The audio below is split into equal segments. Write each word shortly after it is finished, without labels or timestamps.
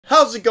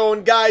How's it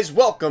going, guys?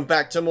 Welcome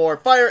back to more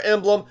Fire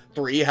Emblem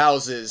Three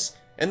Houses.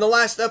 In the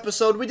last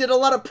episode, we did a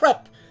lot of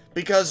prep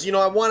because,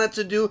 I wanted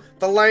to do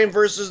the lion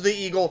versus the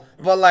eagle,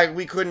 but,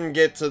 we couldn't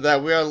get to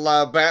that. We had a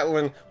lot of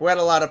battling, we had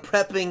a lot of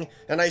prepping,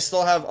 and I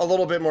still have a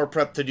little bit more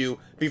prep to do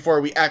before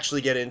we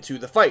actually get into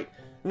the fight.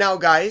 Now,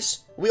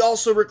 guys, we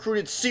also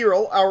recruited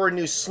Cyril, our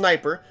new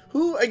sniper,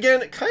 who, again,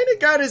 kind of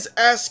got his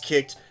ass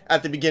kicked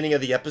at the beginning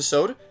of the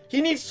episode.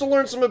 He needs to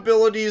learn some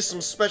abilities,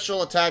 some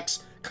special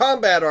attacks,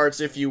 combat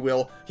arts, if you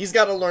will. He's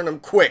got to learn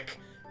them quick,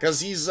 because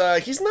he's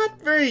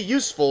not very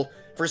useful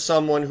for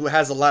someone who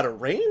has a lot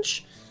of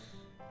range.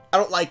 I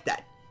don't like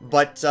that.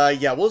 But,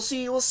 yeah, we'll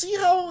see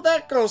how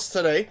that goes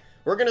today.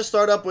 We're going to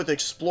start up with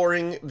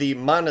exploring the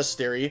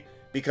monastery,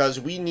 because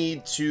we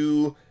need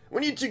to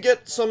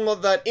get some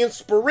of that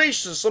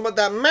inspiration, some of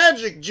that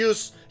magic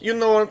juice. You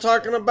know what I'm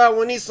talking about?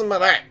 We need some of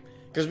that.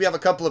 Because we have a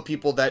couple of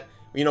people that,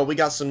 we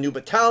got some new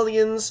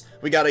battalions.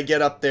 We got to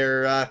get up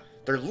their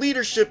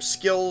leadership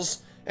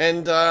skills.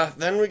 And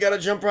then we gotta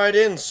jump right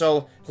in,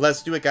 so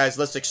let's do it, guys.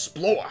 Let's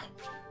explore.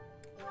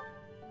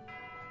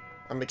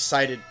 I'm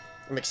excited,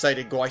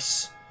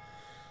 guys.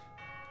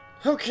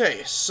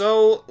 Okay,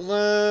 so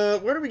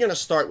where are we gonna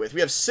start with?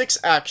 We have 6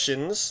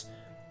 actions.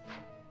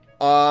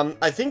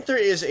 I think there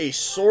is a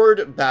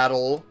sword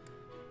battle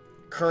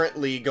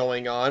currently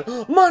going on.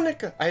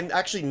 Monica! I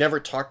actually never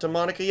talked to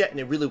Monica yet, and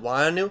I really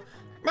want to.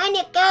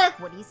 Monica!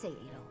 What do you say,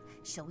 Adel?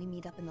 Shall we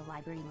meet up in the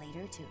library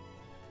later to...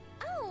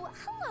 Oh,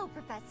 hello,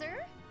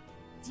 Professor.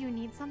 Do you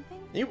need something?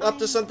 You up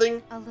to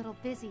something? A little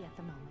busy at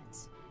the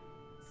moment.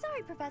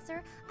 Sorry,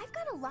 Professor. I've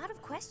got a lot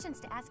of questions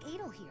to ask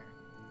Adel here.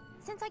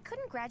 Since I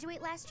couldn't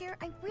graduate last year,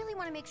 I really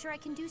want to make sure I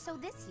can do so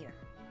this year.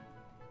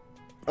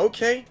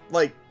 Okay,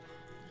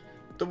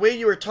 the way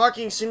you were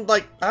talking seemed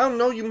like, I don't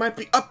know, you might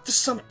be up to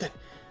something.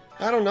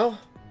 I don't know.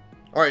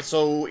 Alright,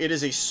 so it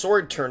is a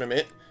sword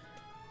tournament.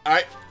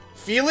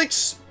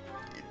 Felix?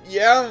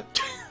 Yeah?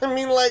 I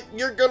mean,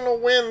 you're gonna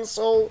win,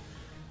 so...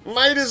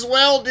 might as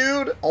well,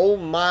 dude. Oh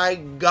my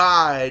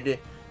god.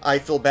 I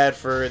feel bad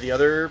for the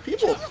other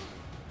people.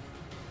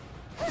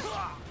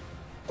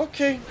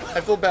 Okay,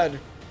 I feel bad.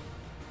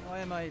 Why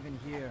am I even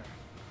here?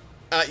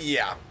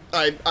 Yeah.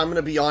 I'm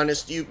gonna be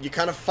honest. You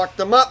kind of fucked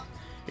them up.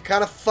 You're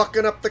kind of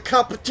fucking up the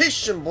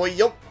competition, boy.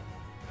 Yo.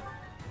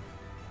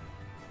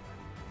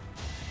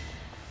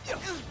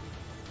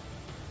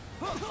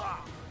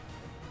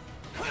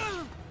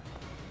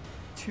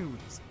 Too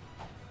easy.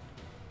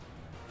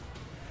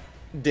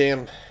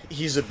 Damn,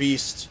 he's a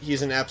beast.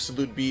 He's an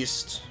absolute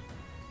beast.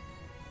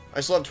 I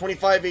still have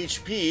 25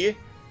 HP.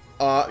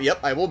 Yep,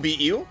 I will beat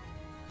you.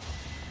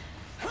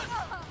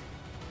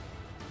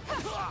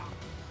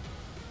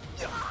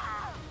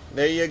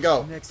 There you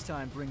go. Next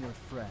time, bring your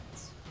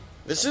friends.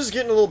 This is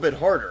getting a little bit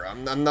harder.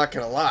 I'm not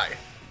gonna lie.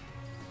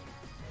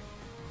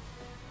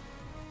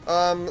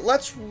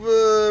 Let's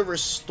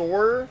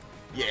restore.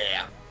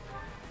 Yeah.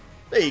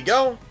 There you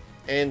go.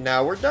 And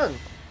now we're done.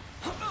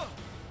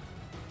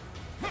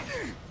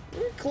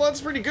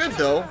 Claude's pretty good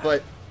though,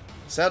 but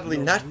sadly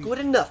not good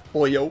enough,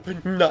 boyo.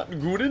 Not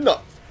good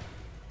enough.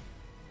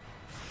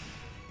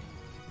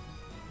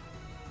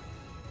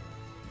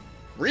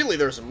 Really,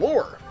 there's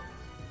more.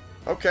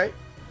 Okay.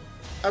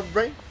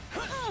 Alright.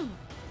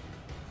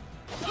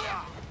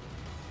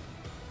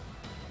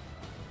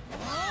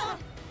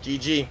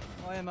 GG.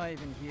 Why am I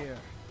even here?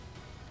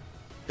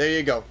 There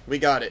you go. We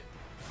got it.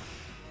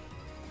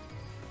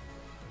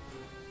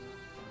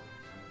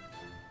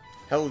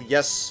 Hell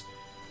yes.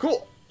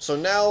 Cool. So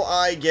now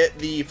I get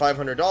the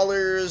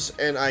 $500,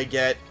 and I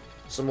get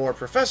some more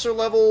professor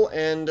level,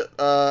 and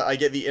I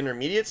get the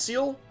intermediate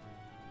seal.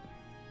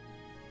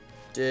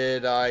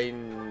 Did I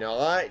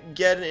not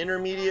get an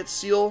intermediate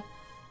seal?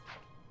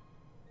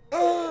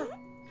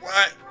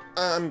 What?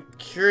 I'm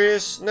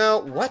curious now.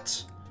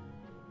 What?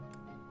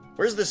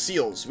 Where's the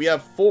seals? We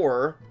have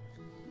 4.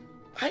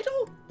 I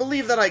don't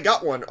believe that I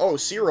got one. Oh,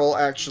 Cyril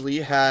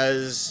actually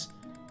has...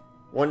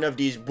 one of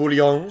these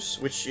bullions,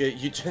 which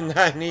you do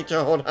not need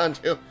to hold on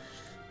to.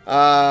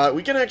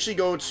 We can actually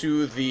go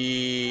to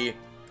the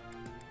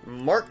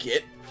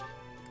market,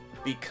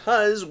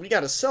 because we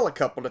gotta sell a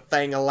couple of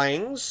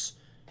thang-a-langs,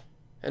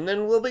 and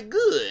then we'll be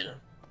good.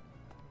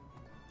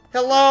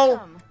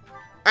 Hello?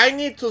 I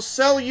need to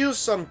sell you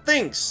some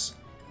things,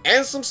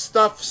 and some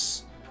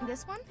stuffs.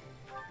 This one?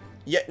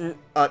 Yeah,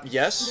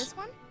 yes? This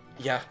one?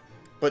 Yeah,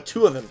 but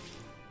 2 of them.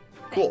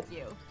 Cool. Thank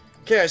you.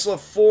 Okay, I still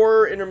have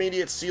 4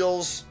 intermediate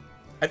seals.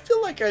 I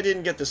feel like I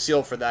didn't get the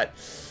seal for that.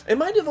 It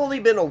might have only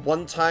been a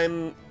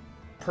one-time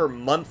per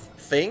month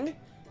thing,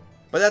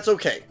 but that's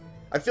okay.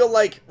 I feel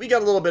like we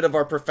got a little bit of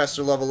our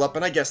professor level up,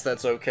 and I guess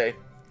that's okay.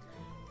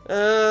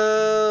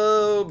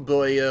 Oh,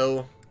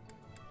 boyo.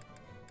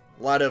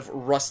 A lot of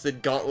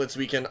rusted gauntlets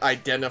we can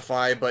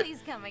identify, but...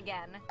 Please come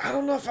again. I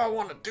don't know if I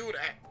want to do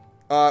that.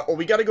 Well,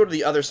 we gotta go to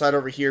the other side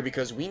over here,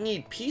 because we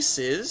need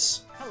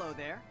pieces. Hello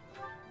there.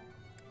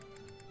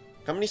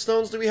 How many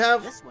stones do we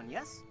have? This one,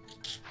 yes?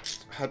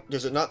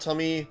 Does it not tell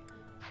me?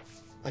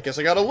 I guess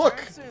I gotta look.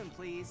 Return soon,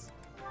 please.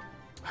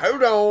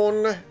 Hold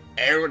on.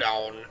 Hold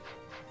on.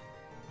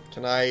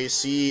 Can I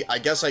see? I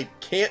guess I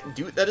can't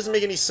do it. That doesn't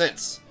make any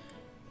sense.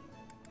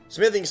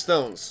 Smithing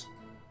stones.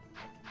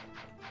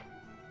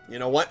 You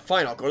know what?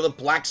 Fine, I'll go to the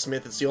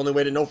blacksmith. It's the only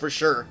way to know for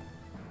sure.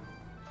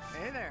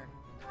 Hey there.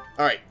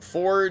 Alright,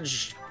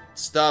 forge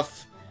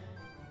stuff.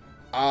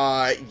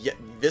 Yeah,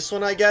 this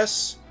one, I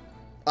guess.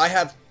 I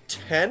have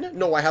 10?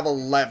 No, I have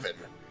 11.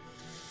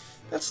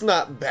 That's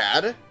not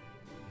bad.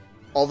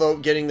 Although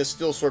getting the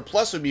Steel Sword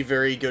Plus would be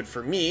very good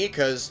for me,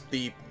 because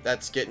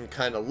that's getting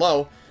kind of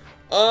low.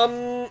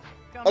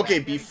 Okay,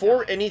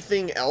 before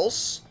anything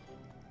else,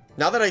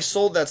 now that I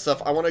sold that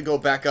stuff, I want to go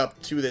back up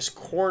to this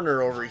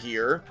corner over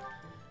here,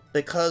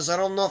 because I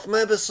don't know if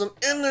maybe some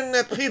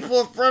internet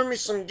people have brought me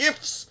some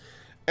gifts,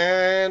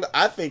 and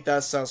I think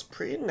that sounds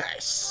pretty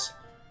nice.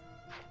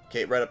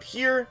 Okay, right up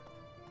here.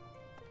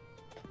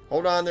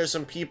 Hold on, there's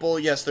some people.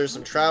 Yes, there's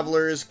some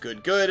travelers.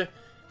 Good, good.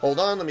 Hold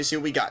on, let me see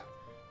what we got.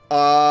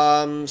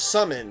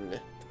 Summon.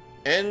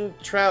 And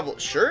travel.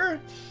 Sure?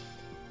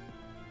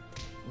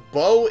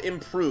 Bow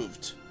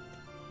improved.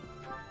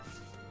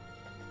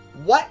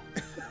 What?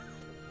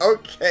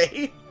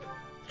 Okay.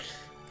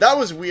 That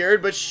was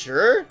weird, but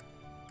sure.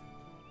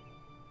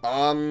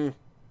 Can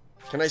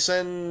I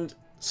send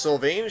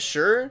Sylvain?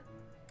 Sure.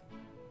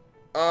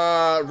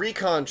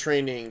 Recon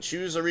training.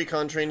 Choose a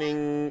recon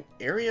training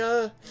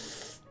area.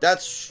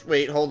 That's...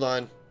 Wait, hold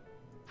on.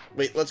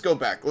 Wait, let's go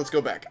back. Let's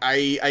go back.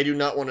 I do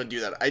not want to do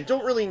that. I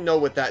don't really know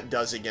what that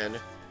does again.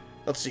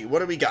 Let's see. What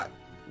do we got?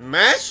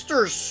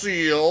 Master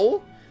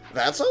Seal?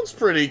 That sounds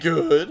pretty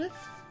good.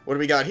 What do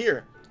we got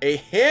here? A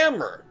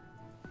hammer.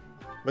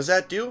 What does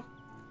that do?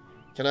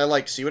 Can I,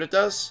 like, see what it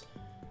does?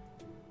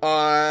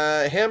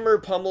 Hammer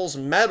pummels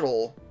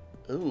metal.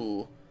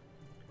 Ooh.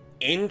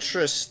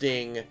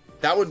 Interesting.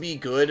 That would be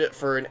good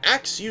for an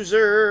axe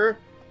user.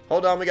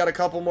 Hold on, we got a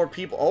couple more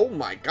people. Oh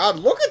my god,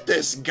 look at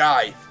this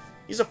guy.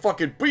 He's a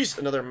fucking beast.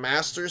 Another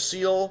Master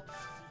Seal.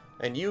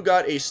 And you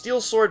got a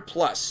Steel Sword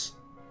Plus.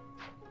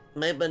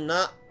 Maybe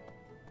not.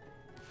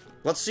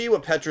 Let's see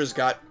what Petra's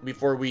got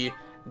before we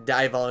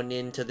dive on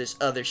into this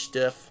other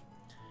stuff.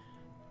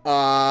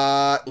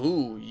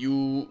 Ooh,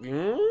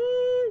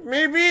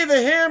 maybe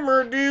the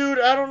hammer, dude.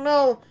 I don't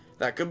know.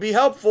 That could be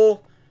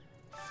helpful.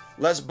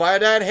 Let's buy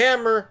that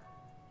hammer.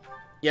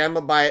 Yeah, I'm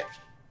gonna buy it.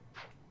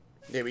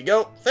 There we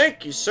go.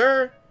 Thank you,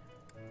 sir.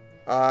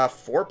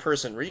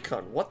 4-person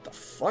recon. What the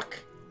fuck?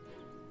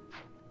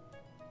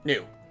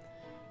 New.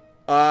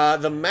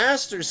 The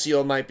Master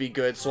Seal might be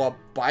good, so I'll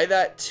buy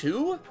that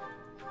too?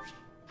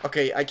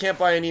 Okay, I can't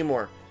buy any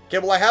more. Okay,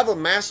 well, I have a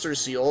Master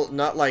Seal.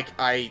 Not like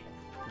I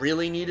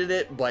really needed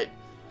it, but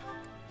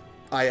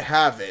I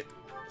have it.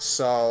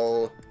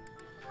 So,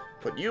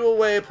 put you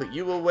away, put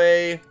you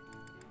away.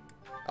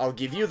 I'll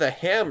give you the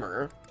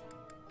hammer,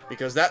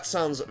 because that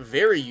sounds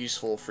very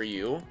useful for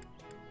you.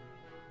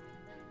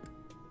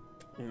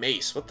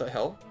 Mace, what the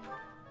hell?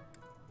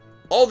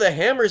 Oh, the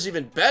hammer's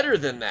even better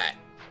than that.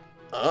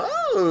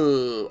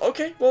 Oh,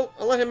 okay, well,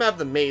 I'll let him have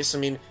the mace. I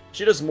mean,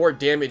 she does more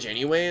damage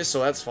anyways, so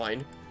that's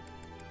fine.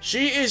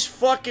 She is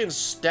fucking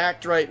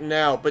stacked right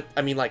now, but,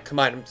 I mean, like, come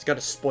on, I'm just gonna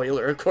spoil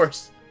her, of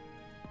course.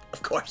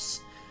 Of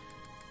course.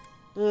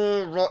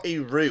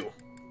 Roo.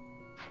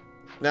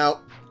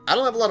 Now, I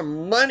don't have a lot of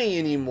money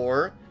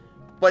anymore,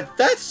 but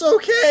that's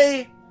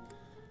okay.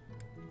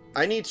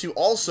 I need to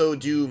also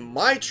do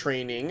my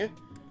training.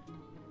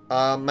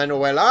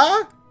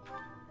 Manuela?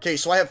 Okay,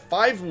 so I have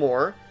 5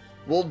 more.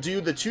 We'll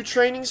do the 2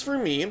 trainings for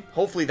me.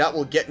 Hopefully that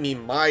will get me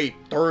my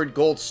 3rd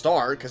gold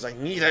star, because I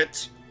need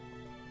it.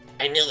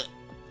 I knew it.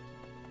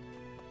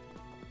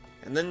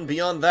 And then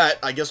beyond that,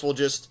 I guess we'll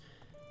just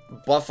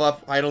buff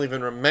up. I don't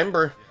even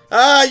remember.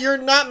 Ah, you're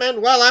not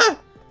Manuela!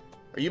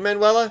 Are you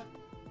Manuela?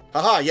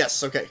 Haha,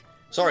 yes, okay.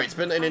 Sorry, it's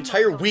been an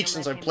entire week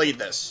since I've played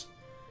this.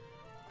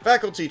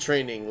 Faculty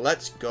training.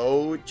 Let's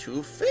go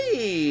to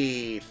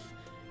Faith.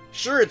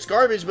 Sure, it's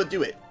garbage, but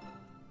do it.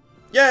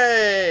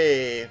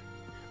 Yay!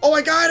 Oh,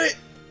 I got it!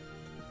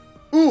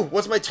 Ooh,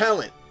 what's my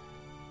talent?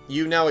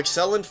 You now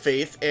excel in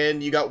Faith,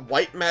 and you got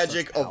White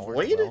Magic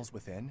Avoid?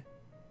 Within.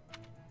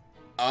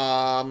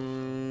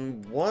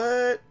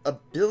 What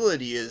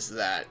ability is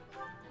that?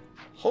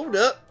 Hold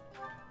up.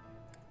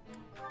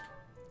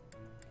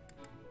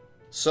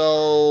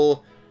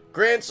 So,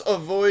 grants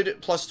Avoid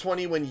plus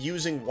 20 when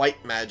using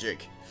White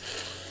Magic.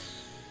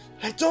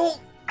 I don't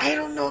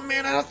know,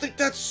 man. I don't think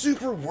that's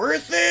super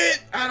worth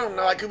it. I don't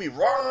know. I could be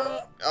wrong.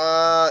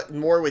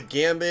 More with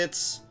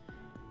Gambits.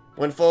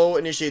 When foe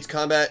initiates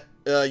combat,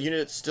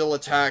 unit still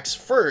attacks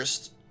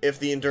first if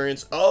the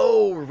endurance...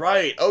 Oh,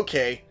 right.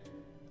 Okay.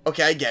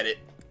 Okay, I get it.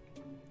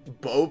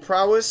 Bow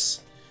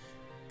prowess?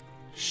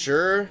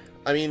 Sure.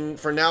 I mean,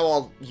 for now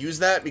I'll use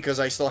that because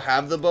I still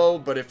have the bow,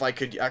 but if I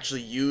could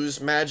actually use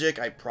magic,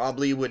 I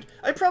probably would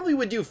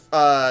do,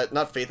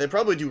 not Faith, I'd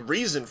probably do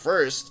Reason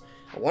first.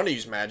 I want to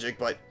use magic,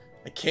 but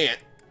I can't.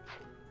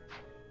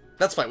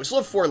 That's fine, we still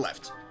have 4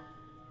 left.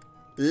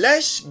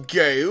 Let's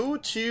go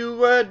to,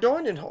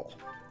 Dornenhall.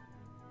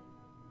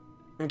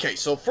 Okay,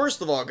 so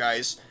first of all,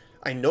 guys,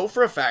 I know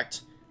for a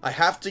fact I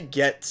have to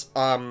get,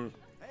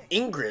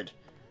 Ingrid.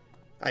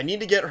 I need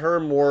to get her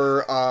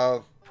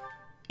more,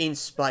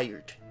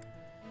 inspired.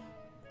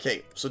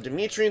 Okay, so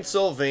Dimitri and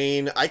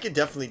Sylvain, I could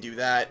definitely do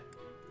that.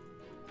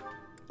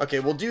 Okay,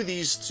 we'll do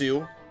these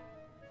two.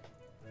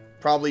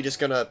 Probably just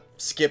gonna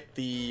skip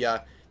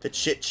the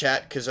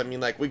chit-chat, because, I mean,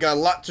 like, we got a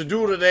lot to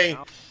do today.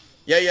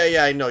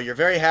 Yeah, I know. You're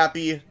very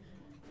happy.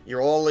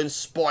 You're all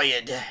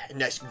inspired,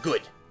 and that's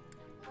good.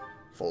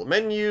 Full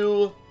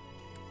menu.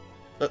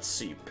 Let's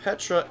see.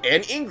 Petra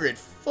and Ingrid.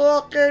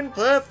 Fucking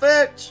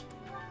perfect.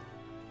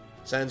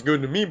 Sounds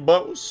good to me,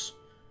 boss.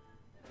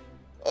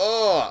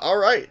 Oh,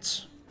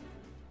 alright.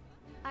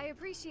 I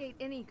appreciate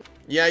any...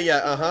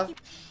 Yeah, uh-huh.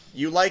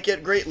 You like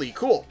it greatly.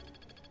 Cool.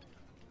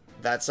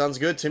 That sounds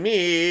good to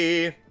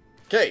me.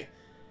 Okay.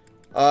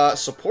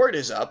 Support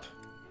is up.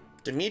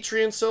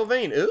 Dimitri and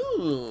Sylvain.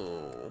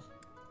 Ooh.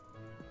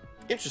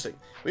 Interesting.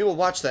 We will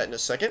watch that in a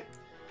second.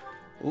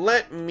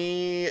 Let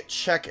me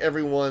check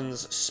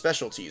everyone's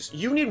specialties.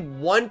 You need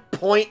 1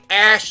 point,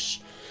 Ash.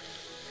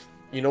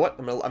 You know what?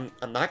 I'm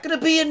not gonna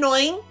be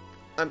annoying.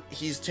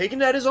 He's taking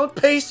it at his own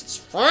pace. It's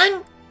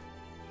fine.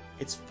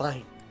 It's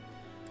fine.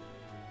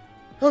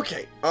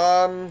 Okay.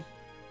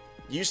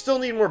 You still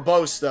need more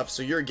bow stuff,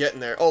 so you're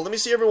getting there. Oh, let me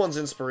see everyone's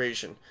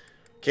inspiration.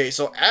 Okay,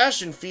 so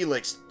Ash and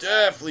Felix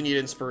definitely need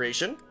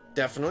inspiration.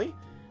 Definitely.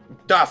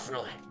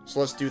 So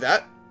let's do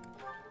that.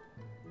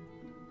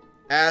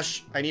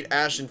 Ash, I need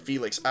Ash and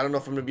Felix. I don't know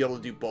if I'm going to be able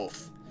to do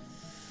both.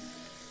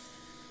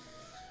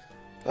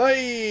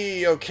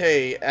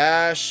 Okay,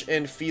 Ash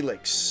and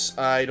Felix.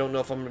 I don't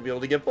know if I'm going to be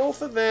able to get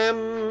both of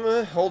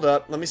them. Hold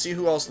up. Let me see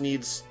who else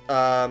needs...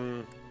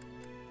 Let's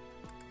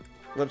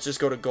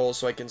just go to goals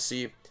so I can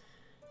see.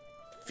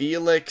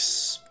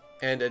 Felix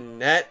and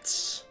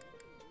Annette.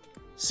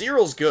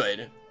 Cyril's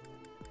good.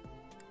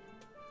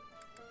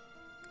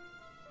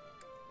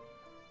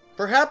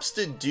 Perhaps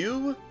to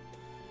do...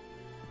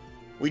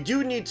 We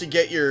do need to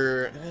get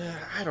your...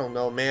 I don't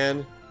know,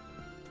 man.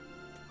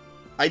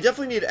 I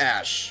definitely need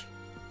Ash.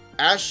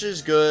 Ash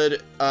is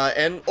good.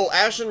 And... Oh,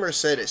 Ash and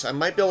Mercedes. I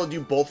might be able to do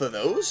both of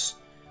those.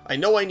 I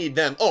know I need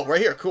them. Oh,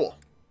 right here. Cool.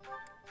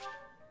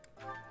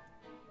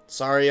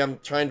 Sorry, I'm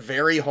trying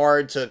very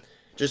hard to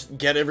just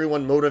get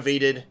everyone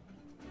motivated.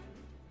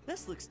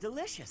 This looks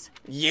delicious.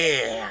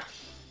 Yeah.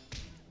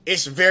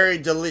 It's very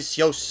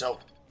delicioso.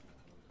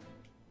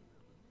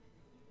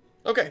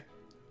 Okay.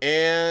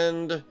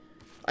 And...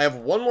 I have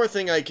one more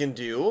thing I can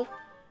do.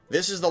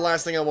 This is the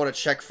last thing I want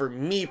to check for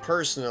me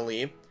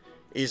personally,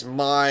 is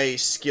my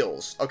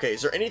skills. Okay,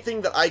 is there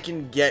anything that I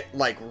can get,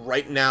 like,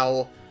 right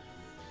now?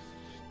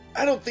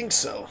 I don't think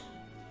so.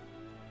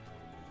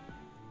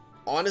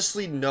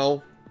 Honestly,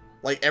 no.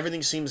 Like,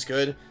 everything seems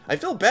good. I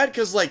feel bad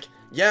because, like,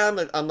 yeah,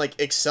 I'm like,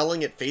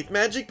 excelling at faith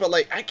magic, but,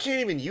 like, I can't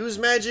even use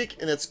magic,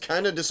 and it's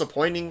kind of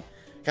disappointing.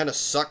 Kind of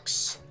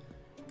sucks.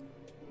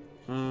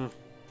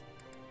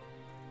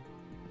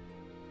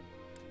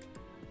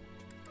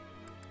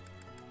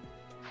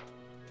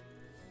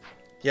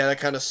 Yeah,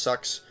 that kind of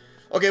sucks.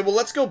 Okay, well,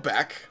 let's go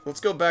back. Let's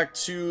go back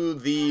to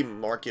the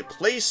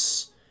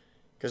marketplace,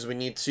 because we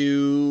need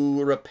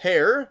to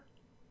repair.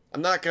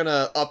 I'm not going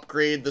to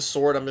upgrade the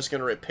sword. I'm just going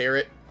to repair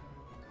it.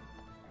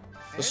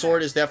 The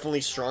sword is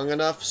definitely strong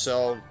enough,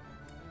 so...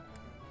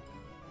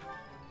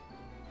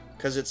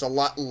 Because it's a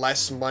lot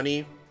less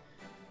money.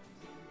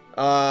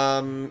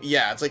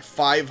 Yeah, it's like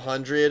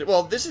 500.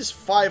 Well, this is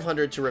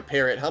 500 to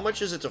repair it. How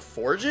much is it to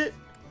forge it?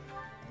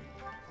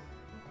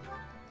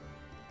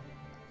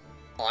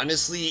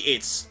 Honestly,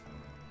 it's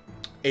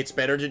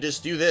better to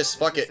just do this.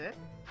 Fuck it.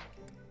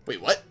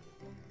 Wait, what?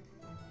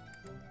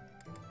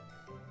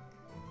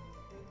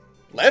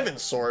 Levin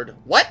sword?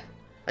 What?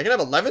 I can have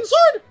a Levin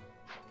sword?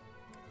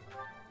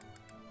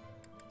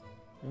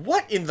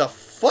 What in the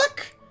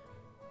fuck?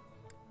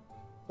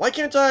 Why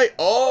can't I?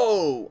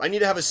 Oh, I need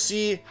to have a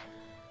C.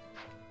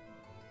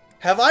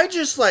 Have I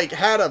just, like,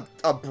 had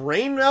a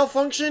brain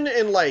malfunction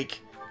and, like...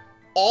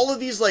 all of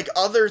these, like,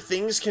 other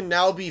things can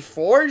now be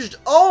forged?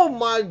 Oh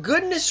my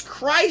goodness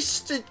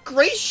Christ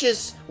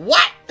gracious!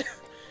 What?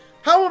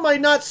 How am I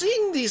not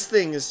seeing these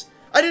things?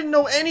 I didn't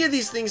know any of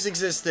these things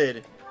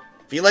existed.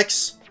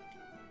 Felix?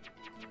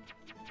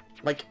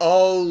 Like,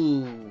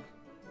 oh.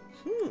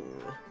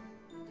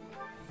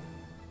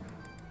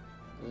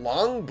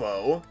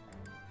 Longbow?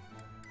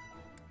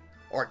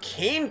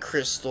 Arcane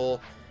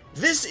crystal?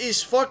 This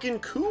is fucking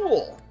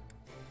cool.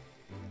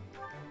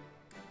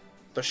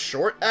 The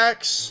short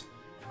axe?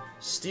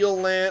 Steel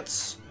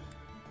lance.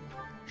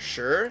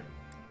 Sure.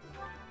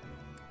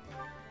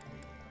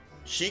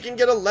 She can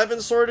get a Levin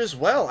sword as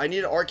well. I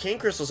need arcane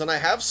crystals, and I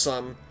have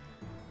some.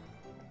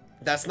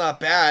 That's not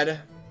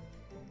bad.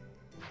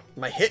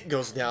 My hit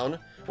goes down.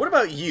 What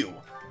about you?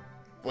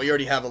 Well, you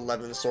already have a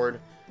Levin sword.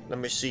 Let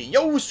me see.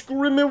 Yo,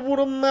 screaming, what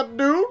am I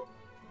do?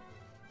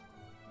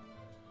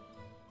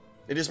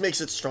 It just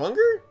makes it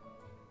stronger?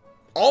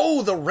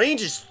 Oh, the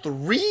range is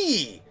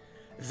 3.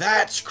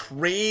 That's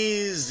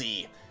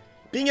crazy.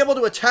 Being able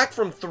to attack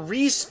from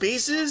 3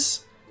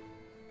 spaces?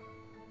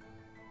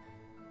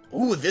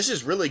 Ooh, this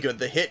is really good.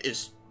 The hit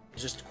is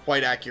just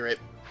quite accurate.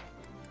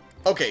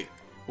 Okay,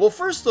 well,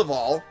 first of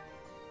all,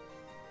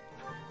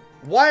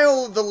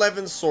 while the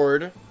Levin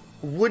sword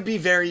would be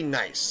very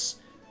nice,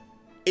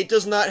 it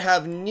does not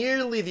have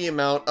nearly the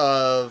amount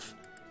of,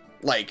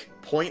 like,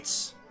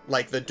 points,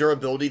 like the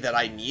durability that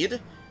I need.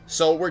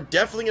 So we're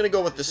definitely going to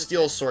go with the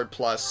Steel Sword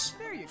Plus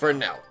for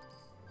now.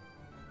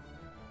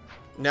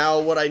 Now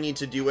what I need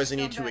to do is I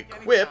need to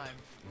equip...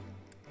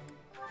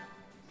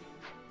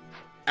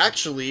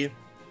 Actually,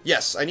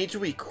 yes, I need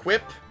to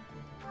equip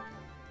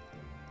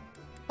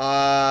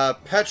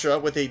Petra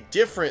with a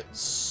different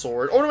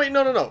sword. Oh, no, wait,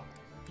 no, no, no.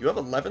 You have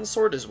a Levin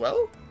sword as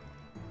well?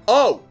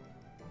 Oh!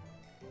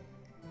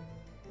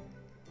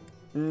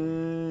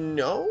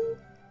 No?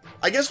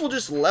 I guess we'll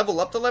just level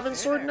up the Levin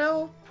sword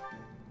now?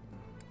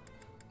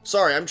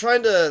 Sorry, I'm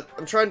trying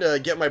to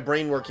get my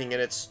brain working,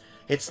 and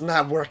it's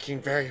not working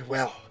very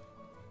well.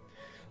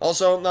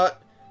 Also, I'm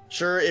not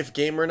sure if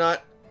game or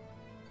not.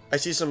 I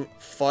see some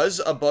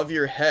fuzz above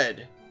your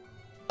head.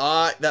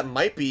 That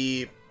might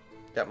be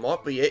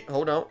it.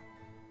 Hold on.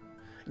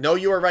 No,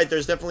 you are right.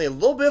 There's definitely a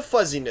little bit of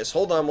fuzziness.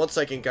 Hold on 1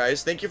 second,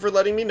 guys. Thank you for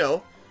letting me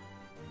know.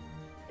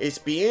 It's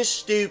being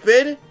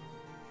stupid.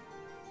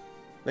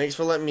 Thanks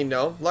for letting me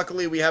know.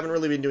 Luckily, we haven't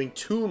really been doing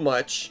too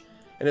much,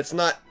 and it's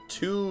not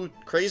too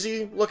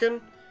crazy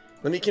looking.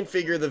 Let me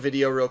configure the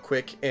video real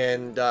quick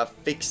and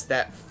fix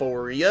that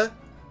for you.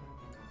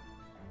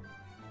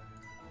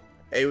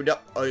 Hold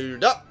up,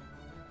 hold up.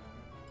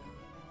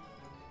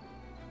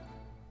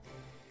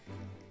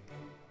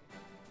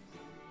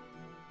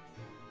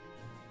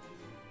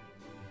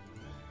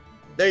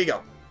 There you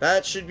go.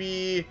 That should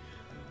be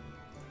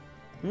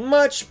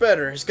much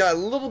better. It's got a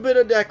little bit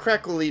of that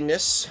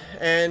crackliness,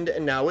 and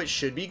now it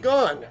should be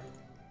gone.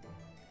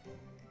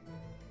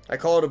 I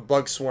call it a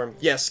bug swarm.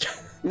 Yes,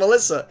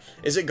 Melissa,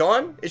 is it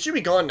gone? It should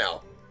be gone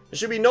now. There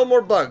should be no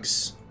more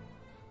bugs.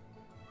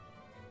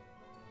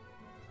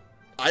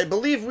 I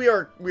believe we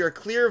are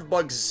clear of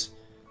bugs.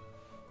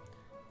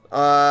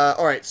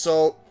 Alright,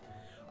 so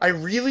I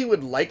really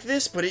would like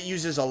this, but it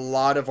uses a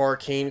lot of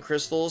arcane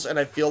crystals, and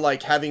I feel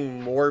like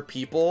having more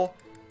people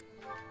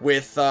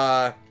with,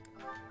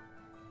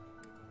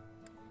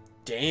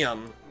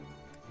 damn.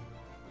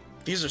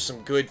 These are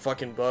some good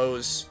fucking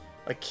bows.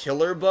 A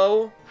killer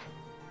bow?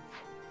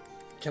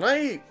 Can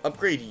I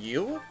upgrade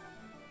you?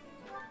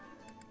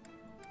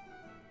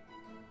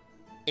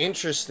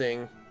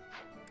 Interesting.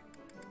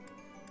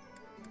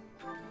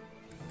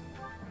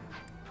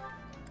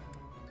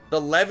 The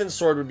Levin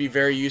sword would be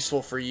very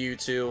useful for you,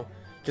 too.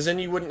 Because then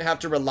you wouldn't have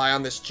to rely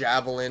on this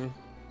javelin.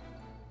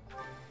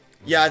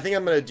 Yeah, I think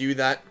I'm going to do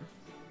that.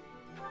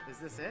 Is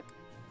this it?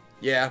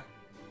 Yeah.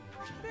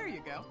 There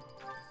you go.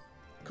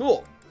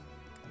 Cool.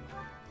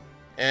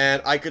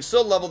 And I could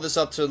still level this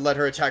up to let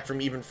her attack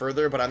from even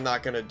further, but I'm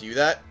not going to do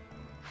that.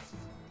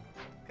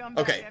 Come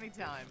back Okay.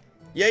 anytime.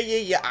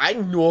 Yeah, I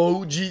know,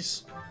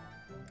 jeez.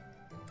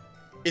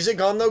 Is it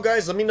gone, though,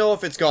 guys? Let me know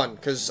if it's gone,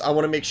 because I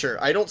want to make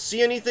sure. I don't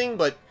see anything,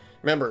 but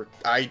remember,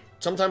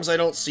 sometimes I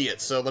don't see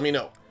it, so let me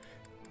know.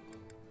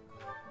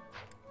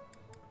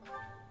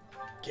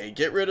 Okay,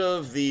 get rid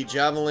of the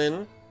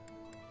javelin.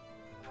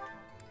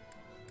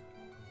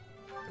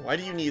 Why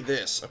do you need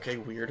this? Okay,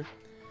 weird.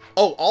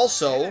 Oh,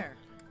 also, There.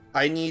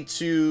 I need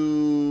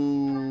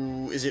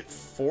to... Is it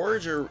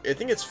forge or... I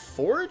think it's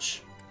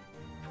forge?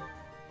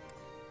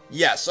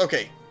 Yes,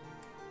 okay.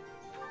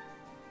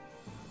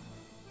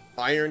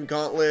 Iron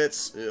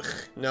gauntlets. Ugh,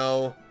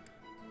 no.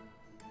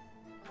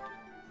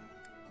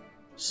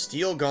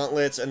 Steel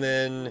gauntlets, and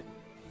then...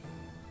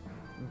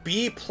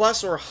 B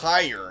plus or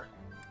higher.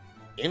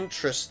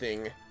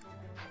 Interesting.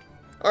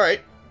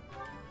 Alright.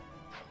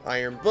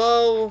 Iron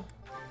bow.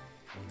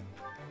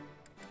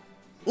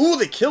 Ooh,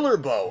 the killer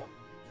bow.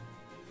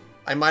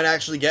 I might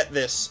actually get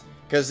this,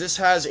 because this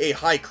has a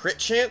high crit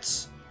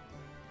chance.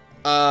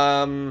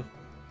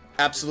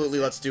 Absolutely,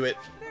 let's do it.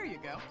 There you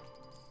go.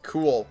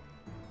 Cool.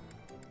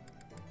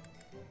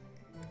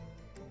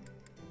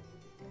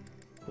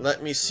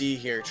 Let me see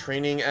here.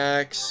 Training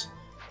axe.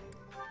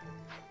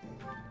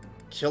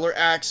 Killer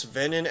axe,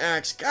 venom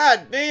axe.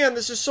 God damn,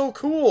 this is so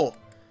cool.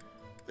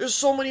 There's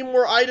so many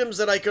more items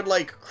that I could,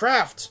 like,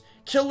 craft.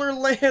 Killer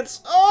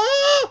lance.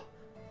 Oh!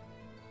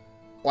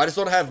 Well, I just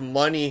don't have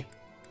money.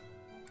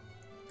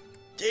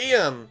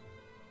 Damn.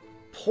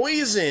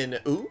 Poison.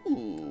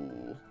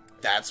 Ooh.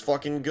 That's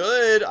fucking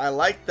good. I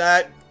like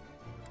that.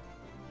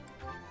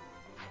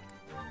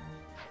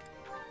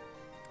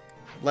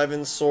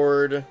 Levin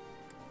sword.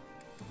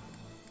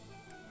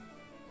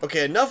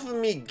 Okay, enough of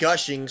me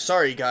gushing.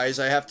 Sorry, guys.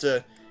 I have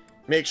to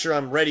make sure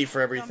I'm ready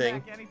for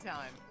everything. Come back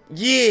anytime.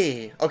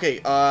 Yeah.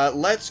 Okay,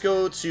 let's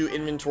go to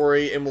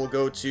inventory, and we'll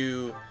go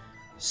to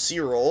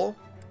Cyril.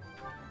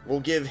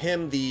 We'll give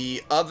him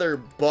the other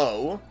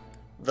bow.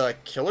 The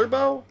killer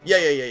bow?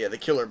 Yeah, the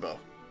killer bow.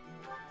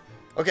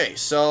 Okay,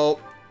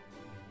 so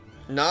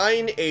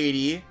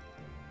 980.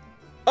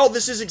 Oh,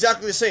 this is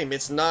exactly the same.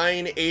 It's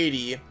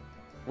 980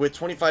 with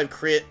 25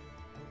 crit.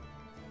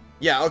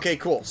 Yeah, okay,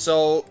 cool.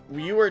 So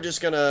you are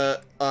just gonna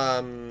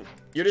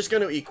you're just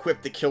gonna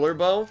equip the killer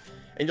bow,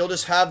 and you'll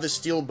just have the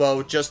steel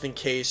bow just in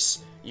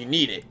case you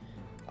need it.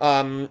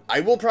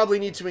 I will probably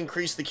need to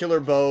increase the killer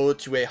bow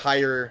to a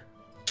higher...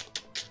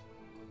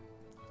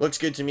 Looks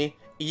good to me.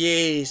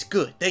 Yes,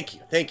 good. Thank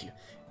you. Thank you.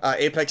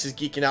 Apex is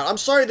geeking out. I'm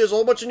sorry, there's a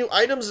whole bunch of new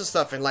items and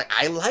stuff, and, like,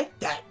 I like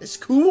that. It's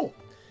cool.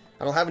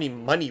 I don't have any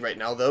money right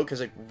now, though,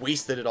 because I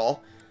wasted it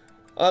all.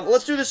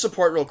 Let's do this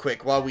support real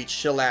quick while we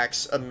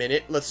chillax a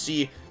minute. Let's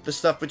see the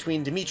stuff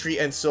between Dimitri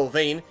and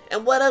Sylvain.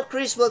 And what up,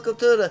 Chris? Welcome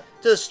to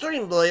the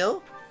stream,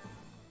 boyo.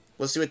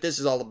 Let's see what this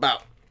is all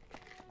about.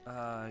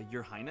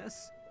 Your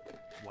Highness?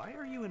 Why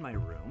are you in my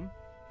room?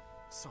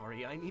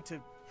 Sorry, I need to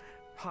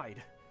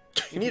hide.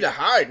 You need to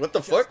hide? What the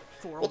Just fuck?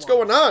 for a What's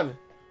while. going on?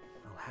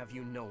 I'll have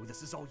you know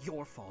this is all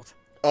your fault.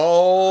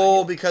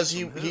 Oh, because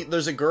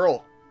there's a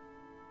girl.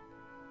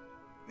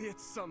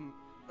 It's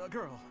a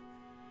girl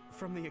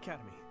from the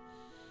academy.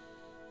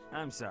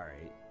 I'm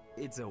sorry.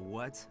 It's a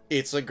what?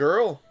 It's a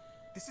girl.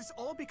 This is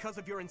all because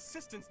of your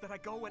insistence that I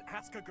go and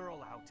ask a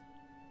girl out.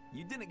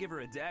 You didn't give her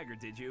a dagger,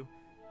 did you?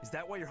 Is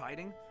that why you're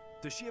hiding?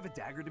 Does she have a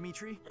dagger,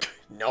 Dimitri?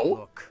 No.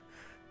 Look,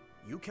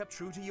 you kept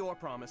true to your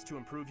promise to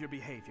improve your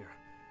behavior.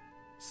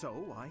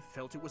 So I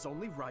felt it was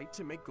only right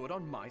to make good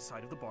on my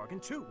side of the bargain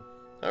too.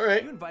 All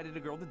right. You invited a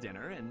girl to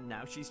dinner, and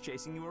now she's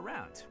chasing you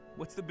around.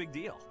 What's the big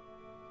deal?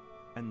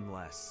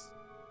 Unless...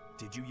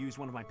 Did you use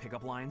one of my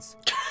pickup lines?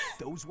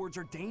 Those words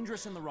are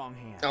dangerous in the wrong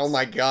hands. Oh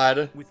my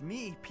god. With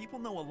me, people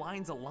know a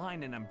line's a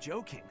line and I'm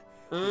joking.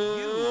 With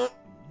you,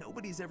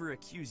 nobody's ever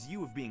accused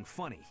you of being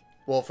funny.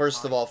 Well,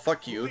 first of all,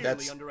 fuck you. Clearly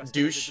That's underestimated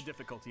douche. the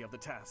difficulty of the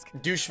task.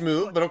 Douche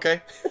move, but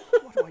okay.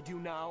 What do I do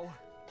now?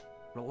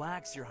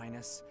 Relax, Your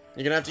Highness.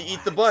 You're gonna have to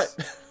eat the Relax.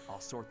 butt. I'll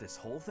sort this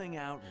whole thing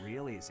out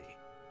real easy.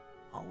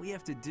 All we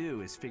have to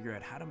do is figure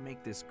out how to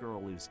make this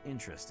girl lose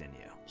interest in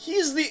you.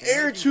 He's the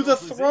heir to the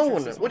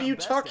throne. What are you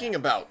talking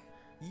about?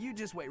 You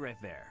just wait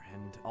right there,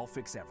 and I'll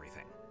fix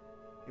everything.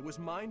 It was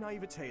my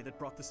naivete that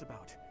brought this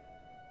about.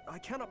 I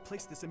cannot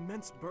place this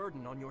immense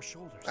burden on your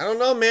shoulders. I don't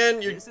know,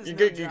 man. You This is no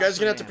guys job gonna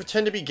for have to man.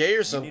 pretend to be gay or You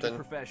need a something.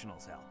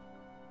 professional's help.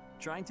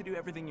 Trying to do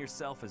everything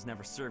yourself has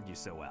never served you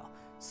so well,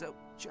 so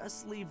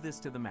just leave this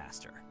to the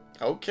master.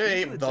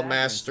 Okay, Even the dagger incident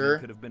master.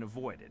 could have been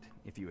avoided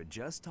if you had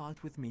just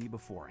talked with me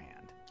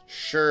beforehand. There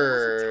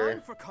Sure. wasn't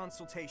time for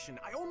consultation.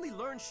 I only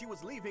learned she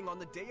was leaving on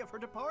the day of her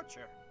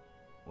departure.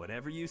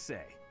 Whatever you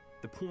say.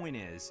 The point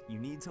is, you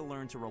need to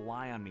learn to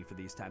rely on me for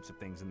these types of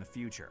things in the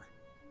future.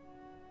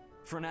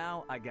 For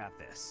now, I got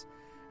this.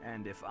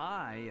 And if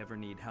I ever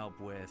need help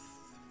with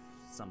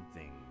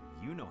something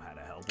you know how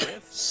to help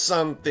with...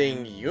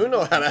 Something you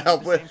know how to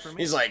help with.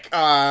 He's like,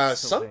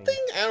 something?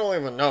 I don't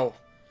even know.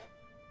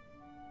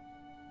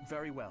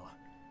 Very well.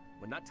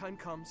 When that time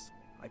comes,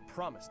 I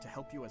promise to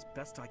help you as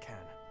best I can.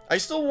 I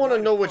still want to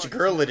know which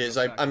girl it is.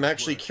 I'm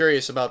actually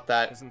curious about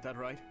that. Isn't that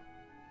right?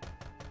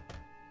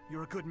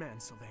 You're a good man,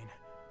 Sylvain.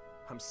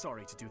 I'm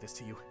sorry to do this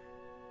to you.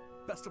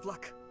 Best of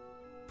luck.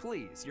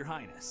 Please, Your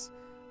Highness.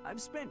 I've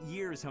spent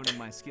years honing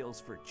my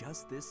skills for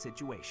just this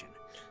situation.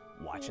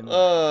 Watch and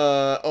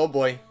learn. Oh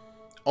boy.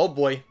 Oh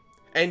boy.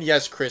 And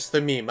yes, Chris,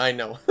 the meme, I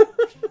know.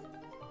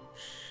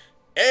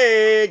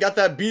 Hey, got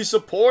that B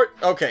support.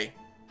 Okay.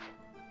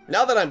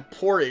 Now that I'm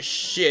poor as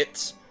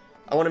shit,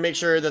 I want to make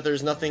sure that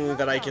there's nothing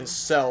that I can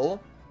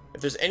sell.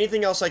 If there's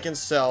anything else I can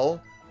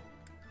sell...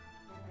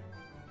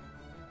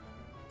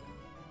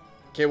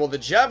 Okay, well, the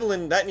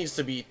javelin, that needs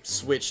to be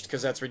switched,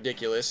 because that's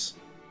ridiculous.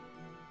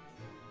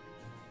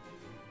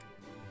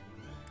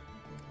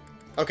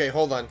 Okay,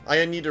 hold on.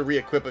 I need to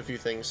re-equip a few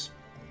things.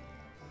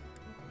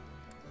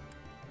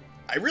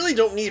 I really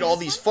don't need all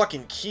these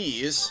fucking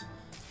keys.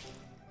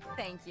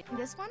 Thank you.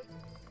 This one?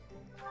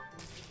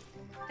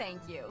 Thank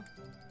you.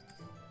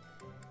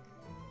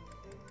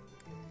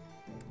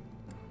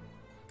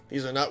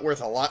 These are not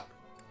worth a lot.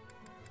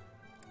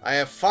 I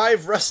have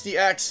 5 rusty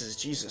axes.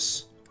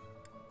 Jesus.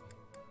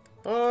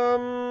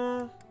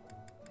 No,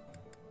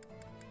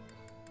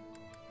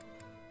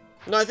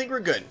 I think we're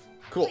good.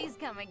 Cool. Please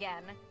come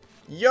again.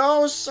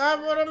 Yo,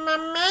 Sabra,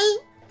 my mate.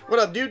 What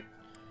up, dude?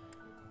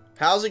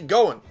 How's it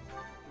going?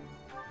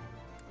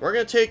 We're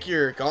gonna take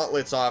your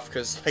gauntlets off,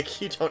 because,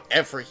 like, you don't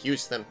ever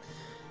use them.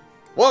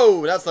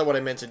 Whoa, that's not what I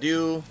meant to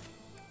do.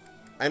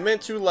 I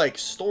meant to, like,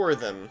 store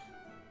them.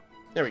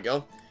 There we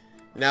go.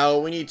 Now,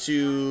 we need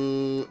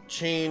to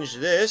change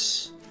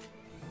this.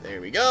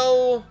 There we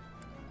go.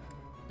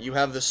 You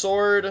have the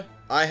sword.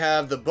 I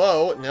have the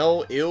bow.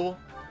 No, ew.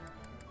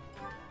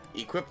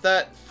 Equip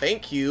that.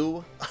 Thank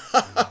you.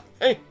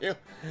 Thank you.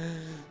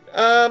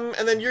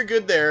 And then you're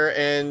good there,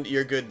 and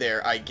you're good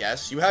there, I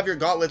guess. You have your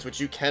gauntlets,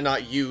 which you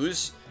cannot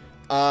use.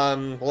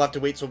 We'll have to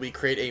wait till we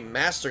create a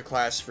master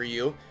class for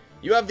you.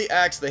 You have the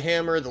axe, the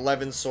hammer, the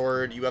levin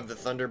sword, you have the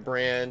thunder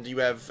brand, you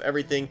have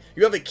everything.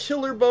 You have a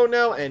killer bow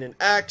now and an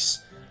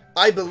axe.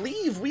 I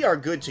believe we are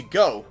good to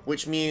go,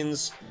 which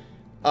means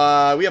we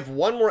have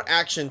one more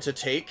action to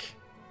take.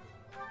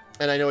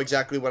 And I know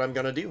exactly what I'm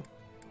gonna do,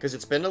 because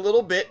it's been a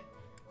little bit,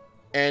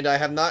 and I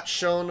have not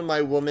shown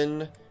my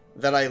woman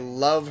that I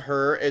love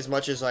her as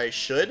much as I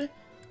should.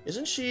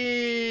 Isn't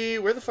she...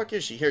 Where the fuck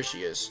is she? Here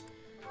she is.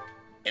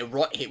 And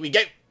right, here we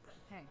go.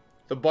 Hey.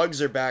 The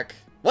bugs are back.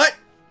 What?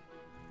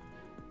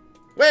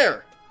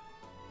 Where?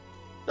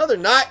 No, they're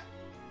not.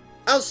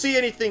 I don't see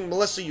anything,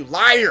 Melissa, you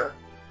liar.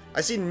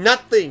 I see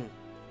nothing.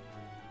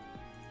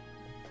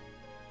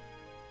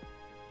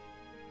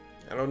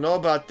 I don't know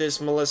about this,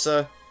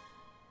 Melissa.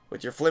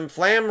 With your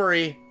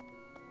flim-flammery.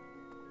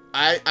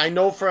 I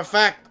know for a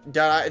fact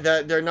that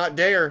they're not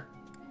there.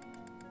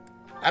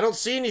 I don't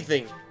see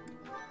anything.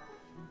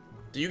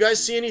 Do you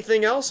guys see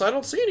anything else? I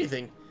don't see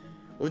anything.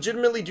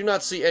 Legitimately do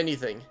not see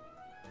anything.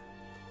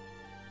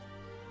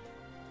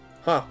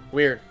 Huh,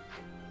 weird.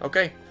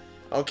 Okay,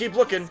 I'll keep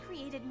looking.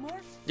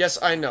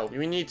 Yes, I know.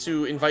 We need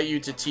to invite you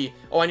to tea.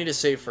 Oh, I need to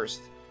save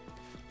first.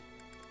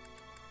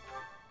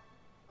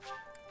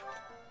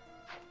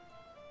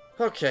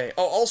 Okay.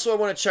 Oh, also I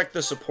want to check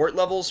the support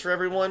levels for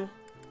everyone.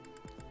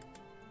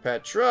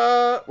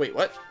 Petra... Wait,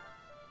 what?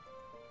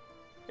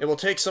 It will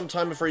take some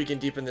time before you can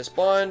deepen this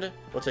bond. It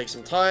will take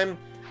some time.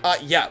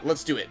 Yeah,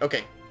 let's do it.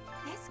 Okay.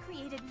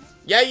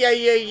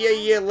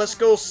 Yeah. Let's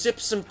go sip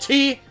some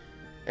tea.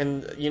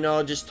 And, you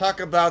know, just talk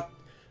about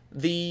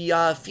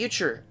the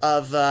future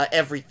of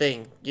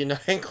everything. You know,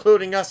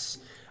 including us.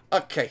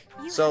 Okay,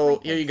 so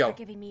here you go.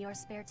 Giving me your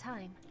spare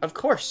time. Of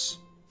course.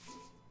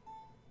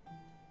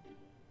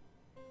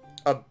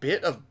 A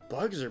bit of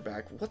bugs are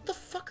back. What the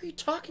fuck are you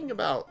talking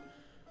about?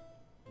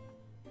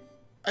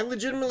 I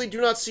legitimately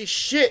do not see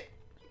shit.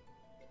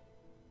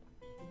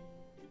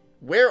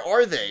 Where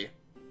are they?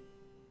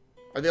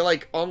 Are they,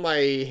 like, on my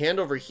hand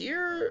over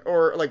here?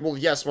 Or, like, well,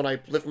 yes, when I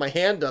lift my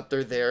hand up,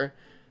 they're there.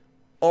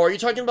 Oh, are you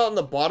talking about in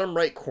the bottom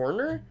right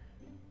corner?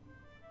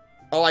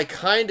 Oh, I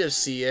kind of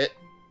see it.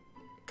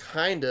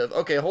 Kind of.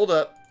 Okay, hold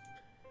up.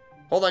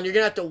 Hold on, you're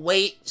gonna have to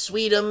wait,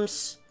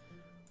 sweetums.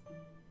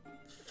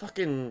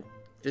 Fucking...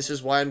 This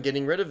is why I'm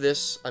getting rid of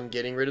this. I'm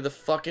getting rid of the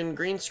fucking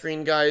green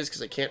screen, guys,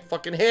 because I can't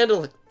fucking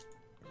handle it.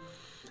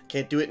 I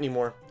can't do it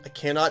anymore. I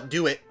cannot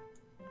do it.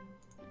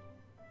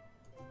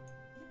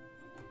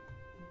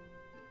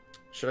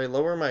 Should I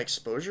lower my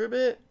exposure a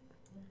bit?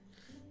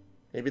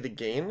 Maybe the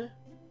gain?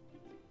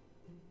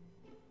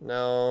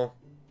 No.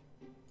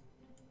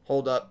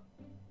 Hold up.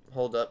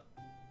 Hold up.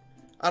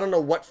 I don't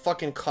know what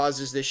fucking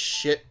causes this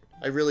shit.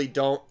 I really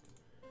don't.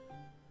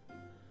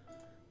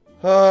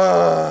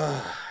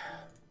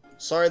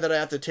 Sorry that I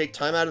have to take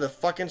time out of the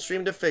fucking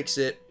stream to fix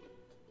it.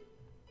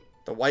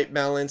 The white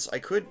balance. I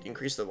could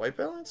increase the white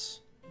balance?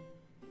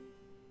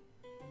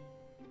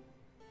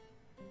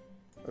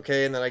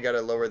 Okay, and then I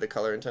gotta lower the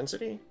color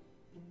intensity.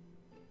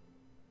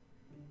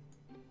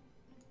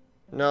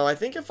 No, I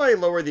think if I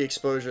lower the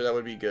exposure, that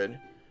would be good.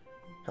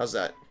 How's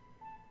that?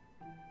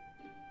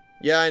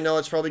 Yeah, I know,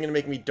 it's probably gonna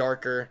make me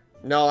darker.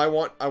 No, I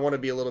want to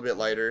be a little bit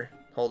lighter.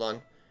 Hold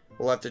on.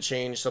 We'll have to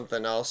change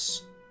something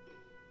else.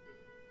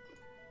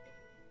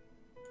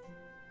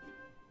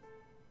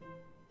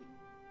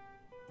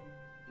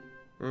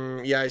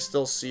 Yeah, I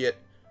still see it.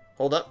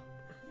 Hold up.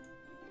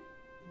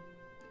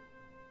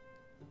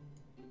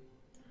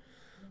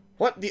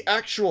 What the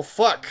actual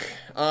fuck?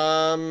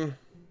 I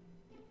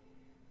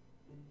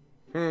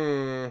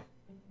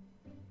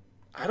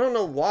don't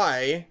know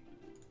why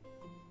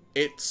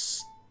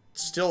it's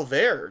still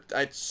there.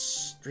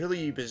 It's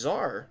really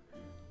bizarre.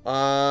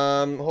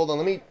 Hold on,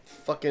 let me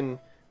fucking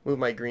move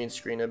my green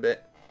screen a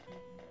bit.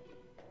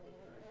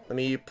 Let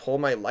me pull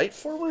my light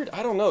forward?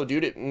 I don't know,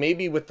 dude.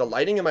 Maybe with the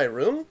lighting in my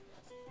room?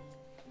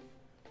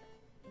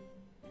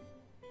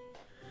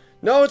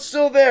 No, it's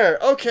still there.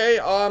 Okay,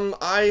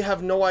 I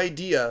have no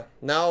idea.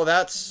 Now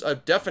that's a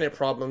definite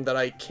problem that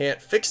I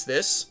can't fix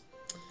this.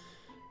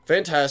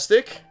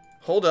 Fantastic.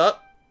 Hold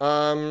up.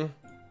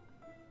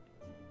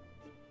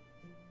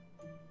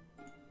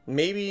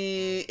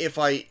 Maybe if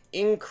I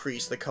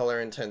increase the color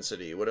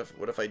intensity. What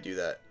if I do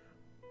that?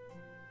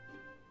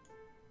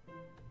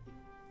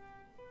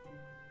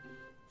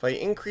 If I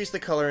increase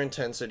the color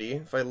intensity,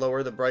 if I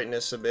lower the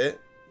brightness a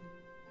bit.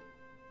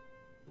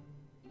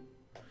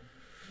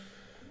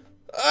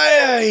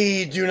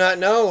 I do not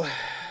know.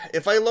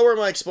 If I lower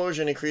my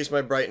exposure and increase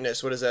my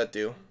brightness, what does that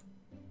do?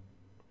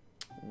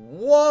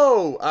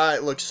 Whoa!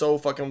 It looks so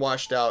fucking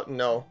washed out.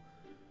 No.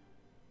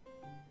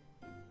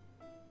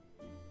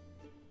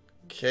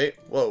 Okay.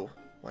 Whoa.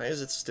 Why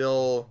is it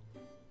still...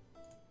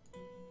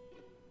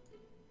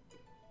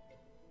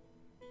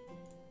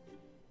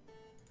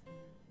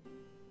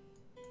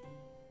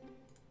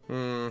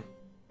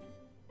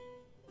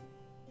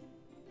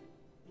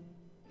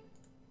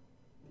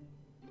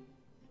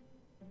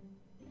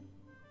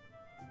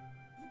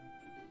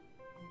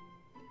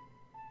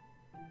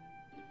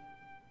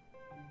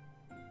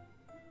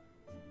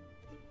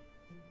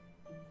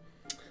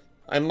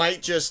 I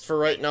might just, for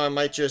right now, I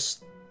might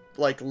just,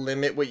 like,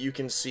 limit what you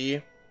can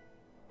see.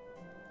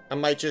 I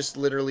might just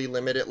literally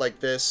limit it like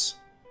this.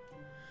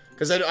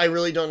 Because I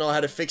really don't know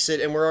how to fix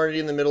it, and we're already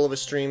in the middle of a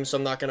stream, so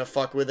I'm not going to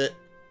fuck with it.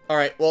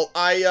 Alright, well,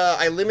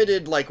 I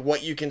limited, like,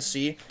 what you can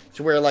see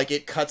to where, like,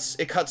 it cuts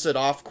it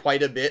off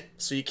quite a bit,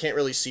 so you can't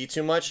really see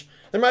too much.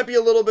 There might be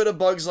a little bit of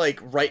bugs, like,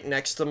 right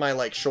next to my,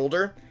 like,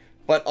 shoulder,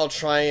 but I'll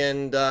try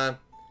and,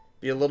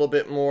 be a little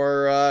bit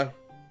more,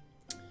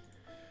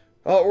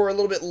 or a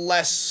little bit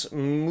less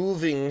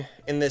moving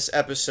in this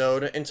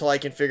episode until I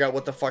can figure out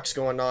what the fuck's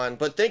going on.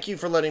 But thank you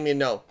for letting me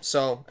know.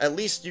 So, at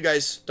least you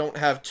guys don't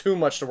have too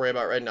much to worry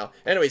about right now.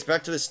 Anyways,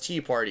 back to this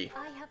tea party.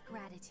 I have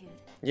gratitude.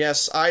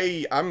 Yes,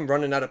 I'm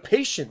running out of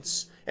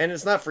patience. And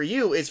it's not for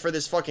you, it's for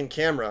this fucking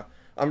camera.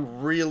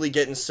 I'm really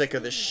getting sick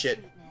of this shit.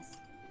 Sweetness.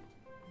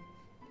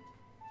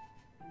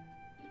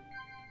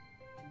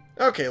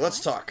 Okay, let's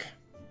talk.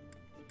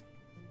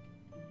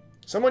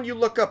 Someone you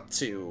look up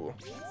to.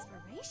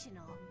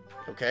 Inspirational.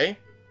 Okay.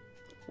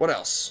 What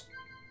else?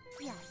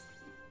 Yes.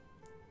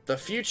 The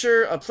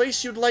future, a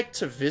place you'd like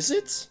to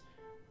visit?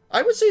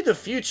 I would say the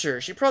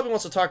future. She probably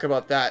wants to talk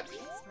about that.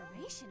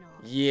 Inspirational.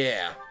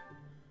 Yeah.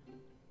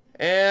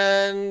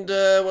 And,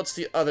 what's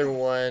the other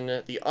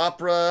one? The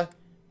opera.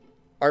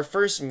 Our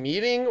first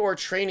meeting or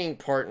training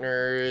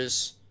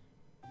partners?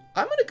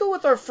 I'm gonna go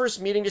with our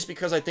first meeting just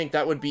because I think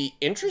that would be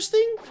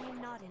interesting. I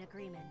am not in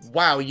agreement.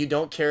 Wow, you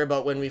don't care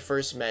about when we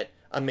first met.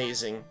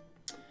 Amazing.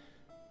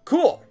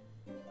 Cool.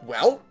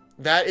 Well,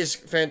 that is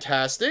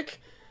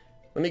fantastic.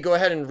 Let me go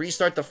ahead and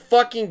restart the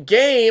fucking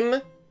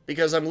game,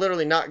 because I'm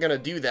literally not gonna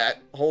do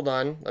that. Hold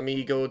on. Let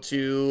me go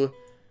to...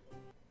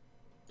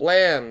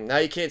 Blam. Now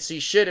you can't see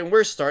shit, and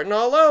we're starting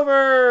all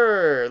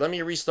over. Let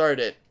me restart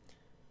it,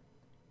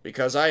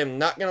 because I am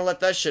not gonna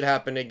let that shit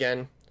happen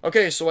again.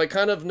 Okay, so I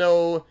kind of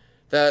know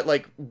that,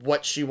 like,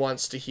 what she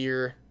wants to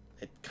hear.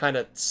 It kind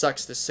of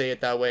sucks to say it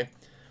that way,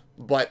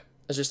 but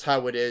it's just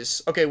how it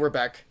is. Okay, we're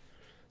back.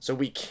 So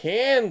we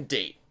can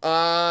date.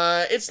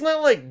 It's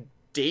not like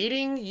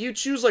dating. You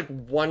choose, like,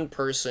 one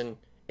person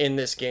in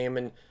this game,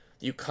 and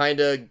you kind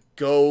of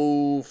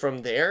go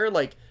from there.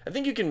 Like, I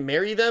think you can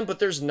marry them, but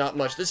there's not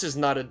much. This is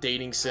not a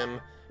dating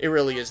sim. It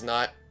really is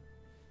not.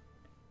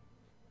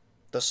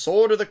 The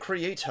Sword of the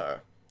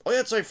Creator. Oh,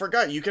 yeah, so I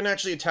forgot. You can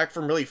actually attack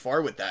from really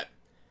far with that.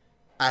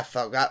 I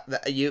forgot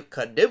that you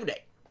could do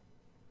that.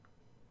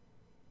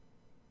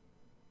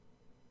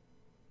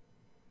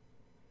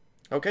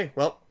 Okay,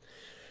 well.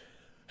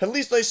 At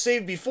least I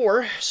saved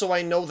before, so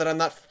I know that I'm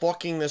not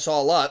fucking this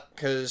all up,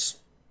 because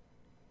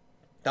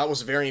that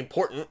was very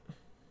important.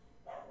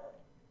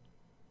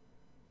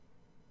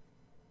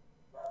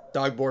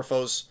 Dog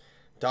Borphos.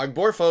 Dog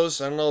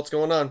Borphos. I don't know what's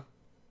going on.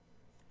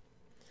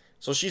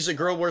 So she's a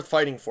girl worth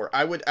fighting for.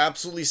 I would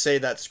absolutely say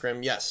that,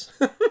 Scrim, yes.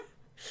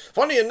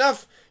 Funny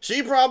enough,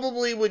 she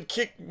probably would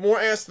kick more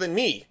ass than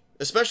me.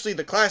 Especially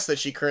the class that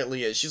she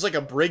currently is. She's like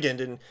a brigand,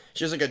 and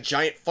she has like a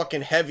giant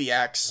fucking heavy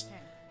axe.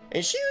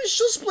 And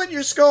she'll split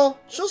your skull.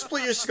 She'll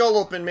split your skull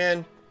open, man.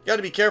 You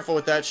gotta be careful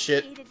with that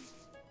shit.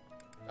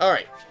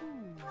 Alright.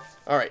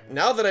 Alright,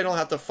 now that I don't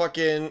have to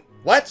fucking...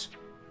 What?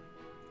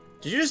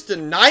 Did you just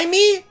deny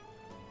me?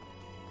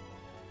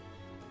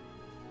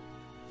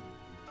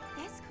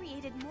 This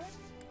created more.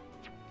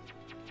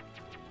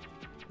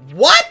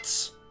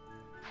 What?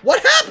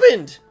 What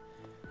happened?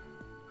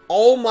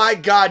 Oh my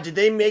god, did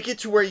they make it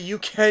to where you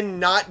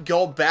cannot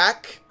go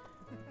back?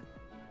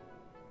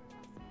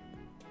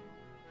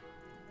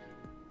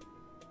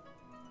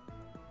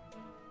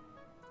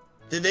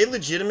 Did they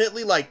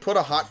legitimately, like, put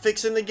a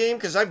hotfix in the game?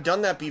 Because I've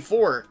done that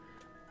before.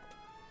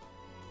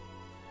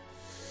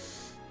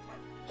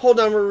 Hold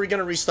on, we're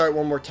gonna restart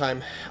one more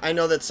time. I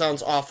know that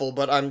sounds awful,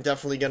 but I'm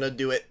definitely gonna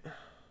do it.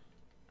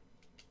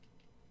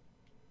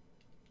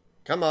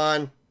 Come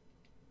on.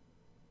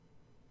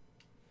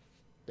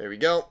 There we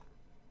go.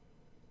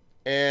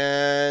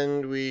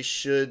 And we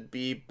should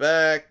be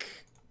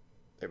back.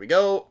 There we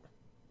go.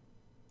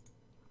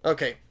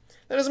 Okay.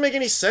 That doesn't make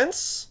any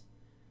sense.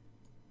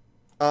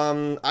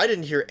 I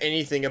didn't hear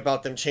anything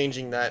about them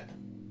changing that.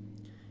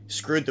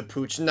 Screwed the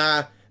pooch.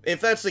 Nah, if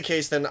that's the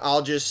case, then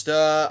I'll just,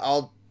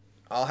 I'll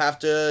have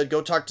to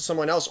go talk to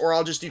someone else, or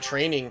I'll just do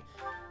training.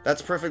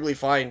 That's perfectly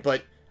fine,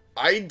 but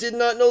I did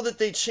not know that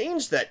they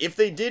changed that. If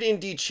they did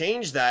indeed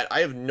change that,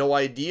 I have no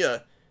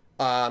idea,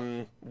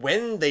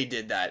 when they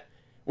did that.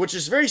 Which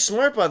is very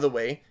smart, by the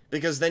way,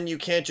 because then you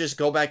can't just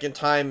go back in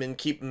time and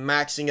keep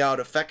maxing out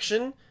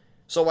affection.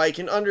 So I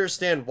can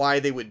understand why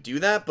they would do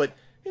that, but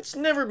it's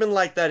never been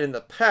like that in the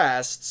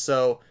past,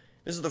 so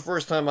this is the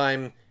first time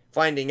I'm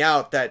finding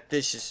out that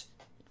this is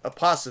a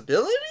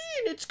possibility,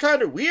 and it's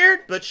kind of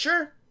weird, but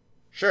sure.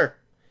 Sure.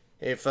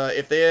 If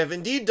they have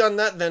indeed done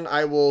that, then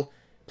I will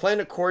plan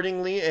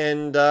accordingly,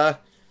 and I'm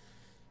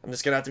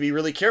just gonna have to be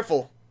really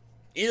careful.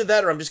 Either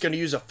that, or I'm just gonna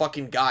use a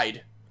fucking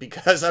guide,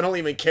 because I don't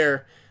even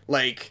care.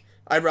 Like,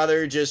 I'd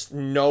rather just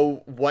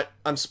know what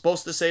I'm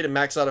supposed to say to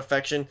max out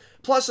affection.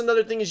 Plus,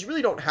 another thing is you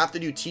really don't have to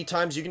do tea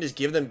times. You can just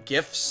give them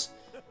gifts.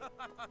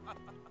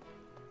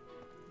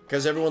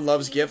 Because everyone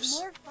loves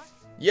gifts.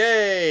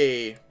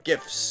 Yay!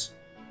 Gifts.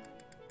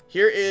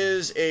 Here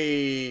is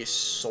a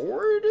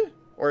sword?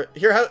 Or,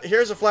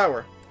 here's a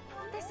flower.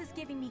 This is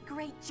giving me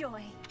great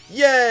joy.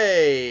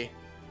 Yay!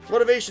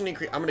 Motivation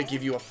increase. I'm gonna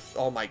give you a...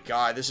 Oh my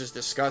god, this is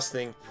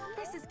disgusting.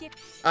 This is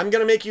I'm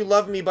gonna make you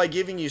love me by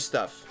giving you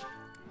stuff.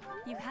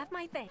 You have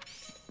my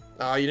thanks.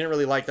 Oh, you didn't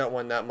really like that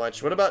one that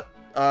much. What about,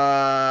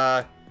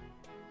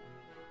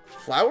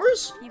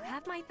 flowers? You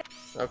have my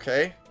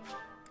Okay.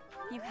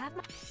 You have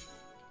my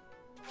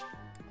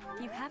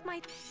You have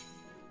my...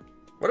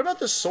 What about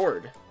the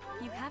sword?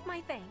 You have my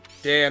thing.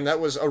 Damn, that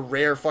was a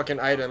rare fucking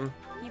item.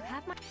 You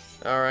have my...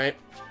 Alright.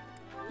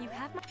 You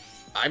have my...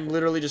 I'm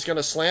literally just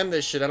gonna slam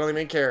this shit. I don't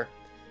even care.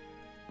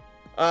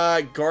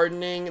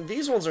 Gardening.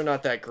 These ones are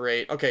not that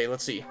great. Okay,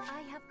 let's see.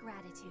 I have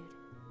gratitude.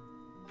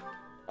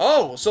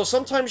 Oh, so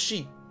sometimes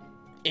she...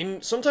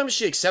 sometimes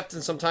she accepts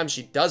and sometimes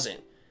she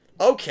doesn't.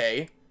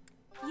 Okay.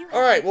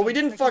 Alright, well we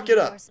didn't fuck it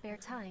up. Spare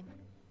time.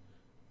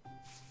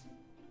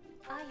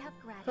 I have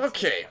gratitude.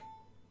 Okay.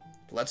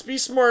 Let's be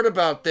smart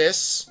about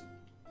this.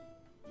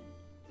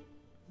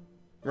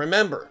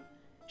 Remember,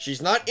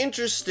 she's not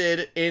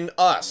interested in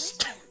us.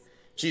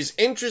 She's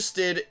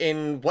interested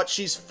in what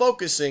she's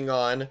focusing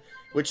on,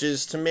 which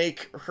is to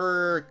make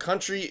her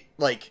country,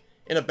 like,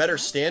 in a better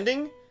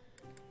standing.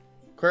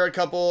 Queer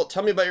couple,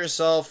 tell me about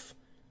yourself.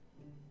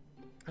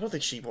 I don't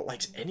think she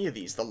likes any of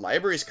these. The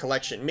library's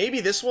collection.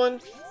 Maybe this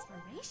one?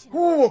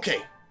 Ooh,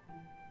 okay.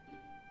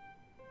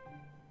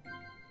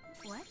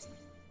 What?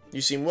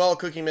 You seem well,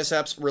 cooking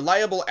mishaps.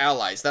 Reliable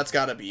allies. That's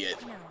gotta be it.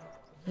 No.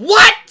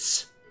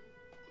 What?!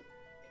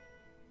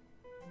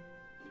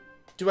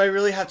 Do I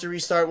really have to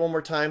restart one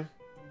more time?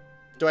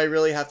 Do I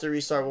really have to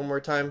restart one more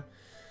time?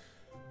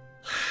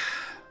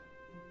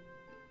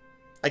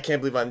 I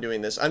can't believe I'm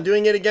doing this. I'm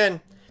doing it again.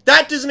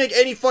 That doesn't make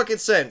any fucking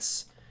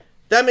sense.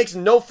 That makes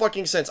no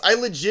fucking sense. I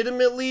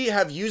legitimately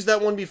have used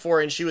that one before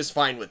and she was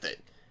fine with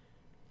it.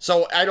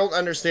 So I don't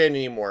understand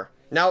anymore.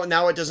 Now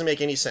it doesn't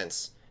make any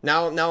sense.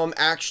 Now I'm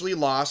actually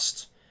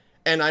lost.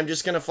 And I'm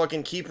just gonna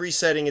fucking keep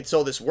resetting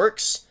until this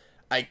works.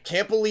 I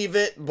can't believe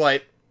it,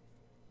 but...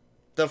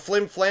 The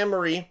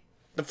flimflammery,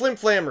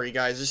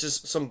 guys, is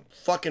just some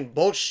fucking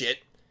bullshit.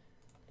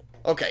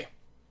 Okay.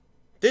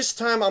 This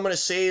time I'm gonna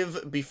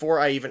save before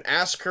I even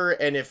ask her,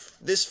 and if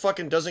this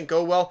fucking doesn't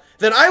go well,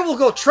 then I will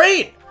go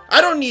train! I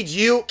don't need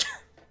you!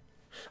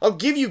 I'll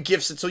give you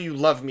gifts until you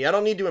love me. I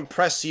don't need to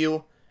impress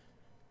you.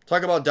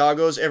 Talk about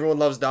doggos. Everyone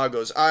loves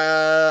doggos.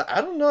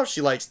 I don't know if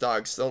she likes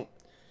dogs. I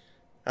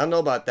don't know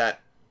about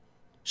that.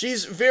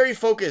 She's very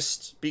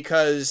focused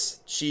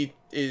because she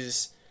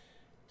is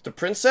the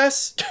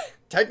princess,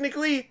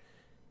 technically,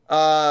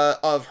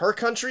 of her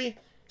country.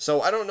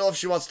 So I don't know if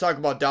she wants to talk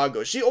about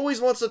doggos. She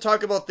always wants to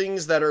talk about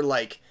things that are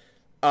like,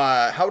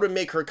 how to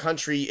make her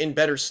country in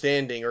better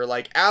standing, or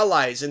like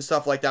allies and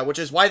stuff like that, which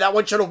is why that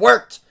one should have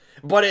worked.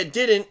 But it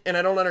didn't, and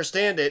I don't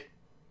understand it.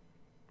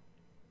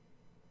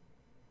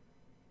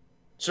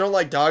 She don't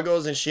like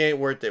doggos and she ain't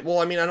worth it. Well,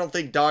 I mean, I don't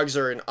think dogs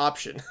are an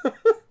option.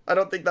 I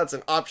don't think that's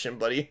an option,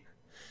 buddy.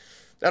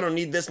 I don't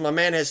need this. My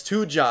man has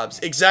 2 jobs.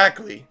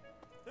 Exactly.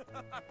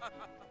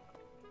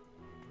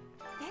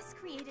 This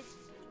created...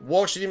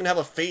 Whoa, she didn't even have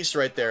a face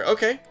right there.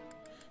 Okay.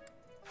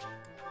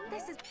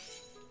 This is...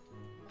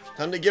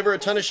 Time to give her a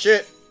ton of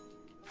shit.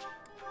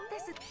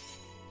 This is...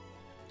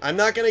 I'm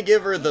not gonna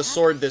give her the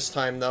sword this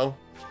time, though.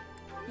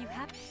 You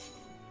have...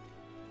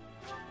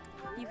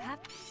 You have...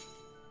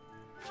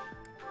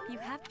 You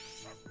have...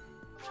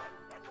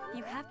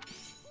 You have...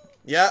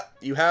 Yeah,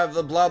 you have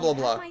the blah blah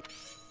blah. My...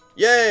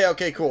 Yay,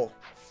 okay, cool.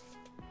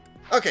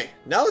 Okay,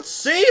 now let's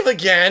save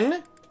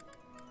again!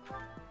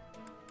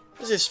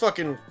 This is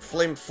fucking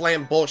flam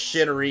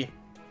bullshittery.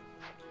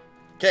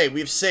 Okay,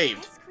 we've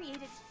saved. This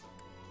created...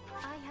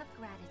 I have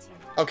gratitude.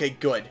 Okay,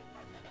 good.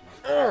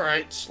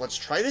 Alright, let's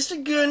try this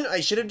again. I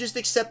should have just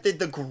accepted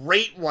the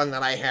great one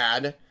that I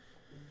had.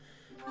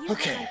 You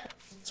Okay, have...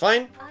 it's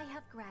fine. I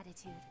have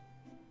gratitude.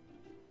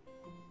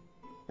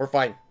 We're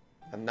fine.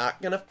 I'm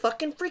not gonna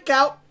fucking freak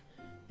out.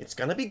 It's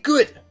gonna be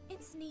good.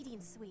 It's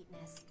needing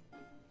sweetness.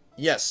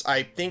 Yes,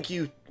 I think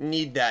you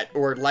need that,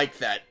 or like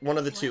that. One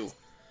of the two.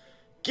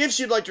 Gifts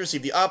you'd like to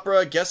receive. The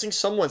opera, guessing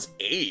someone's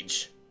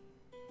age.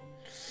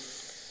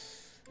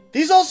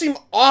 These all seem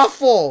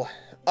awful.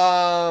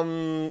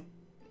 The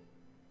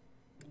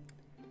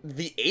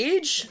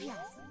age?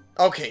 Yes.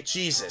 Okay,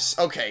 Jesus.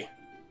 Okay.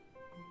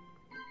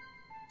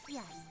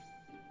 Yes.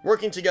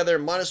 Working together,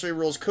 monastery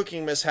rules,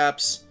 cooking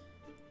mishaps.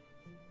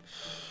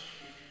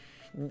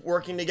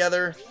 Working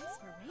together.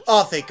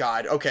 Oh, thank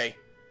God. Okay.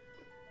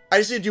 I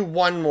just need to do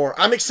one more.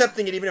 I'm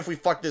accepting it even if we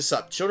fuck this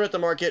up. Children at the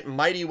market,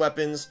 mighty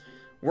weapons,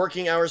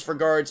 working hours for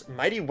guards.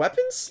 Mighty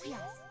weapons?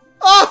 Yes.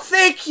 Oh,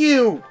 thank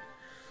you!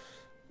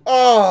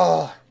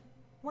 Oh.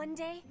 One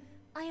day,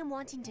 I am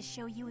wanting to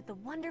show you the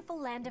wonderful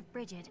land of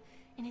Brigid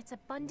and its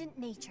abundant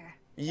nature.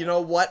 You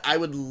know what? I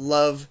would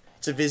love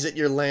to visit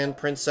your land,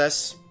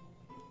 princess.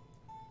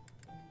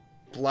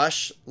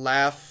 Blush,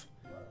 laugh,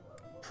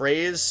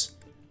 praise.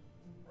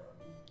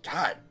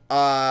 God.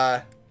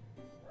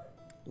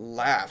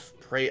 Laugh,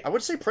 praise. I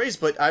would say praise,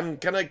 but I'm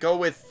gonna go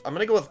with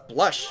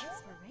blush.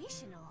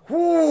 Inspirational.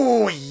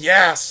 Ooh,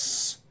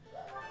 yes!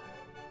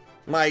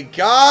 My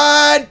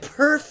God!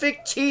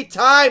 Perfect tea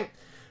time!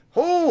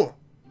 Ooh!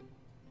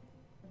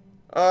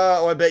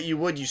 Oh, I bet you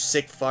would, you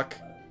sick fuck.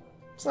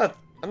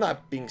 I'm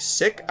not being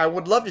sick. I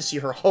would love to see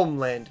her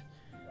homeland.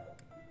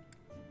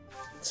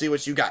 Let's see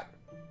what you got.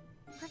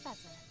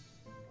 Professor.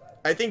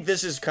 I think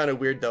this is kind of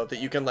weird, though, that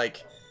you can,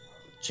 like,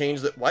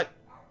 change the... What?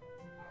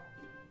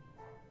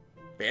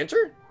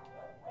 Banter?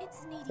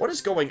 It's needing What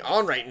is going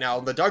on right now?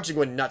 The dogs are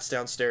going nuts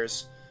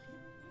downstairs.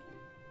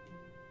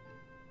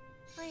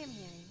 I am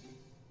hearing.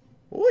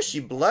 Oh, is she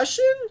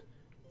blushing?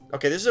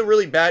 Okay, this is a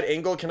really bad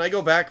angle. Can I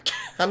go back?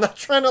 I'm not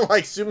trying to,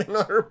 like, zoom in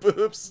on her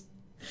boobs.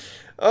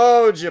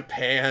 Oh,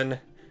 Japan.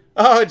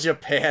 Oh,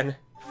 Japan.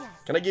 Yes.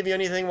 Can I give you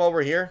anything while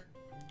we're here?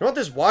 You want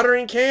this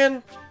watering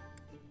can?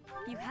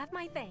 You have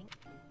my thanks.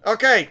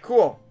 Okay,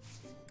 cool.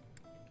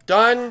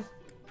 Done.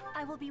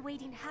 I will be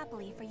waiting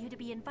happily for you to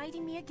be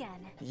inviting me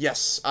again.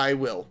 Yes, I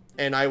will.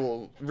 And I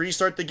will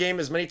restart the game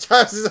as many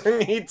times as I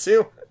need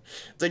to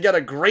get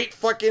a great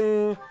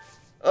fucking...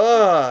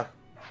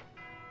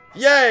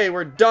 Yay,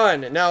 we're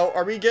done. Now,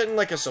 are we getting,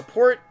 like, a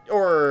support,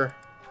 or...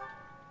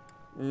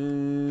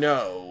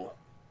 No.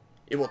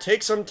 It will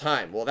take some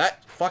time. Well,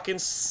 that fucking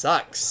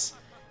sucks.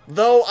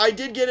 Though, I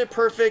did get it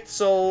perfect,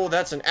 so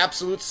that's an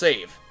absolute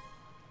save.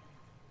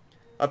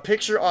 A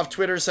picture off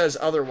Twitter says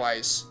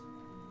otherwise.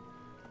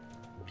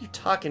 What are you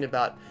talking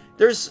about?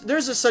 There's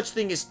a such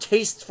thing as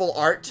tasteful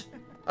art,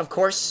 of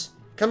course.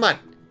 Come on.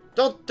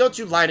 Don't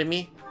you lie to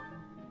me.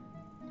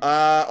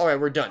 Alright,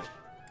 we're done.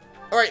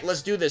 Alright,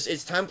 let's do this.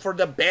 It's time for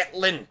the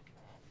battling.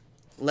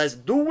 Let's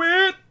do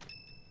it!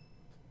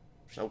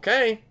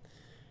 Okay.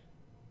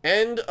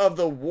 End of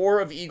the War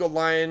of Eagle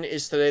Lion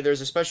is today.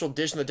 There's a special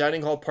dish in the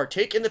dining hall.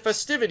 Partake in the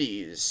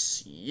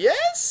festivities.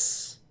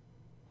 Yes?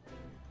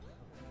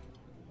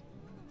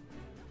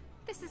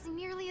 This is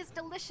nearly as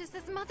delicious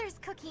as Mother's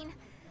cooking.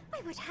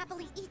 I would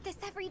happily eat this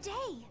every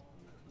day.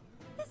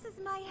 This is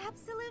my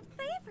absolute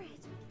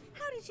favorite.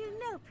 How did you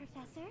know,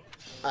 Professor?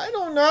 I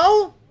don't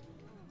know.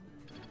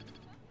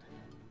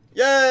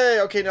 Yay!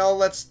 Okay, now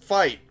let's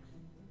fight.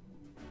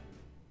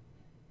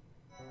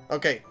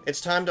 Okay,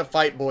 it's time to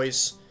fight,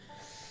 boys.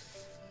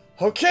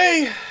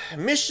 Okay,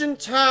 mission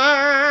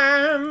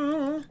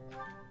time!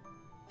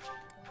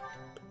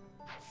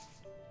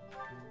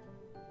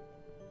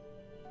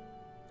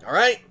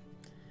 Alright.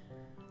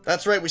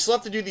 That's right, we still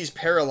have to do these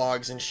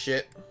paralogs and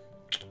shit.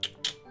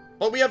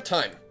 But we have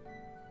time.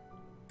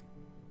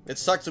 It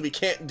sucks that we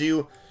can't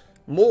do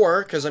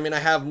more, because, I mean, I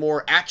have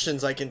more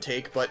actions I can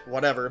take, but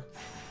whatever.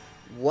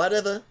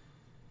 Whatever.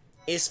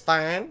 Is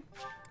fine.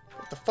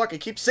 What the fuck? I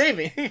keep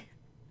saving.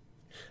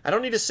 I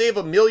don't need to save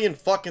a million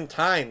fucking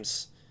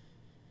times.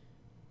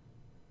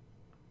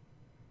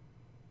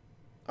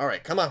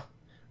 Alright, come on.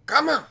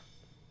 Come on!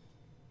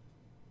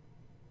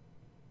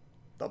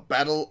 The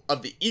Battle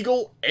of the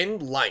Eagle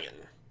and Lion.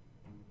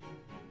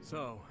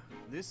 So,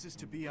 this is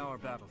to be our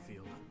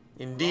battlefield.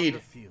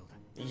 Indeed. Field.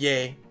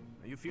 Yay.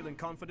 Are you feeling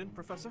confident,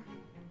 Professor?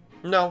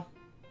 No.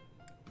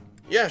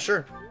 Yeah,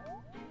 sure.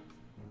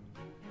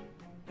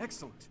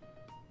 Excellent.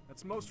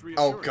 That's most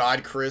reassuring. Oh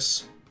god,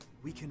 Chris.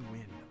 We can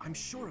win. I'm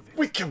sure of it.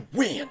 We can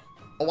win!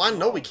 Oh, I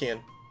know we can.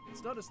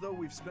 It's not as though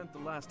we've spent the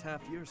last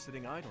half year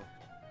sitting idle.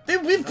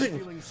 We've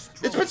been...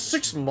 It's been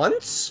 6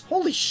 months?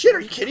 Holy shit, are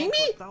you kidding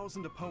me?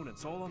 1,000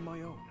 opponents all on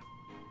my own.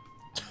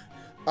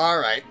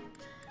 Alright.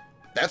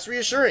 That's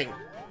reassuring.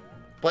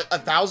 But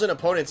 1,000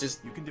 opponents is...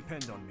 You can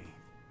depend on me.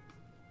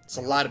 It's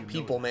a lot of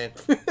people, man.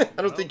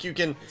 I don't think you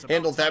can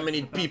handle that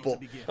many people.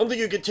 I don't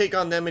think you can take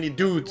on that many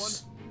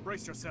dudes. Everyone,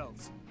 brace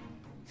yourselves.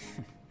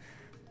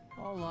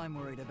 All I'm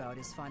worried about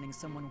is finding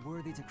someone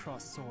worthy to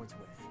cross swords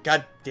with.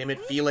 God damn it,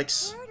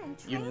 Felix.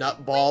 You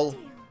nutball.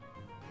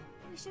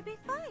 We should be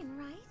fine,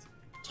 right?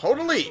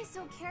 Totally. Be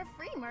so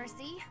carefree,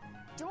 Mercy.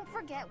 Don't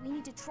forget we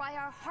need to try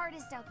our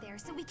hardest out there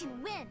so we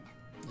can win.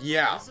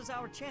 Yeah. This is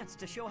our chance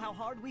to show how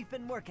hard we've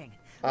been working.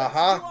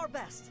 Uh-huh. Let's do our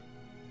best.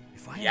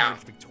 If I emerge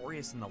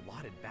victorious in the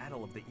lauded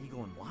battle of the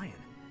Eagle and Lion,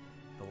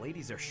 the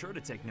ladies are sure to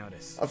take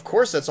notice. Of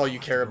course that's all you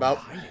care about.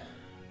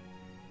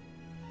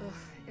 Ugh,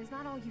 is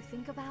that all you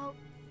think about?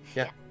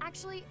 Yeah.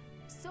 Actually,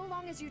 so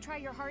long as you try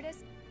your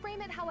hardest,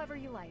 frame it however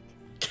you like.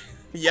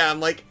 Yeah,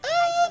 I'm like,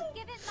 I can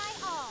give it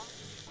my all.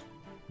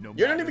 No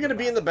you're not even gonna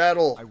be in the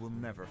battle. I will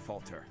never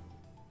falter.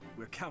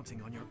 We're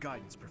counting on your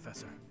guidance,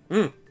 Professor.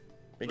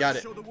 We got Let's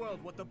it. show the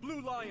world what the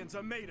Blue Lions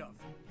are made of.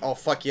 Oh,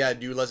 fuck yeah,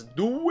 dude. Let's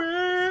do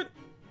it.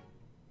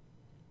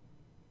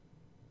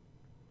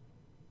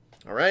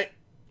 Alright.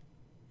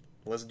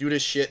 Let's do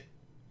this shit.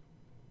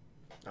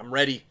 I'm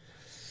ready.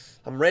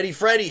 I'm ready,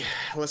 Freddy.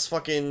 Let's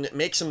fucking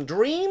make some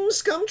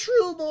dreams come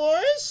true,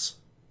 boys.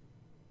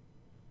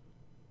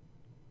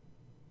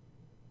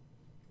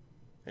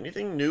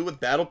 Anything new with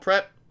battle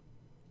prep?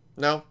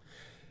 No.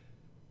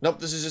 Nope,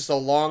 this is just a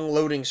long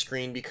loading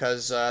screen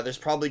because there's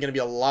probably going to be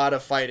a lot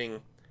of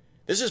fighting.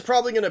 This is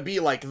probably going to be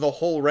like the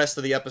whole rest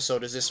of the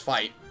episode is this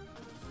fight.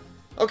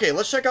 Okay,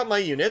 let's check out my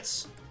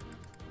units.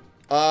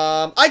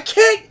 I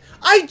can't!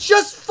 I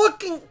just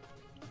fucking...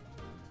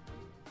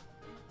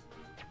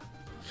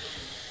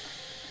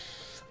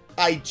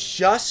 I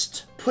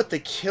just put the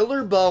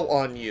killer bow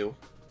on you,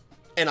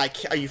 and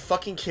are you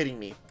fucking kidding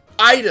me?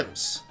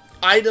 Items!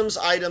 Items,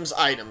 items,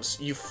 items.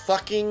 You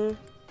fucking...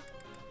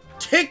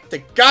 Take the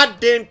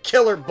goddamn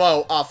killer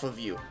bow off of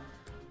you.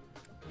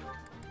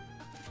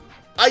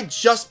 I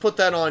just put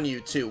that on you,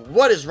 too.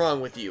 What is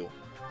wrong with you?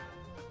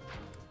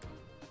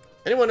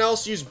 Anyone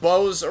else use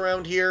bows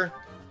around here?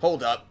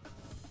 Hold up.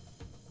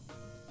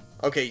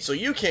 Okay, so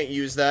you can't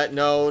use that.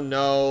 No,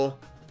 no.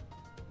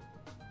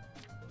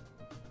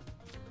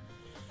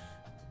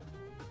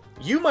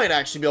 You might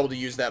actually be able to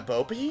use that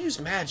bow, but you use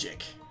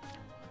magic.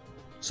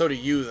 So do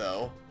you,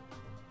 though.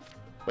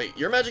 Wait,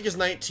 your magic is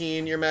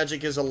 19, your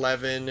magic is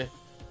 11.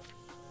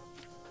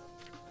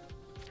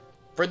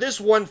 For this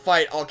one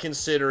fight, I'll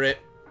consider it.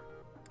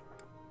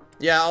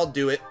 Yeah, I'll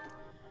do it.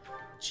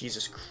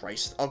 Jesus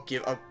Christ, I'll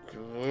give up.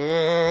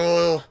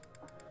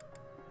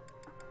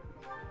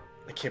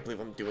 I can't believe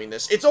I'm doing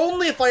this. It's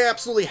only if I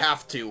absolutely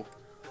have to.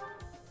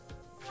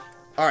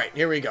 Alright,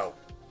 here we go.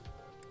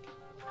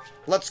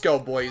 Let's go,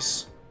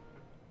 boys.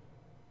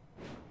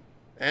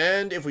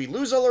 And if we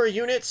lose all our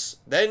units,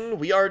 then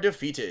we are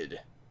defeated.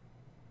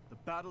 The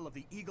battle of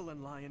the Eagle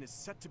and Lion is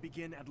set to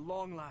begin at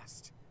long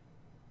last.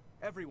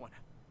 Everyone,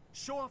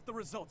 show off the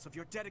results of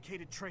your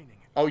dedicated training.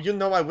 Oh, you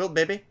know I will,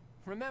 baby.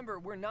 Remember,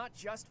 we're not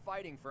just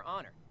fighting for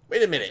honor.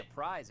 Wait a minute. There's a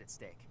prize at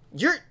stake.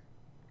 You're...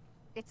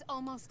 It's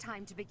almost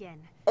time to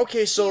begin.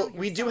 Okay, so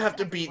we do have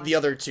to beat the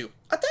other two.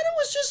 I thought it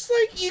was just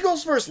like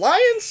Eagles versus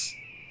Lions.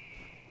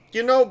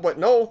 You know, but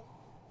no.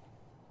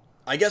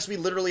 I guess we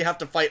literally have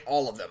to fight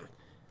all of them.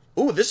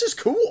 Ooh, this is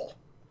cool.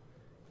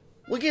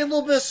 We get a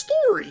little bit of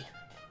story.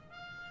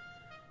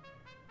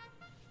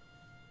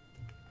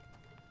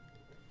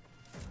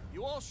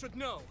 You all should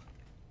know,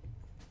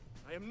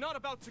 I am not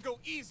about to go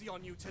easy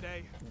on you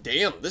today.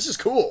 Damn, this is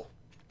cool.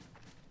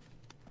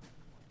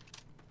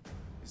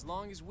 As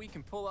long as we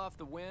can pull off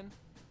the win,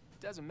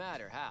 doesn't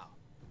matter how.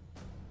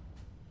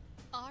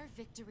 Our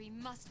victory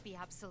must be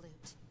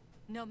absolute,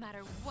 no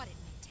matter what it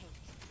may take.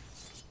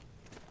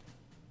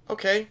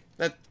 Okay,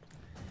 that...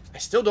 I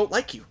still don't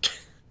like you.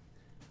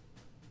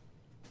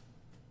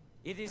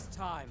 It is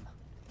time.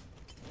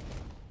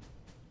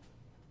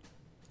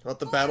 Let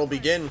the battle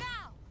begin.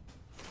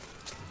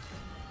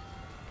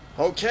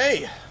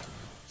 Okay.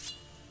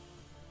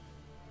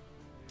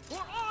 For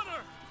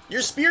honor!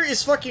 Your spear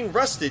is fucking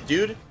rusted,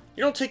 dude.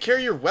 You don't take care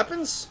of your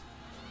weapons?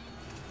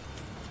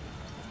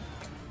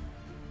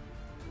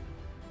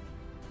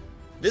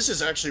 This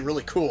is actually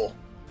really cool.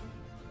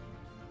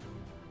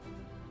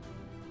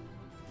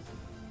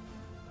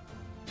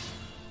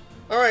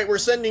 Alright, we're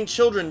sending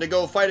children to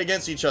go fight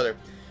against each other.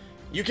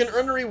 You can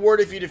earn a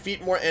reward if you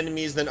defeat more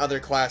enemies than other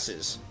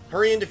classes.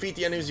 Hurry and defeat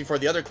the enemies before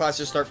the other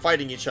classes start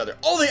fighting each other.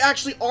 Oh, they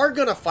actually are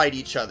gonna fight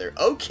each other.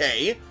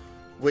 Okay.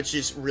 Which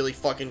is really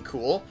fucking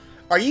cool.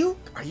 Are you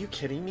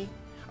kidding me?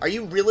 Are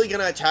you really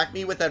gonna attack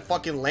me with that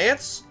fucking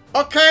lance?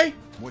 Okay.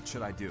 What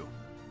should I do?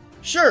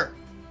 Sure.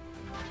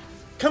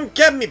 Come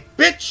get me,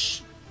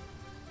 bitch!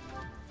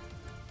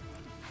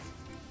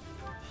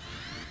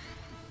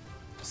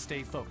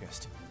 Stay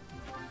focused.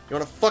 You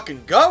wanna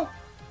fucking go?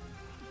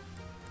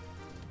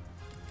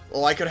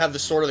 Well, I could have the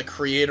Sword of the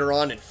Creator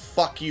on and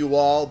fuck you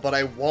all, but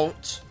I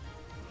won't.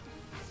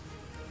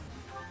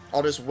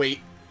 I'll just wait.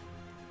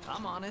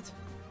 I'm on it.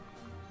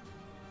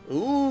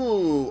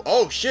 Ooh.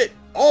 Oh, shit.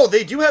 Oh,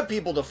 they do have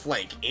people to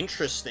flank.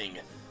 Interesting.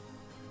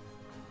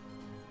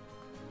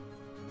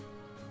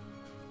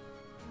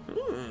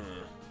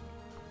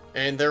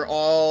 And they're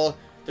all...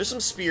 There's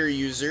some spear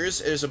users.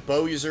 There's a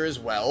bow user as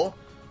well.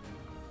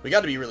 We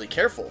gotta be really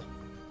careful.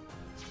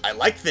 I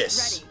like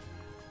this. Ready.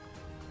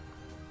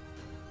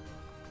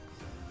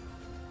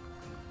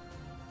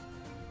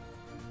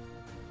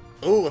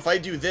 Ooh, if I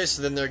do this,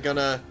 then they're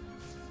gonna...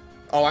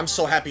 Oh, I'm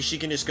so happy she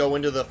can just go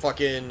into the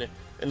fucking...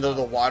 into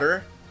the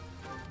water.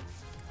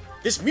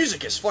 This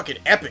music is fucking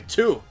epic,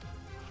 too.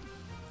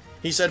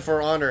 He said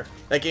for honor.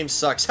 That game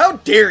sucks. How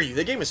dare you?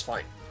 The game is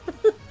fine.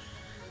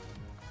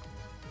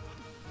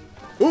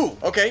 Ooh,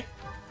 okay.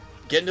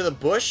 Get into the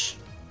bush.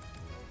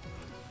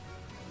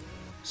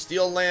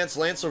 Steel Lance,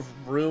 Lance of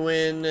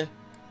Ruin.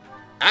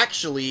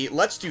 Actually,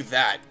 let's do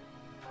that.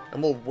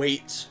 And we'll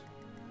wait.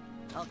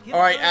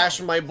 Alright, Ash,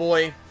 my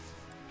boy.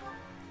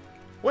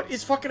 What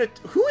is fucking...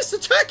 Who is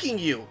attacking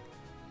you?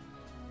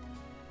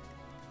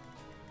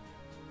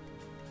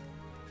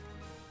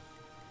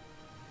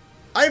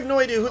 I have no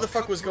idea who the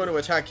fuck was going to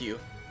attack you.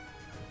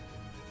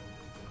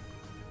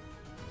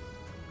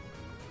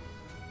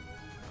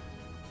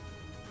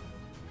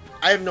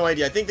 I have no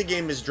idea. I think the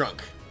game is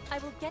drunk. I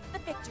will get the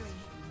victory.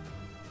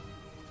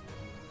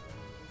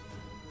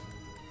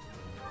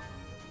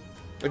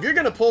 If you're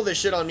gonna pull this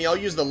shit on me, I'll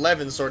use the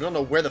Levin sword. I don't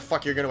know where the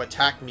fuck you're gonna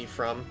attack me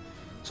from.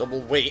 So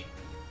we'll wait.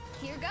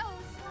 Here goes.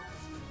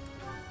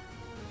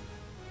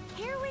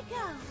 Here we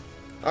go.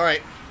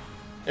 Alright.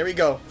 There we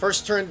go.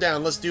 First turn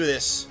down. Let's do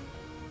this.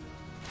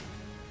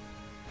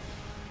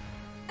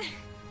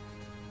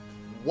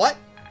 What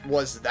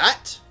was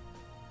that?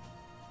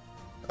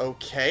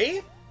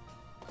 Okay.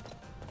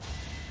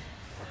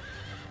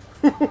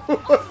 You're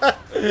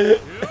fucking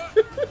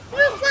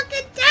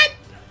dead!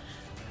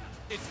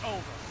 It's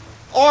over.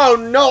 Oh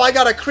no, I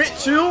got a crit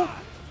too?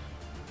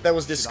 That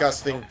was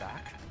disgusting.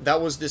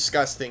 That was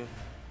disgusting.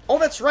 Oh,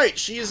 that's right.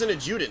 She is an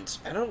adjutant.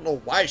 I don't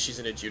know why she's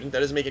an adjutant. That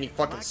doesn't make any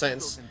fucking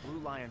sense. Black Eagles and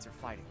Blue Lions are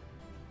fighting.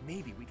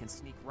 Maybe we can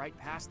sneak right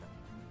past them.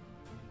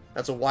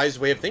 That's a wise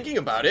way of thinking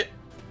about it.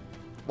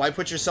 Why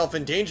put yourself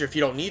in danger if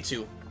you don't need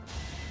to?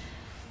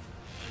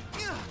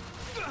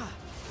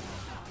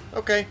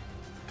 Okay.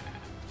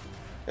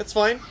 It's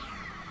fine.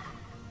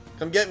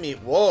 Come get me.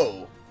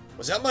 Whoa.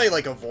 Was that my,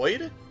 like,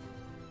 avoid?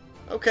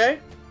 Okay.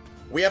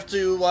 We have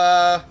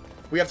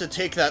to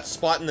take that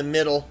spot in the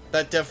middle.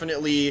 That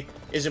definitely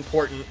is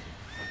important.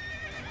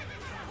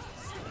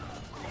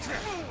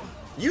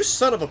 You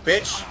son of a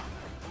bitch.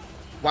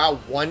 Wow,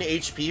 1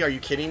 HP? Are you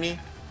kidding me?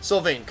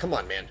 Sylvain, come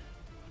on, man.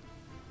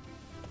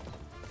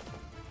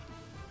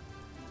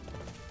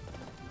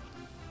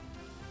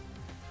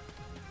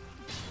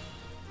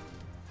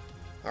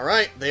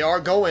 Alright, they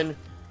are going.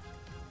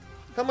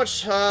 How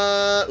much,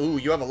 ooh,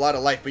 you have a lot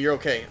of life, but you're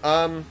okay.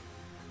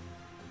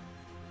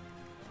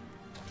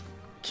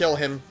 Kill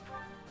him.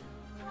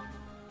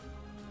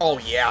 Oh,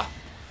 yeah.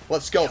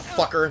 Let's go,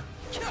 fucker.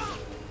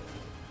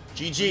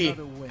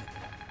 GG.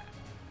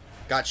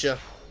 Gotcha.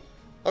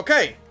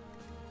 Okay.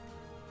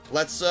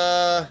 Let's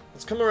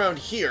come around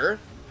here.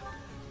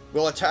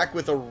 We'll attack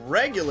with a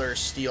regular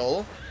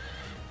steel.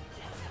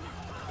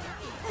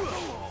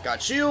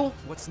 Got you.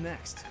 What's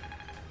next?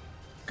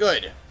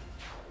 Good.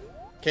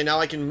 Okay, now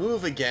I can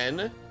move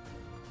again.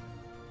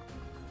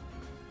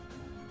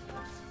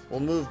 We'll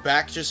move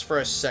back just for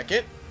a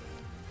second.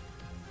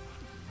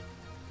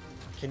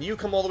 Can you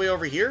come all the way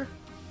over here?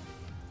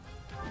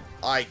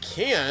 I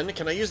can.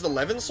 Can I use the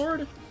Levin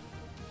sword?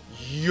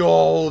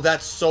 Yo,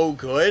 that's so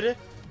good.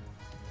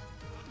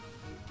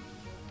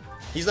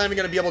 He's not even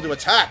going to be able to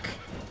attack.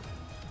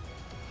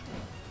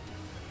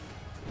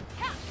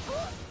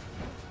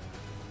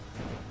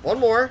 One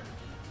more.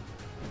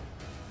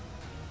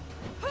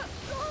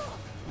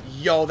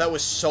 Yo, that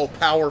was so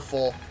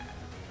powerful.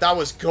 That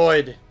was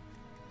good.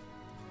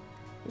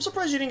 I'm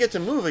surprised you didn't get to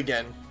move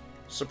again.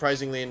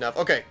 Surprisingly enough.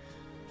 Okay.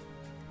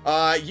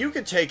 You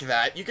could take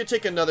that. You could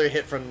take another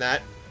hit from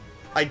that.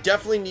 I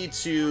definitely need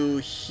to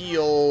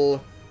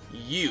heal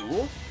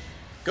you.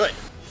 Good.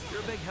 You're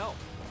a big help.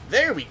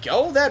 There we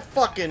go. That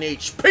fucking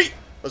HP.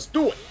 Let's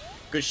do it.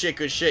 Good shit,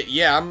 good shit.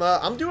 Yeah,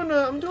 I'm doing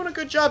a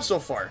good job so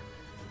far.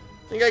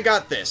 I think I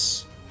got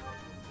this.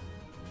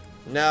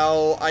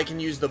 Now I can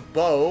use the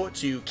bow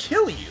to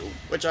kill you,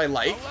 which I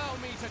like. Allow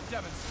me to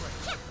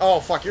demonstrate.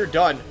 Oh fuck, you're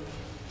done.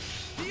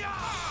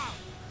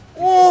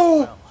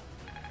 Oh,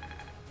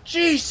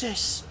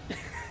 Jesus.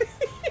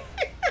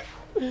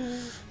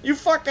 You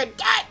fucking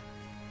dead.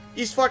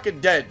 He's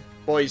fucking dead,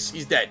 boys.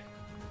 He's dead.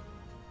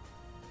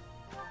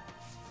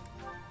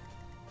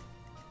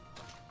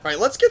 Alright,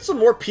 let's get some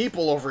more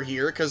people over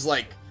here, because,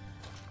 like,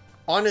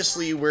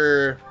 honestly,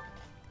 we're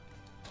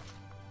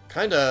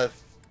kind of,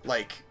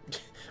 like,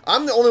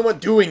 I'm the only one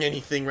doing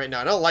anything right now.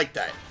 I don't like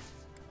that.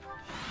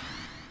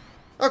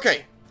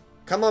 Okay.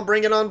 Come on,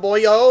 bring it on,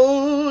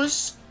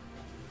 boyos.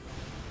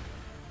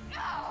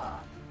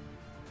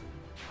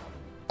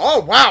 Oh,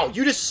 wow.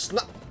 You just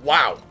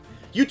wow.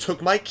 You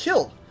took my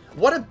kill.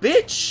 What a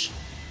bitch.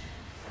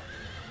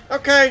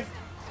 Okay.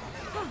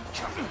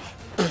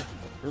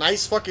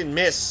 Nice fucking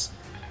miss.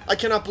 I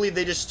cannot believe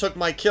they just took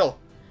my kill.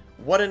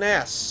 What an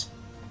ass.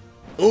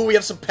 Ooh, we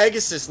have some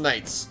Pegasus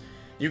Knights.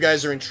 You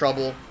guys are in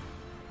trouble.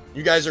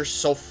 You guys are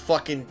so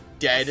fucking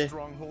dead. A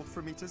stronghold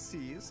for me to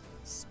seize.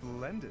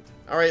 Splendid.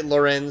 Alright,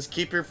 Lorenz,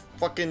 keep your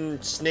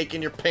fucking snake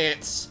in your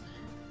pants.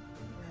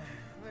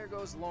 There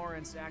goes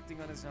Lawrence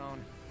acting on his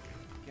own.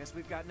 Guess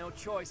we've got no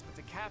choice but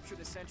to capture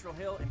the central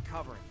hill and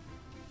cover it.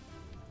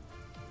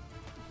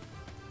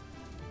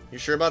 You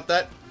sure about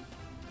that?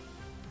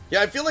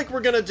 Yeah, I feel like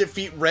we're gonna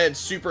defeat red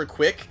super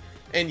quick,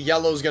 and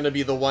yellow's gonna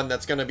be the one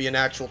that's gonna be an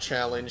actual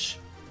challenge.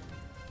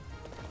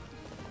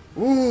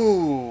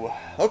 Ooh,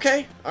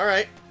 okay,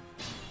 alright.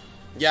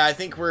 Yeah, I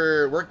think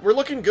we're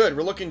looking good,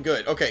 we're looking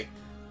good. Okay.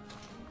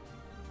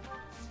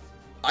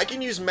 I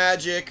can use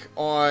magic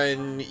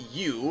on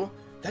you.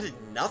 That did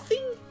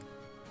nothing?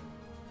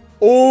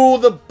 Oh,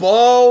 the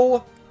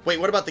bow! Wait,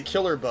 what about the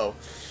killer bow?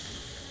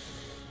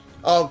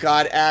 Oh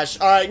god, Ash.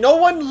 Alright, no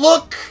one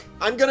look!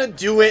 I'm gonna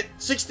do it.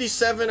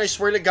 67, I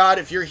swear to God,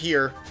 if you're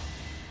here.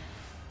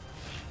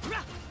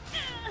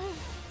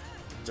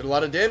 Did a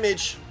lot of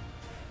damage.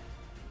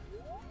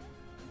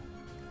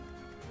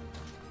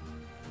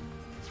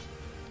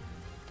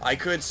 I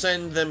could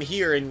send them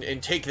here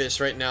and take this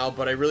right now,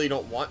 but I really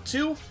don't want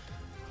to.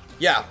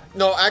 Yeah.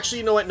 No, actually,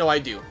 you know what? No, I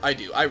do. I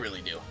do. I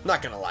really do.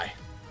 Not gonna lie.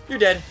 You're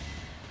dead.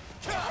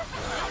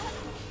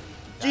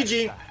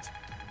 GG.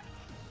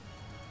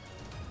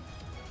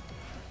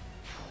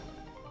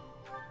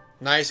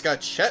 Nice, got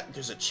chest.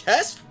 There's a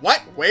chest? What?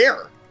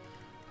 Where?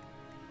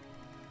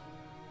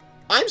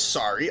 I'm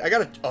sorry. I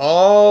got a...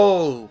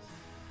 Oh.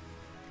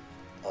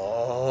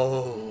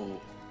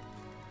 Oh.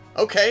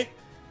 Okay.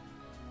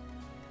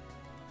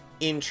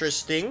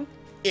 Interesting.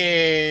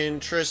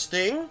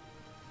 Interesting.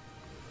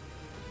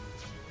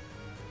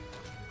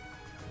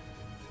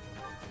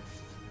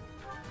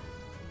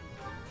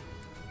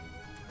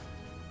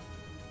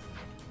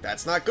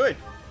 That's not good.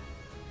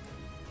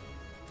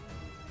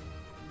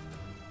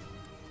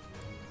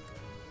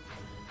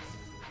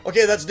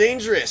 Okay, that's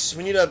dangerous.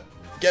 We need to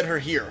get her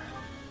here.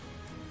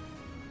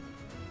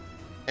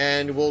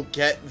 And we'll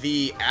get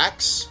the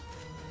axe.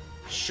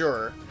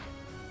 Sure.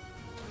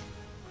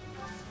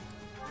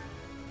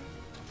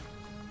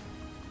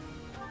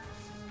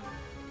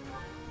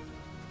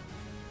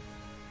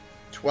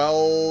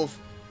 12.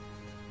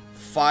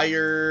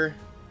 Fire,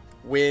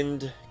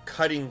 wind,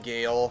 cutting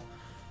gale.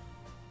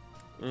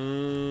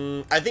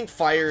 I think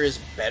fire is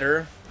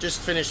better.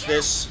 Just finish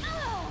this.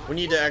 We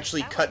need to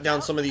actually cut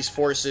down some of these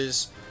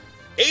forces.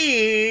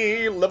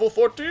 Hey, level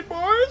 14,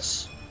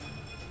 boys!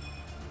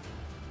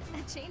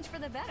 A change for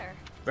the better.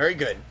 Very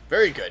good.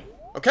 Very good.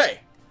 Okay.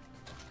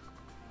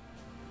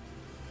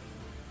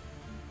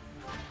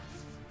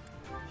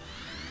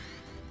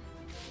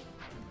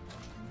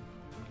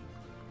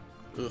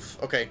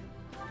 Oof. Okay.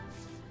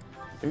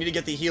 We need to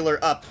get the healer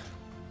up.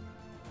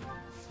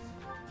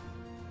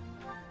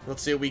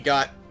 Let's see what we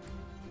got.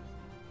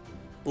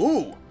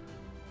 Ooh.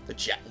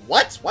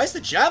 What? Why does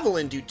the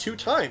javelin do 2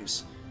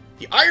 times?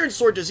 The iron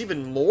sword does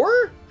even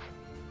more?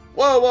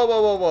 Whoa, whoa,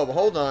 whoa, whoa, whoa.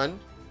 Hold on.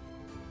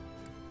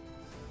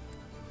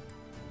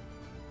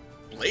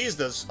 Blaze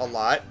does a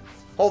lot.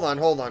 Hold on,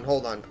 hold on,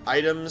 hold on.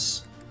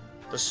 Items.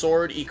 The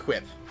sword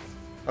equip.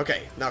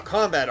 Okay, now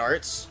combat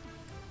arts.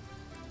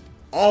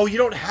 Oh, you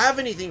don't have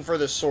anything for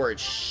the sword.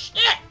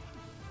 Shit!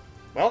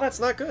 Well,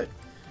 that's not good.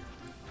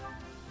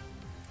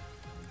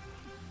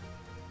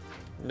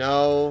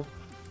 No.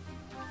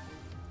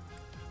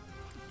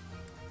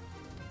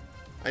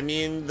 I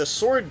mean, the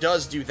sword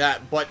does do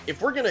that, but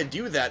if we're gonna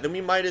do that, then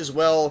we might as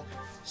well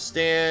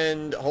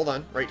stand, hold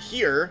on, right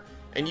here,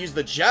 and use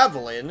the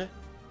javelin.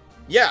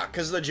 Yeah,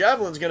 because the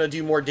javelin's gonna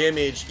do more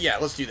damage. Yeah,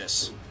 let's do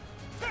this.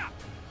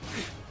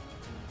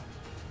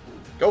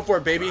 Go for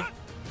it, baby.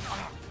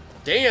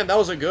 Damn, that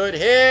was a good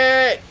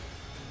hit!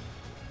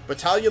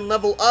 Battalion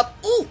level up.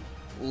 Ooh!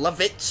 Love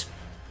it.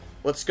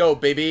 Let's go,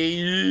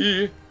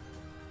 baby.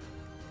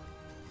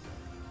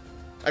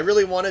 I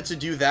really wanted to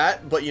do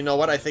that, but you know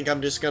what? I think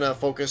I'm just gonna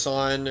focus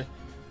on... I'm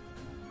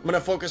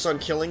gonna focus on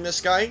killing this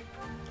guy.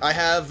 I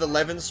have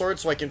 11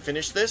 swords, so I can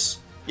finish this.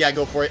 Yeah,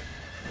 go for it.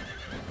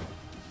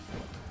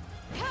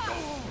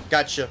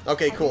 Gotcha.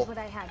 Okay, cool. What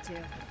I had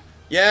to.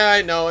 Yeah,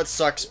 I know, it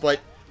sucks, but...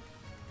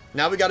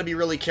 Now we gotta be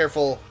really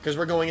careful, because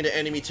we're going into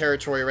enemy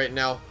territory right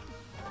now.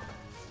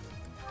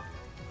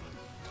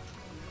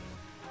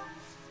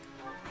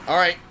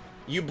 Alright,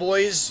 you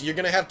boys, you're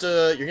gonna have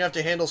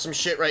to handle some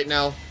shit right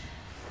now.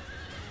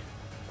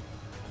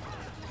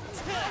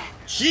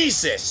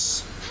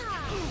 Jesus!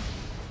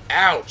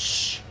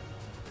 Ouch!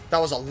 That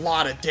was a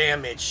lot of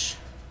damage.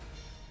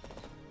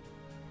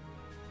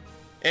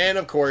 And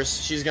of course,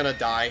 she's gonna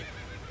die.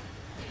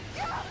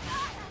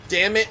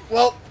 Damn it.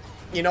 Well,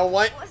 you know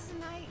what?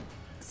 Wasn't I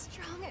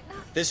strong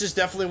enough? This is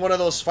definitely one of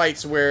those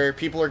fights where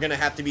people are gonna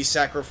have to be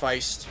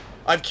sacrificed.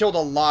 I've killed a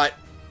lot.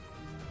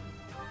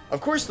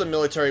 Of course the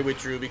military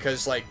withdrew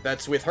because, like,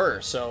 that's with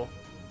her, so...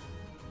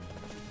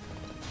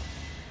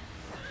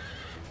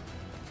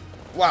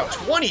 Wow,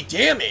 20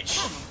 damage!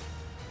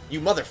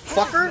 You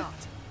motherfucker!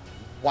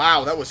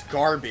 Wow, that was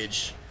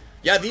garbage.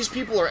 Yeah, these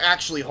people are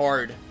actually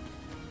hard.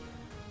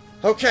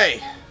 Okay.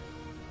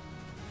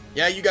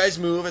 Yeah, you guys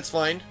move, it's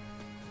fine.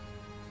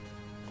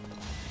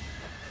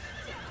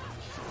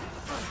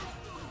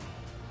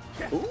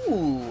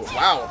 Ooh,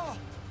 wow.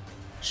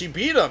 She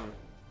beat him.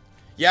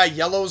 Yeah,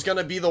 yellow's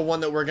gonna be the one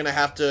that we're gonna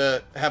have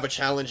to have a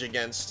challenge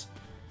against.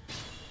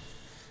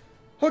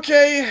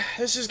 Okay,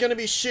 this is gonna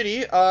be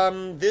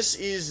shitty. This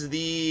is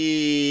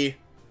the...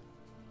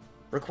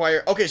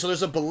 Okay, so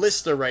there's a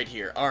ballista right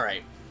here.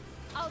 Alright.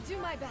 I'll do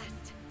my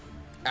best.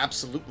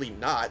 Absolutely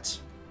not.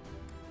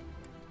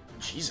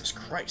 Jesus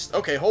Christ.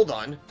 Okay, hold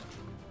on.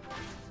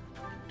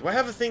 Do I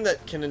have a thing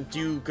that can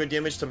do good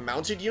damage to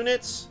mounted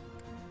units?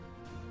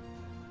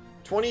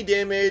 20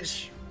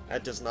 damage.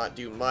 That does not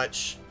do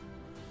much.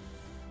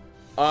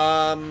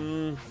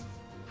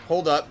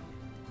 Hold up.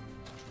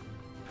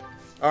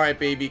 Alright,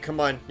 baby, come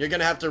on. You're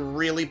gonna have to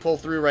really pull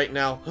through right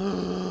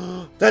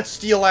now. That's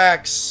Steel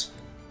Axe.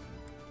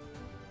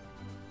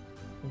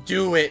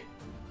 Do it.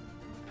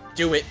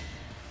 Do it.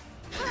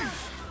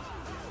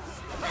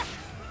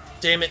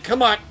 Damn it,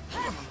 come on.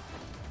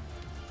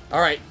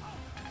 Alright.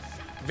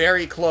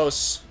 Very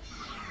close.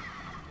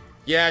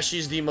 Yeah,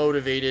 she's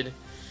demotivated.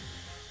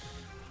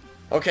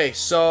 Okay,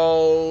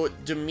 so...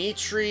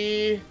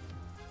 Dimitri...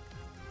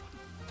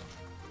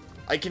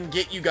 I can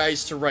get you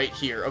guys to right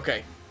here.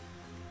 Okay.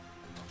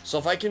 So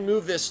if I can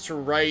move this to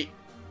right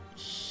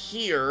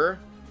here...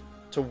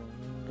 To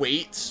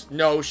wait...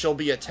 No, she'll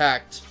be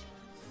attacked.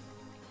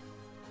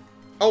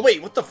 Oh,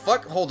 wait, what the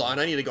fuck? Hold on,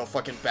 I need to go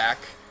fucking back.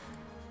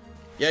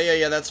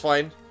 Yeah, that's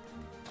fine.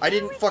 I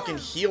didn't fucking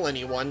heal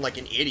anyone like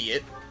an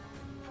idiot.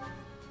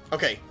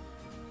 Okay.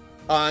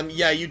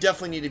 Yeah, you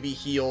definitely need to be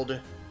healed.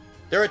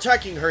 They're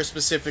attacking her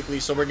specifically,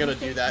 so we're gonna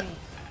do that.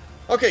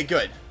 Okay,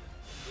 good.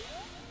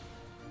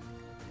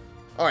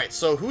 Alright,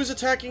 so who's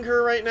attacking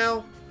her right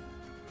now?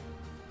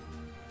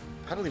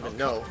 I don't even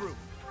know.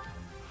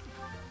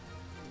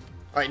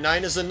 Alright,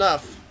 9 is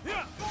enough.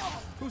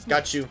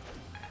 Got you.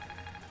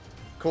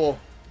 Cool.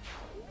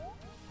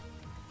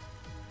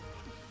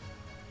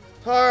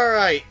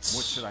 Alright.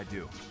 What should I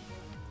do?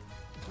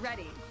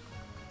 Ready.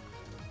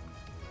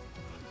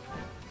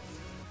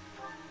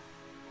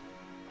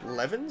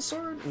 11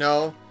 sword?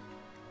 No.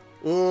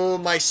 Ooh,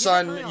 my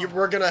son,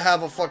 we're gonna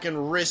have a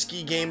fucking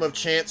risky game of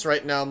chance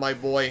right now, my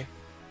boy.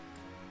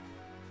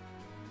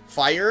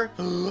 Fire?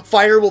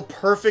 Fire will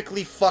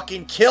perfectly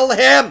fucking kill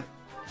him!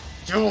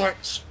 Do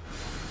it!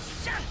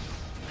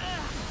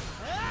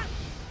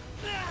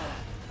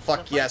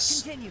 Fuck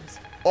yes.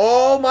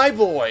 Oh, my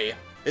boy.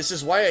 This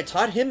is why I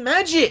taught him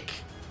magic.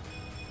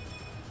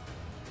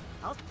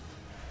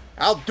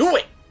 I'll do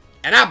it!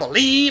 And I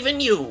believe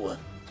in you!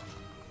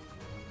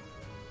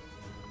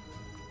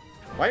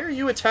 Why are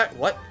you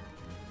what?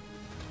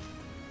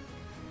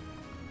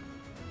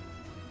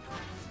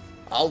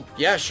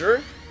 Yeah,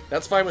 sure.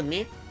 That's fine with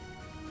me.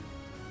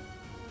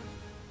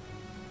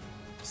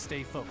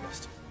 Stay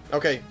focused.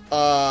 Okay,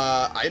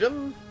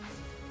 item?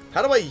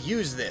 How do I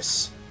use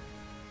this?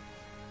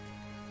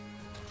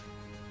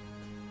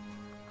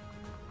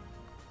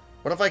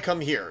 What if I come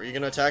here? Are you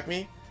gonna attack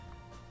me?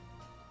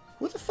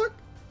 Who the fuck?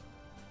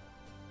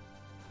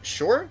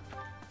 Sure?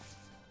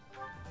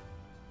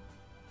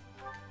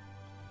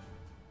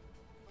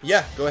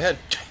 Yeah, go ahead.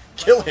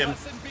 Kill him.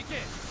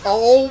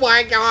 Oh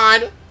my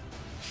god!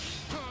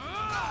 You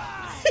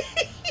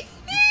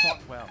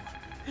fought well.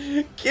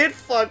 Get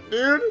fucked,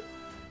 dude!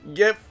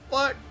 Get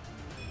fucked!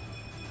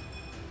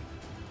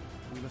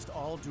 We must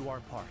all do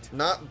our part.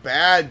 Not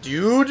bad,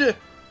 dude!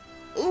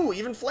 Ooh,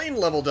 even Flame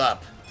leveled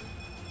up.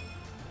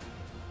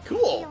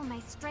 Cool. Feel my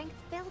strength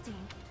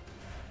building.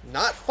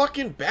 Not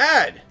fucking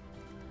bad.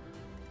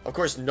 Of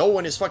course, no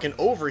one is fucking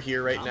over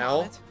here right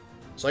now.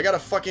 So I gotta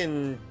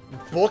fucking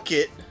book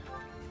it.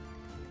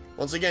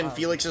 Once again,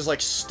 Felix is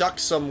like stuck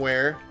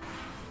somewhere.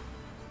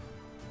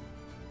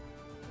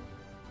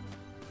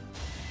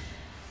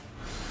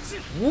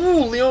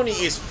 Woo, Leone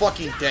is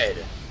fucking dead.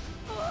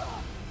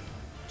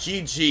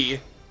 GG.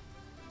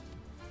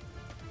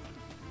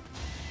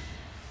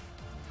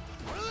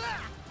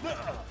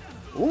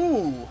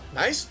 Ooh,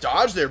 nice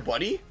dodge there,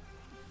 buddy.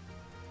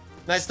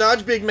 Nice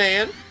dodge, big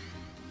man.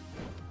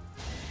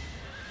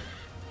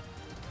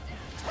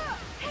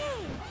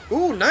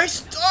 Ooh,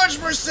 nice dodge,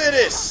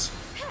 Mercedes!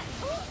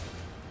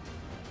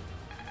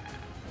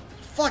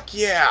 Fuck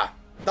yeah!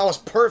 That was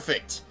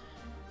perfect.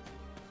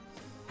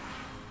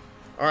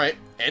 Alright,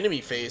 enemy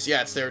phase.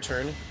 Yeah, it's their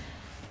turn.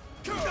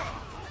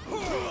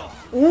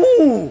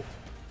 Ooh!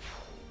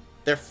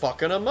 They're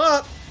fucking him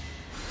up.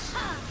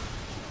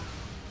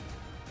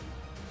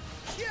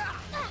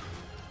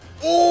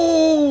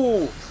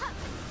 Ooh!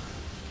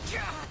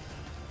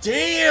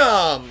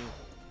 Damn!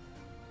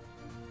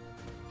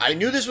 I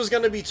knew this was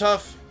gonna be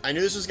tough. I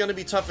knew this was gonna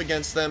be tough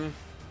against them.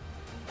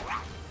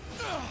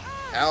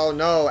 Ow,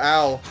 no,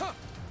 ow.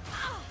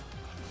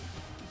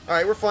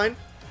 Alright, we're fine.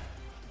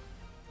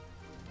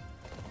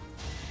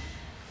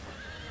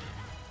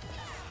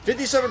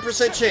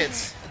 57%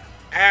 chance.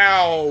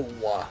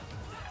 Ow.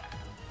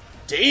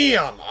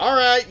 Damn.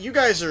 Alright, you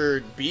guys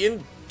are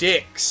being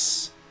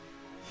dicks.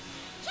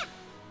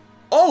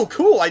 Oh,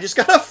 cool. I just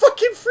got a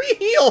fucking free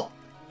heal.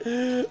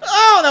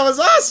 Oh, that was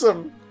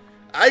awesome.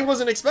 I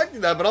wasn't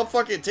expecting that, but I'll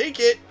fucking take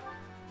it.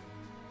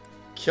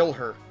 Kill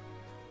her.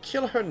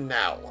 Kill her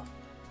now.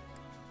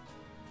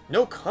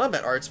 No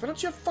combat arts? Why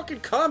don't you have fucking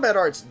combat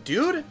arts,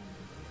 dude?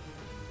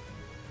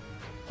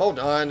 Hold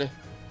on.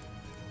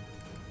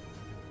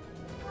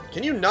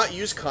 Can you not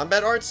use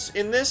combat arts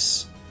in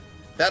this?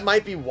 That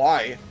might be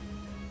why.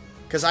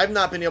 Because I've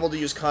not been able to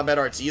use combat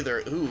arts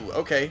either. Ooh,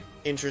 okay.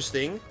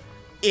 Interesting.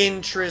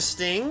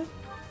 Interesting.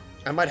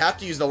 I might have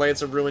to use the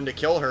Lance of Ruin to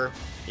kill her.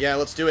 Yeah,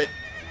 let's do it.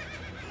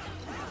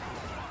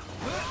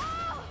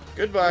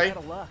 Goodbye.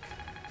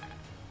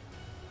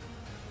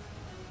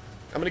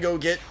 I'm gonna go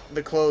get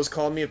the clothes.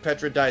 Call me if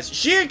Petra dies.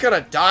 She ain't gonna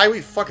die. What are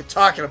you fucking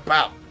talking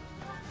about?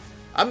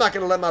 I'm not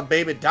gonna let my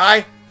baby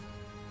die.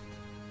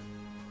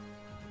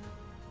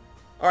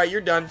 Alright,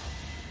 you're done.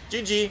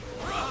 GG.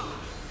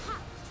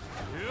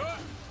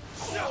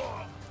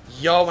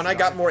 Yo, and I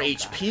got more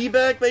HP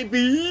back,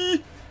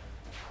 baby.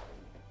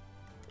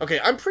 Okay,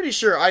 I'm pretty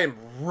sure I am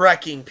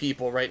wrecking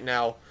people right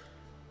now.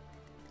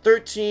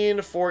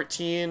 13,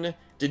 14.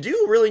 Dedu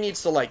really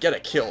needs to, like, get a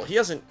kill. He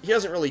hasn't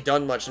really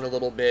done much in a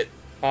little bit.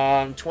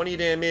 20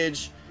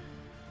 damage.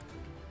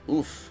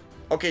 Oof.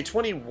 Okay,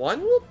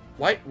 21?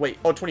 Wait.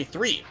 Oh,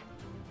 23.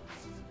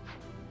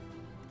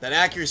 That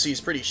accuracy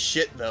is pretty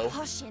shit, though.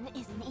 Caution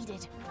is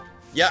needed.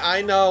 Yeah,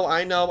 I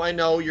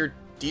know. You're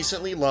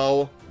decently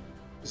low.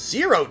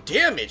 0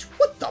 damage?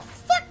 What the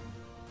fuck?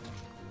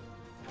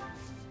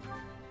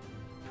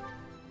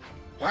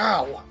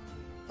 Wow.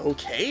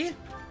 Okay.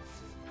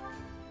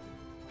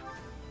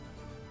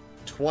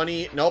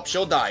 20. Nope,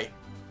 she'll die.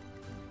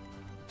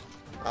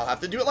 I'll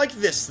have to do it like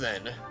this,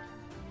 then.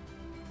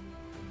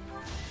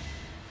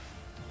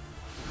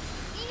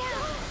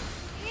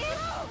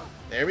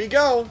 There we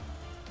go.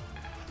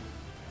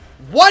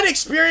 What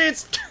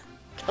experience?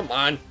 Come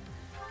on.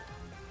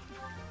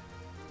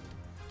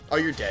 Oh,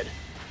 you're dead.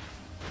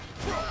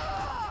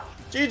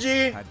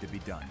 GG. Had to be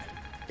done.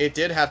 It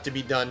did have to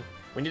be done.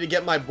 We need to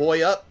get my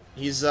boy up.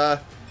 He's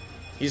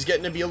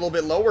getting to be a little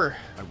bit lower.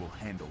 I will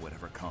handle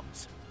whatever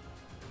comes.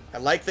 I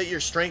like that your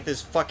strength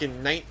is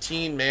fucking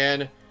 19,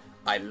 man.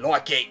 I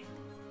like it.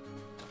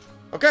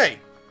 Okay.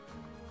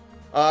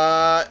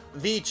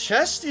 The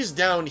chest is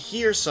down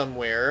here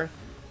somewhere.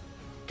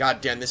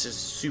 God damn, this is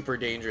super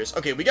dangerous.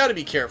 Okay, we gotta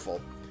be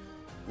careful.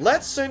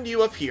 Let's send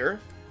you up here.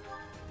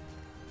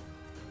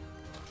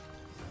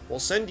 We'll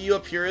send you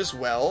up here as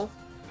well.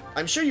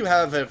 I'm sure you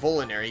have a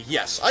Vulnerary.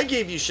 Yes, I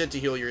gave you shit to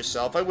heal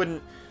yourself. I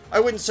wouldn't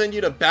send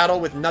you to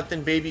battle with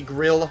nothing, baby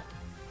grill.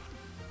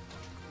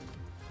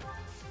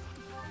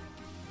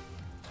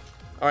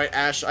 Alright,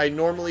 Ash, I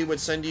normally would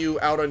send you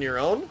out on your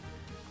own,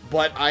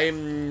 but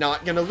I'm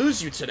not gonna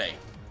lose you today.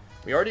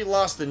 We already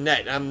lost the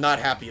net, and I'm not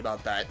happy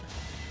about that.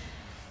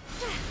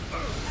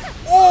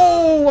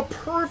 Oh, a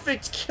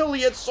perfect kill.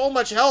 He had so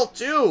much health,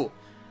 too.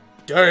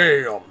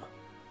 Damn.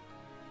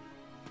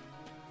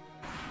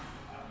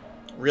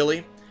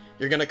 Really?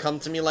 You're gonna come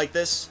to me like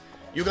this?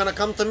 You gonna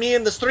come to me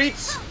in the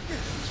streets?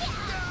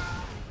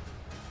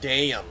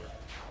 Damn.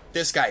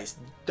 This guy's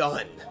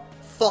done.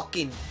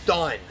 Fucking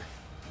done.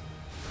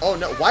 Oh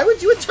no, why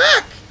would you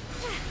attack?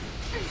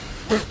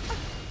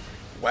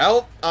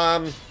 Well,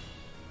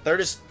 they're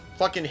just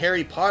fucking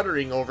Harry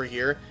Pottering over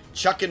here,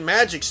 chucking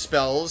magic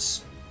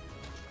spells.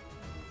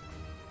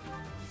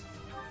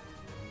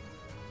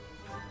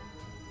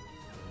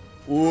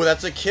 Ooh,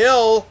 that's a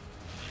kill.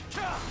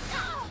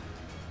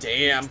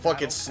 Damn,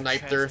 fucking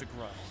sniped her.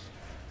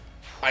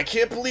 I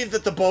can't believe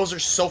that the bows are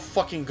so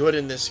fucking good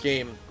in this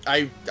game.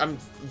 I'm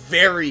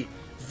very,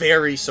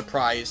 very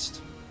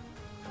surprised.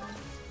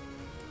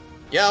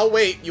 Yeah, I'll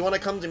wait. You want to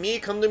come to me?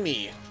 Come to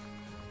me.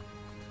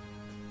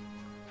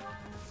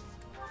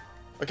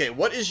 Okay,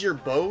 what is your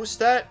bow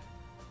stat?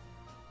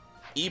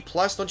 E+,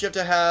 don't you have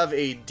to have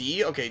a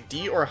D? Okay,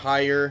 D or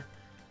higher.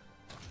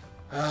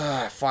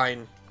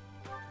 Fine.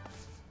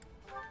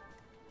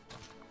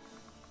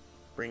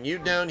 Bring you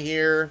down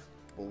here.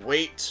 We'll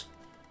wait.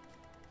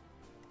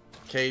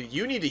 Okay,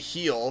 you need to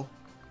heal.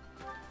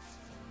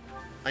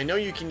 I know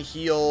you can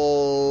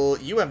heal.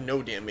 You have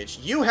no damage.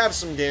 You have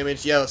some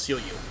damage. Yeah, let's heal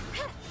you.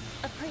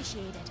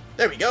 Appreciated.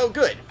 There we go.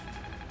 Good.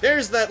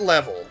 There's that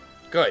level.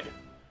 Good.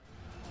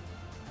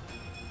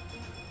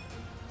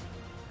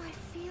 I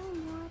feel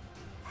more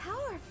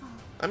powerful.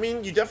 I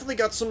mean, you definitely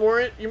got some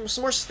more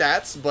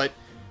stats, but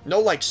no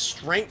like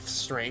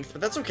strength, but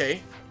that's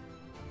okay.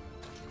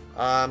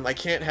 I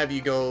can't have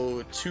you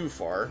go too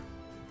far.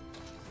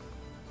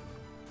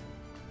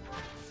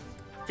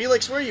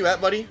 Felix, where are you at,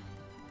 buddy?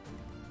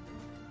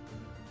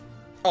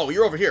 Oh,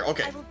 you're over here.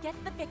 Okay. I will get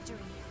the victory.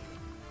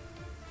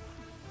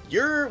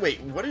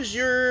 Wait, what is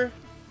your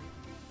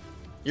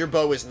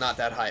bow is not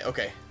that high.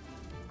 Okay.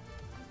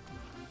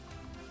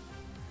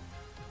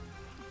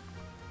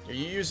 Are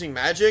you using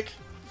magic?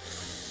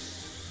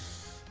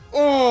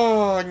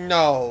 Oh,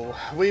 no.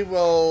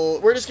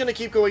 We're just gonna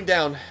keep going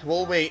down.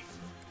 We'll wait.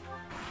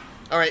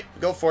 Alright,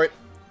 go for it.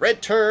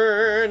 Red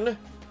turn!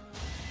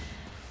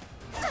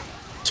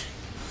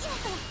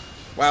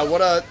 Wow,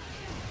 what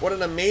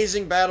an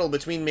amazing battle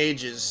between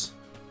mages.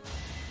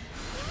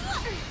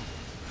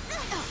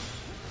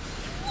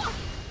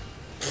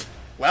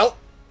 Well,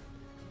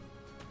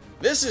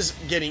 this is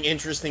getting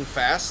interesting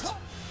fast.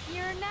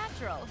 You're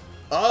natural.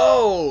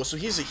 Oh, so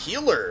he's a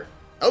healer.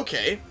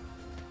 Okay.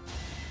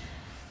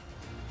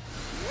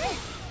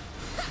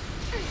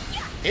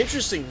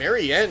 Interesting,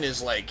 Marianne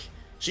is like,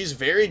 she's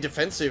very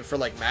defensive for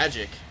like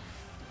magic.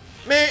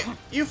 Man,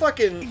 you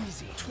fucking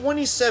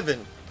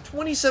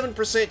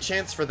 27%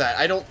 chance for that.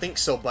 I don't think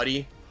so,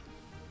 buddy.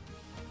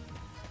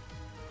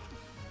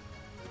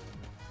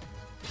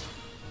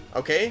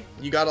 Okay,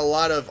 you got a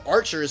lot of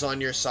archers on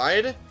your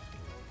side.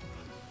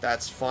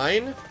 That's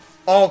fine.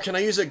 Oh, can I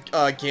use a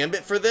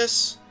gambit for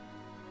this?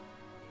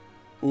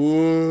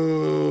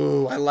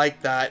 Ooh, I like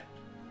that.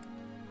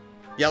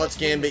 Yeah, let's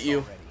gambit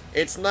you.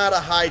 It's not a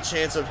high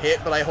chance of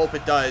hit, but I hope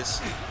it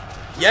does.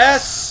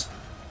 Yes!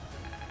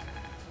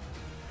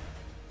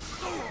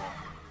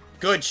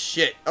 Good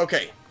shit.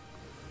 Okay.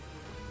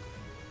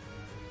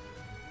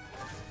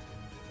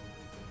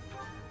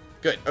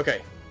 Good,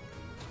 okay.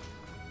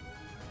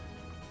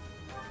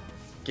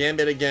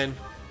 Gambit again.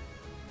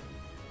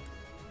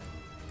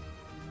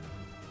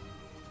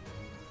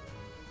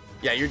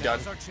 Yeah, you're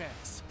done.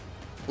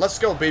 Let's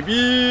go,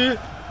 baby!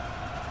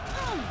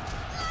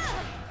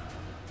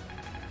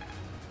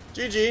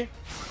 GG.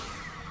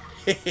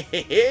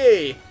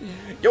 Hey,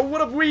 yo,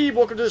 what up, weeb?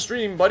 Welcome to the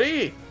stream,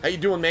 buddy. How you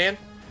doing, man?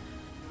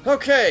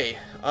 Okay,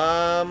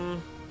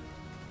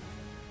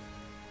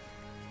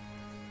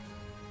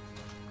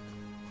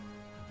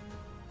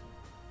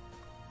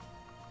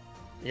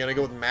 you gonna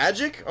go with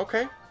magic?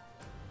 Okay.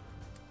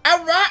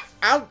 Alright!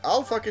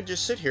 I'll fucking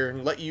just sit here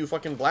and let you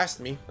fucking blast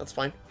me. That's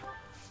fine.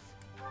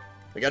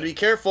 We gotta be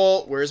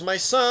careful. Where's my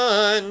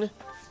son?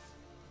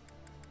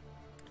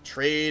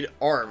 Trade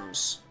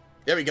arms.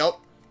 There we go.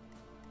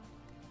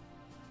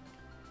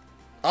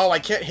 Oh, I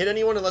can't hit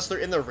anyone unless they're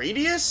in the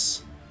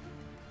radius?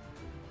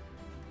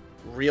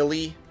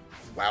 Really?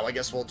 Wow, I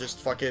guess we'll just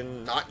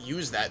fucking not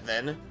use that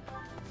then.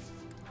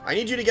 I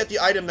need you to get the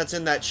item that's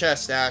in that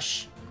chest,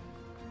 Ash.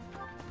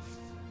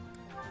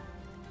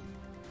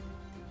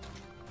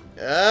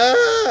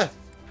 Ah!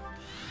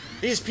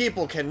 These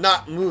people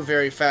cannot move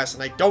very fast,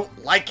 and I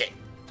don't like it.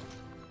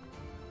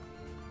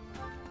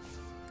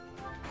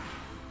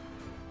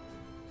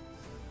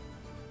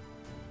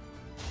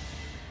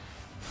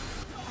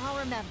 I'll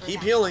remember. Keep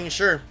that. healing,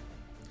 sure.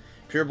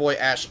 Pure boy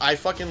Ash. I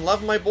fucking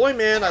love my boy,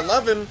 man. I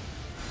love him.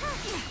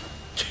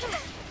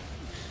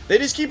 They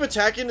just keep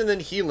attacking and then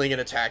healing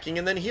and attacking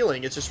and then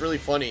healing. It's just really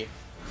funny.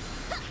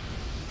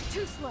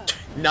 Too slow.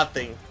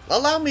 Nothing.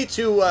 Allow me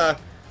to,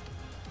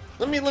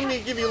 let me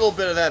give you a little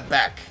bit of that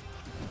back.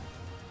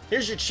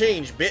 Here's your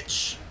change,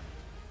 bitch.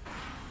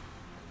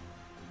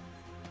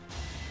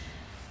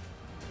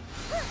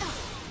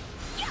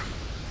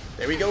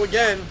 There we go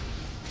again.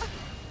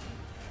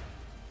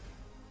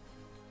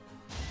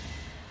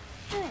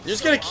 You're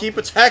just gonna keep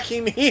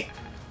attacking me?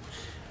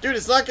 Dude,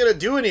 it's not gonna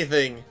do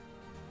anything.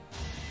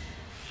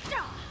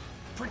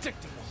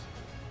 Predictable.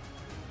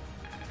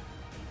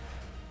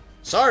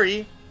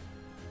 Sorry.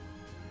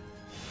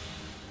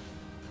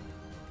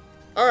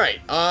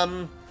 Alright,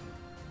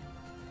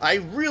 I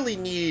really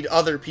need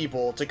other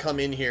people to come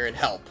in here and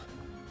help.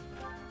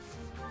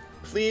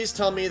 Please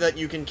tell me that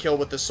you can kill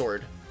with the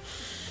sword.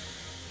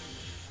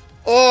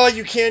 Oh,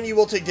 you can. You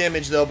will take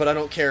damage, though, but I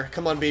don't care.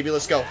 Come on, baby.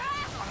 Let's go.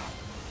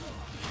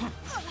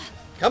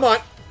 Come on.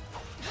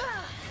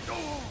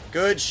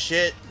 Good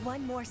shit.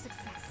 One more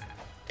success.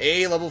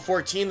 A level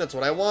 14. That's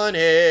what I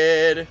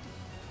wanted.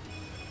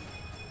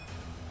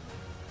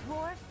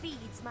 War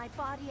feeds my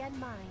body and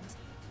mind.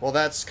 Well,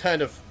 that's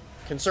kind of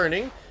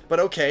concerning, but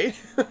okay.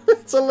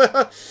 It's a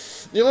little,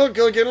 you're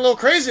getting a little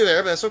crazy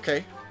there, but that's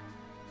okay.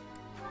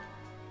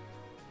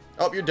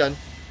 Oh, you're done.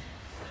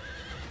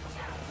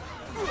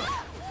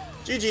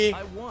 GG.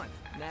 I won,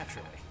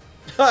 naturally.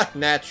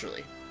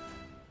 Naturally.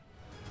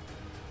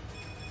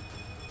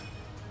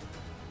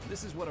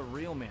 This is what a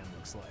real man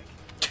looks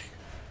like.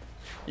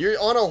 You're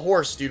on a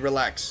horse, dude.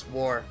 Relax.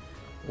 War.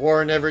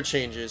 War never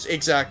changes.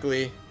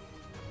 Exactly.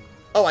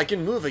 Oh, I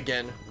can move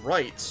again.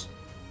 Right.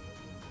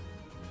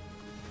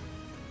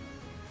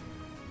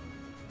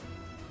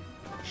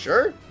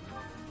 Sure.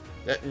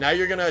 Now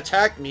you're gonna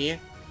attack me.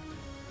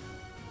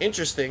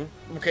 Interesting.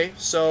 Okay,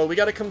 so we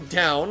gotta come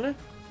down.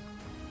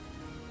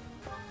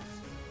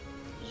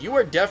 You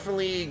are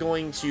definitely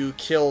going to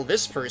kill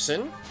this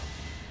person.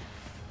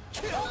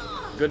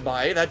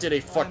 Goodbye. That did a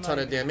fuck ton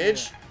of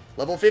damage.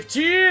 Level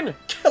 15!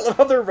 I love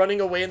how they're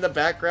running away in the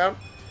background.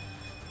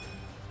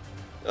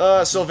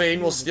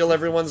 Sylvain will steal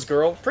everyone's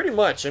girl. Pretty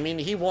much. I mean,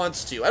 he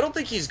wants to. I don't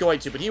think he's going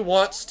to, but he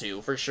wants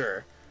to, for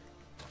sure.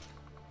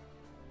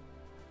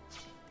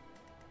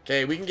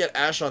 Okay, we can get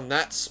Ash on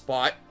that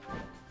spot.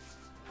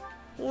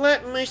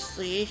 Let me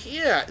see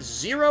here.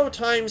 0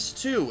 times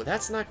 2.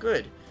 That's not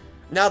good.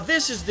 Now,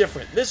 this is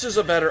different. This is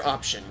a better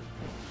option.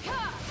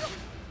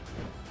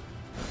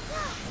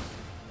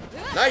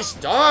 Nice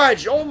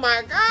dodge! Oh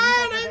my god!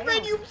 I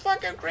bet you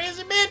fucking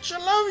crazy bitch! I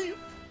love you!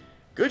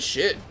 Good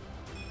shit.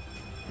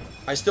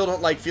 I still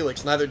don't like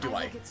Felix, neither do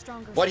I.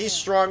 But he's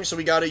strong, so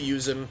we gotta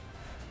use him.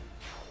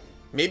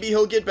 Maybe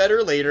he'll get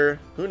better later.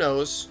 Who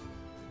knows?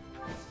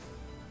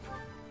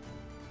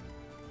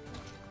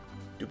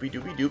 Doopy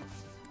doopy doop.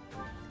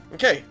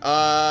 Okay,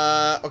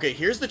 okay,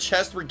 here's the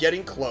chest. We're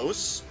getting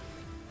close.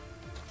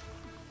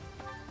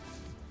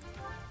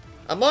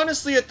 I'm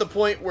honestly at the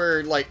point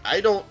where, like,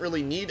 I don't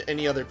really need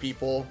any other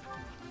people.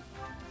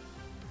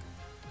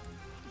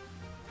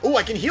 Oh,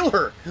 I can heal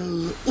her!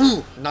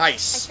 Ooh,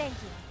 nice. Thank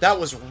you. That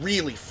was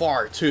really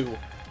far, too.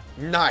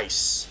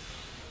 Nice.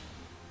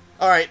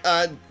 Alright,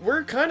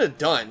 we're kind of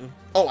done.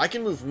 Oh, I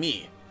can move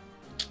me.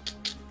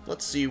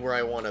 Let's see where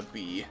I want to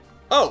be.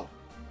 Oh!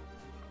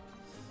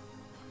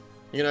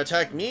 You gonna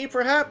attack me,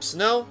 perhaps?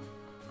 No?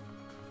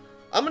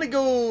 I'm gonna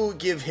go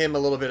give him a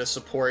little bit of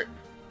support.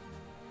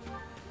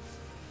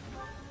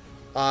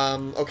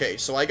 Okay,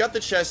 so I got the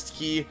chest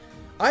key.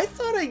 I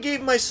thought I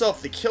gave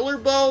myself the killer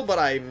bow, but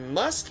I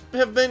must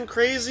have been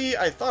crazy.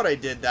 I thought I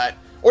did that.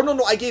 Or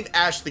no, I gave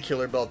Ash the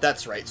killer bow.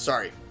 That's right,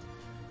 sorry.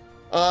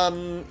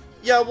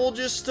 Yeah, we'll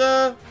just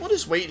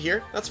wait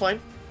here. That's fine.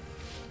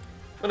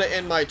 I'm gonna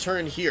end my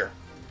turn here.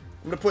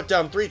 I'm gonna put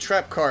down 3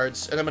 trap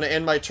cards, and I'm gonna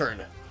end my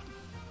turn.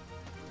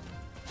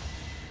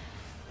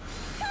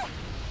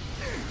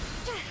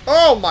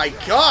 Oh my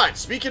god!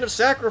 Speaking of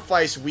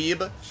sacrifice, weeb.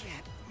 Can't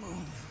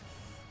move.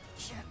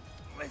 Can't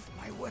lift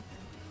my weapon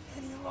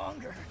any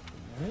longer.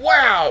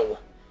 Wow!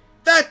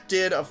 That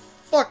did a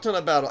fuck ton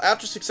of battle.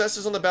 After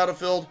successes on the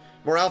battlefield,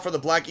 morale for the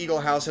Black Eagle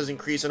house has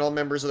increased and all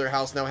members of their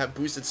house now have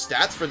boosted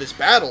stats for this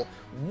battle.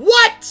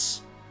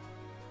 What?!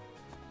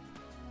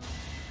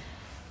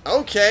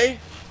 Okay.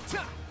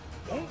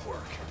 Won't work.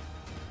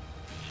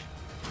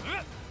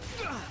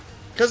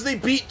 Because they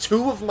beat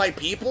 2 of my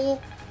people?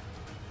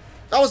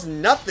 That was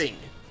nothing.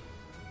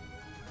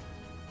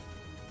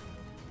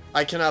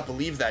 I cannot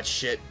believe that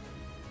shit.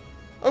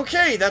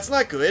 Okay, that's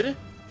not good.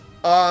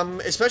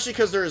 Especially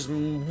because there's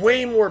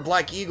way more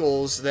Black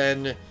Eagles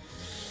than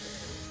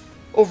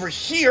over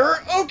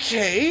here.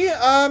 Okay,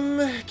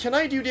 can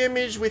I do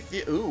damage with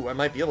the... Ooh, I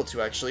might be able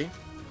to, actually.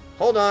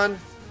 Hold on.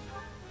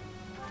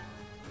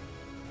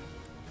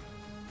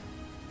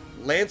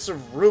 Lance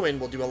of Ruin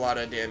will do a lot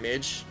of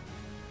damage.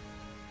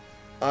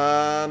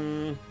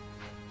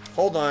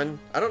 Hold on.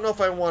 I don't know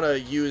if I want to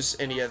use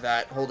any of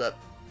that. Hold up.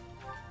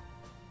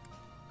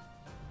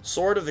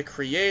 Sword of the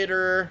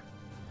Creator.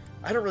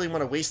 I don't really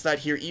want to waste that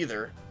here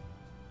either.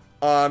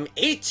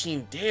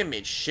 18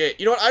 damage. Shit.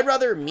 You know what? I'd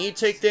rather me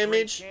take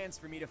damage. Chance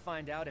for me to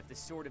find out if the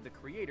Sword of the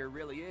Creator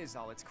really is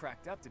all it's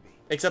cracked up to be.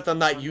 Except I'm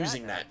not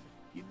using that.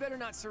 You'd better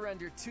not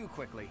surrender too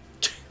quickly.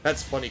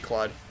 That's funny,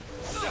 Claude.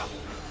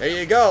 There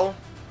you go.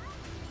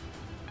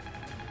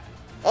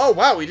 Oh,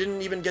 wow. He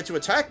didn't even get to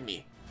attack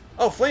me.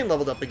 Oh, Flame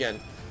leveled up again.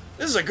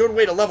 This is a good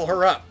way to level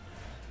her up.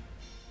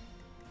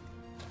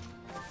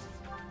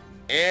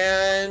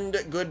 And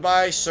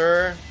goodbye,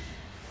 sir.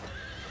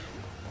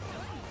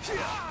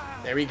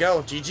 There we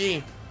go.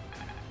 GG.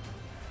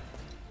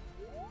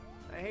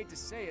 I hate to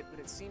say it, but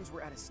it seems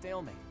we're at a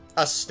stalemate.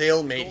 A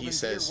stalemate, he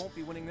says. Won't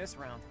be winning this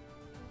round.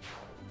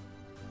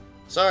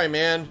 Sorry,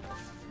 man.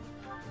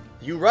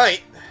 You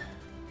right.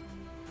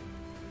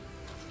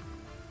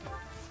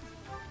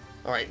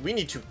 Alright, we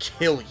need to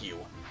kill you.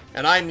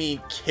 And I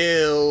mean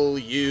kill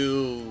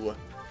you.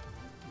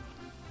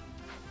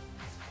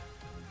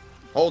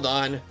 Hold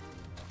on.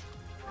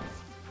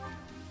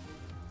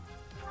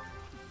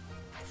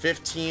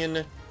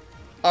 15.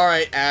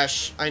 Alright,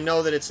 Ash. I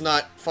know that it's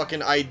not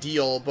fucking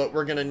ideal, but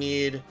we're gonna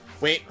need...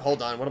 Wait,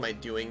 hold on. What am I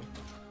doing?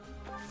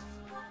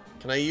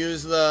 Can I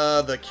use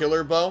the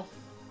killer bow?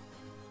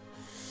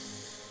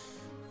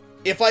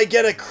 If I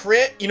get a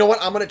crit, you know what?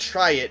 I'm gonna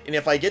try it. And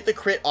if I get the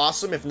crit,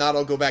 awesome. If not,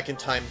 I'll go back in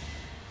time.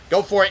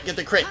 Go for it. Get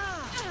the crit.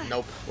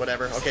 Nope.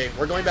 Whatever. Okay,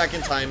 we're going back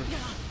in time.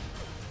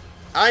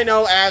 I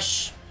know,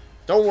 Ash.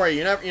 Don't worry.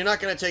 You're not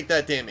gonna take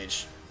that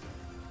damage.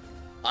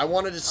 I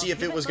wanted to see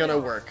if it was gonna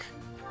work.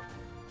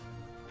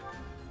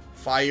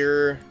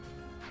 Fire.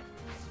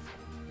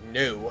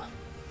 No.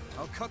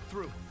 I'll cut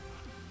through.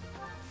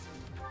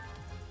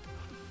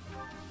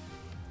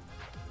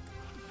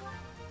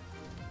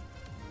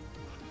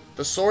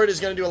 The sword is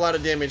going to do a lot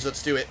of damage.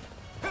 Let's do it.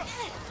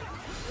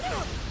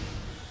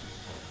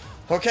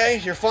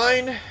 Okay, you're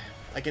fine.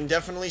 I can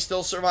definitely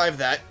still survive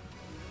that.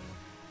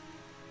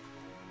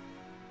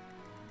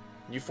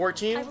 You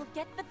 14? I will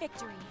get the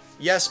victory.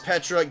 Yes,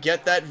 Petra,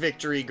 get that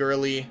victory,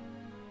 girly.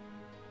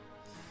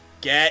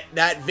 Get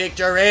that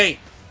victory!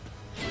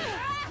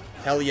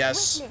 Hell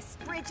yes. Witness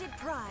frigid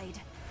pride.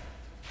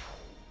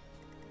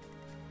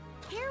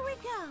 Here we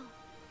go.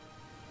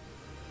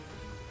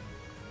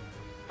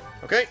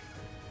 Okay.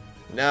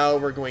 Now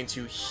we're going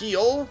to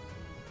heal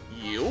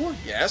you.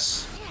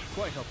 Yes.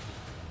 Quite helpful.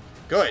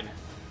 Good.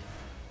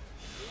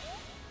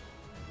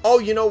 Oh,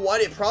 you know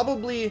what? It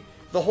probably...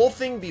 The whole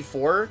thing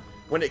before,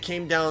 when it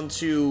came down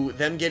to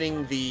them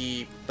getting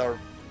the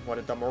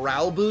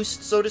morale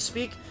boost, so to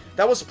speak,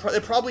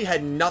 it probably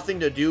had nothing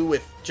to do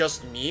with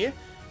just me.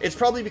 It's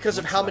probably because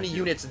of how many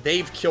units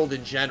they've killed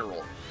in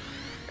general.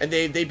 And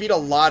they beat a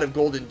lot of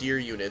Golden Deer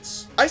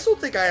units. I still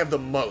think I have the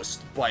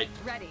most, but...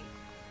 Ready.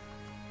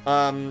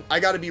 I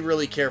gotta be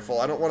really careful.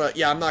 I don't wanna...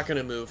 Yeah, I'm not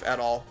gonna move at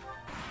all.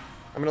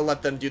 I'm gonna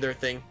let them do their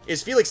thing.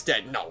 Is Felix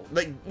dead? No.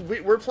 Like,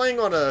 we're playing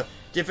on a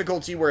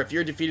difficulty where if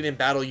you're defeated in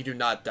battle, you do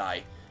not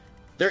die.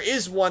 There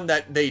is one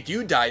that they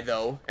do die,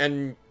 though,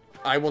 and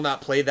I will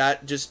not play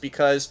that just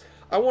because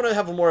I want to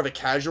have more of a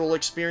casual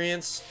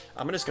experience.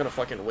 I'm just gonna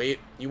fucking wait.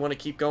 You want to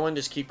keep going?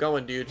 Just keep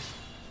going, dude.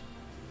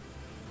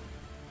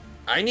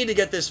 I need to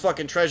get this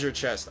fucking treasure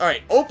chest.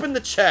 Alright, open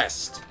the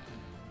chest.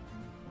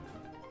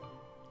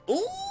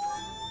 Ooh!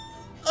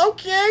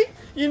 Okay,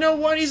 you know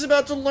what? He's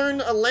about to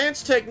learn a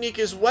lance technique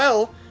as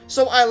well.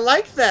 So I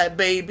like that,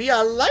 baby.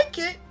 I like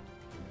it.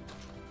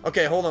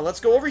 Okay, hold on.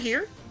 Let's go over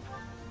here.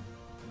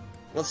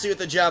 Let's see what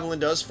the javelin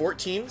does.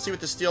 14. See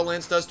what the steel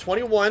lance does.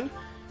 21.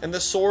 And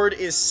the sword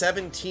is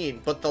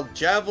 17. But the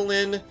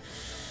javelin...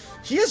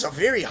 He has a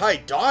very high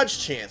dodge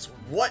chance.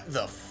 What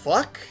the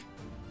fuck?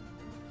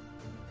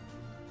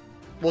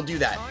 We'll do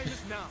that.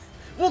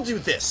 We'll do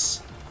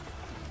this.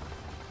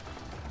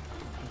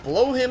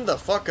 Blow him the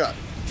fuck up.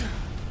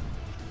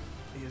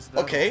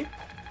 Okay.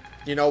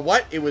 You know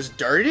what? It was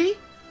dirty.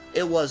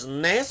 It was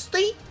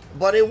nasty.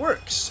 But it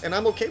works. And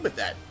I'm okay with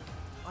that.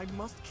 I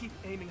must keep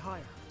aiming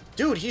higher.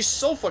 Dude, he's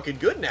so fucking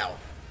good now.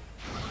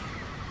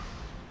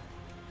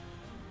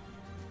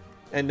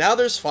 And now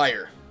there's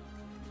fire.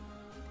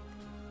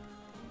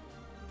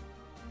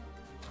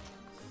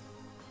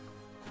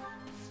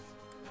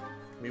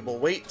 We will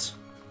wait.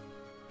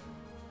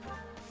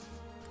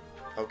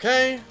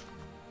 Okay.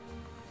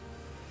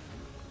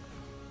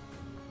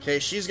 Okay,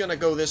 she's gonna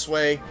go this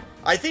way.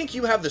 I think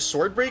you have the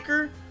sword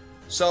breaker,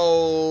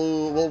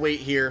 so we'll wait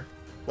here.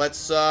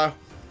 Let's,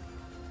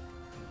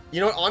 you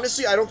know what,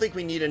 honestly, I don't think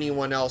we need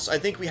anyone else. I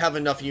think we have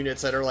enough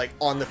units that are, like,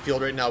 on the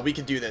field right now. We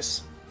can do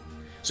this.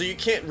 So you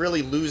can't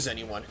really lose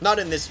anyone. Not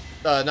in this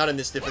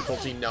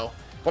difficulty, no.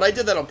 But I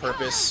did that on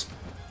purpose.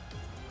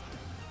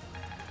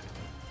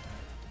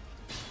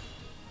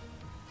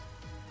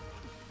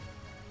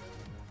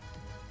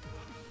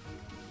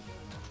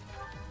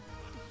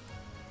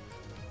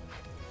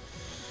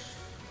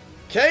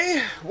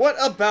 Okay, what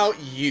about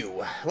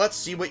you? Let's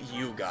see what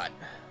you got.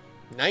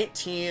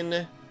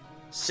 19,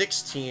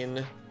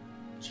 16.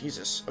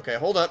 Jesus. Okay,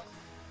 hold up.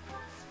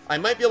 I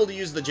might be able to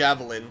use the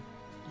javelin.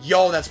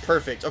 Yo, that's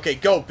perfect. Okay,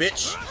 go,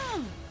 bitch.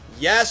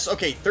 Yes,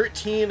 okay,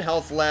 13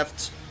 health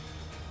left.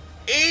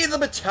 Hey, the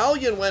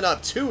battalion went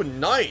up too.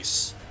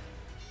 Nice.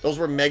 Those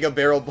were mega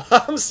barrel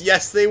bombs.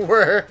 Yes, they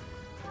were.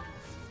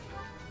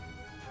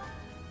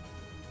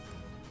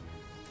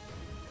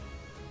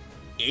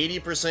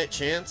 %80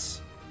 chance?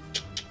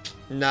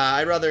 Nah,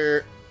 I'd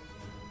rather...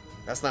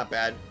 That's not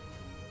bad.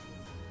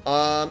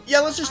 Yeah,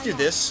 let's just do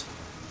this.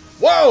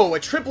 Whoa, a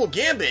triple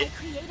gambit.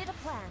 Created a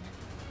plan.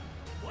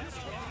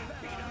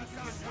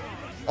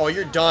 Oh,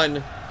 you're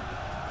done.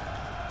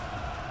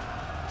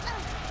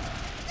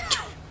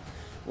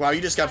 Wow,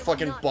 you just got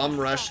fucking bum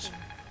rushed.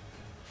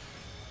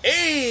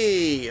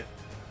 Hey!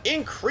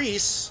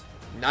 Increase.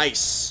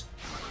 Nice.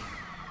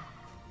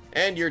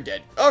 And you're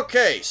dead.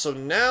 Okay, so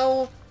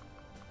now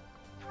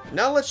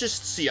let's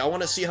just see. I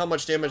want to see how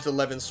much damage the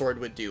 11 sword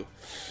would do.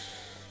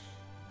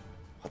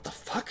 What the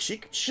fuck? She's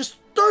just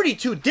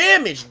 32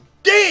 damage.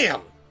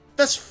 Damn!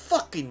 That's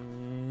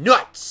fucking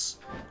nuts.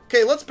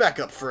 Okay, let's back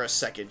up for a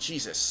second.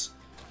 Jesus.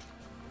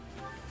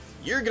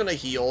 You're gonna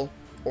heal,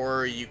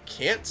 or you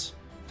can't.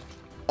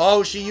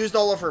 Oh, she used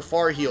all of her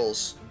far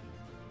heals.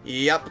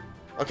 Yep.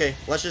 Okay,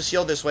 let's just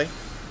heal this way.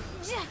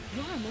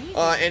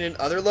 And in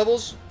other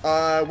levels,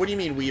 what do you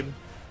mean, weeb?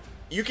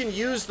 You can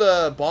use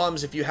the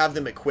bombs if you have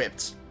them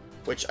equipped,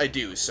 which I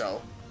do,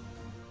 so.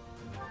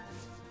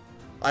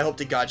 I hope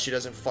to God she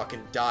doesn't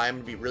fucking die. I'm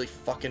gonna be really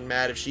fucking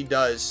mad if she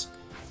does.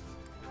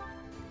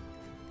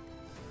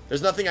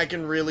 There's nothing I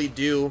can really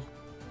do.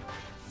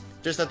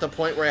 Just at the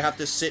point where I have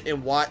to sit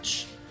and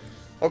watch.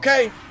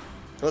 Okay,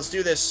 let's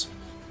do this.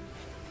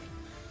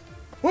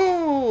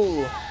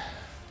 Woo!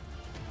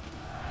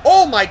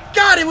 Oh my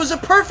God, it was a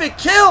perfect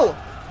kill!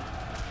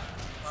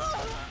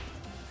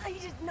 I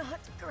did not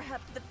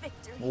grab the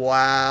victory.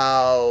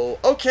 Wow.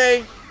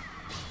 Okay.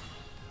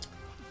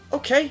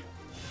 Okay.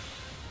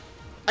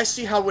 I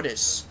see how it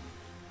is.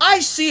 I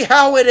see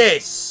how it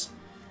is.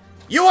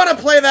 You want to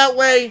play that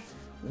way?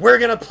 We're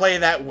gonna play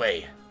that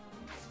way.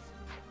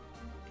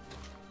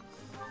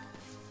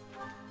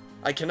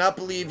 I cannot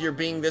believe you're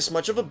being this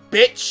much of a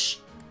bitch.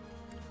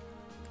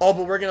 Oh,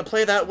 but we're gonna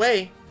play that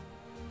way.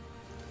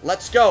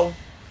 Let's go.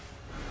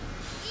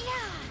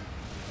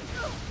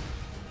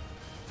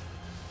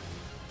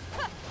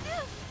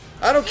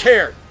 I don't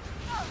care.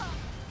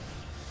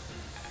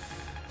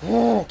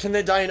 Oh, can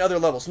they die in other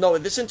levels? No,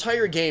 in this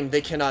entire game,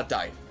 they cannot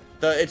die.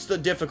 It's the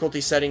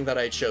difficulty setting that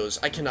I chose.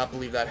 I cannot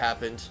believe that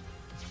happened.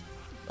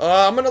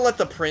 I'm gonna let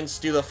the prince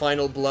do the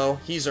final blow.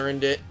 He's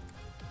earned it.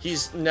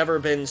 He's never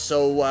been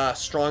so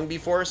strong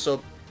before,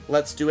 so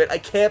let's do it. I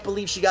can't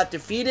believe she got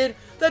defeated.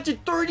 That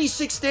did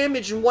 36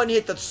 damage in one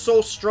hit. That's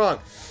so strong.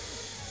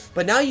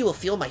 But now you will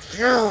feel my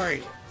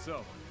fury.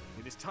 So,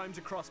 it is time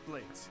to cross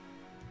blades.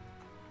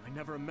 I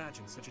never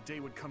imagined such a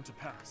day would come to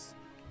pass.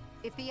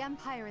 If the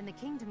Empire and the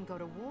Kingdom go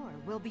to war,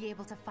 we'll be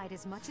able to fight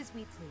as much as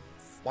we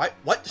please.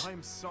 What?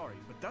 I'm sorry,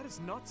 but that is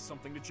not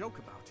something to joke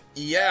about.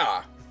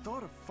 Yeah. The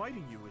thought of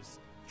fighting you is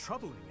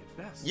troubling at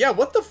best. Yeah,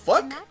 what the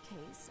fuck? In that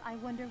case, I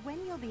wonder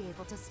when you'll be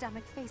able to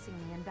stomach facing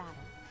me in battle.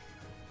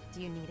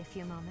 Do you need a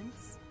few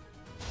moments?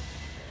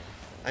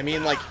 I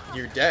mean, like,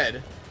 you're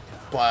dead,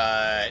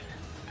 but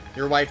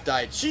your wife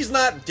died. She's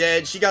not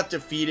dead. She got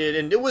defeated,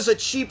 and it was a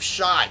cheap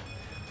shot.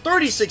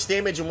 36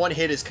 damage in one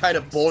hit is kind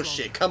of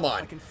bullshit. Come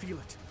on. I can feel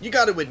it. You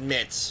got to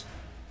admit,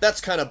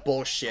 that's kind of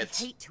bullshit.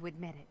 I hate to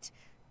admit it,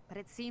 but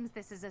it seems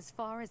this is as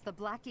far as the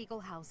Black Eagle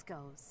House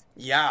goes.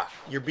 Yeah,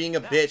 you're being a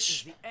bitch.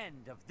 That is the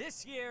end of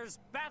this year's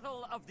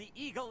Battle of the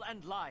Eagle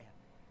and Lion.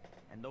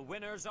 And the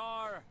winners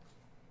are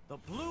the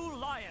Blue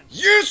Lions.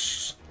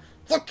 Yes!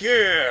 Fuck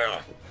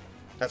yeah!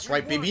 That's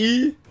right,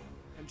 baby.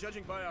 And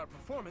judging by our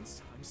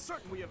performance, I'm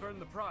certain we have earned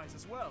the prize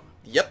as well.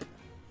 Yep.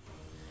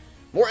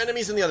 More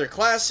enemies in the other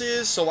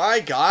classes, so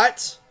I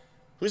got...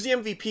 Who's the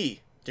MVP?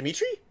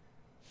 Dimitri?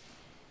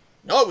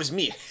 No, it was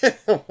me.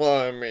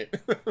 Well, I mean...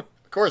 Of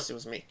course it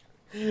was me.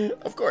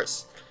 Of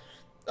course.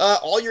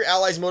 All your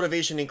allies'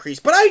 motivation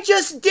increased. But I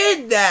just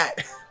did that!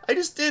 I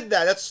just did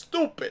that. That's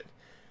stupid.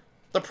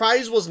 The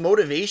prize was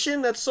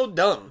motivation? That's so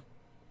dumb.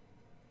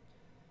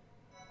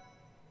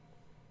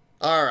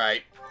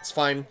 Alright. It's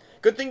fine.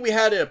 Good thing we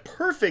had a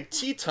perfect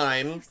tea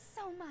time.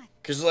 So much.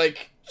 Because,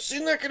 like,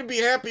 she's not going to be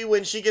happy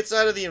when she gets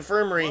out of the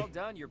infirmary. Well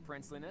done, your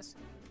princeliness.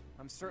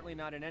 I'm certainly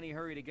not in any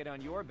hurry to get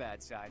on your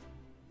bad side.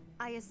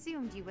 I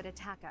assumed you would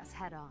attack us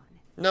head on.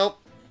 Nope.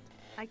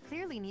 I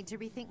clearly need to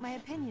rethink my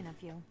opinion of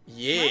you.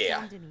 Yeah.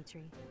 Well done,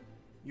 Dimitri.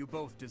 You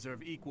both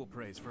deserve equal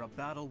praise for a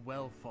battle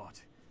well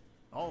fought.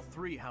 All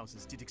three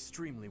houses did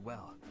extremely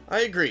well.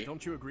 I agree.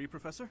 Don't you agree,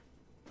 Professor?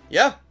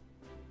 Yeah.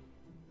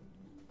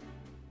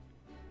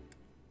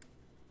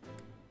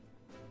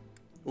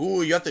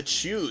 Ooh, you have to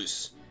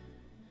choose.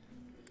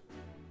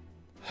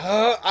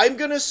 I'm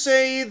gonna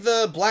say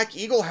the Black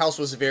Eagle house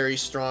was very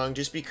strong,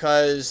 just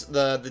because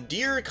the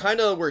deer kind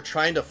of were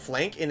trying to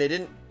flank, and it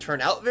didn't turn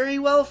out very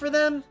well for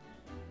them.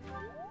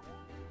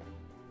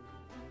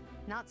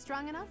 Not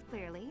strong enough,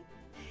 clearly.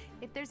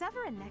 If there's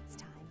ever a next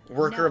time,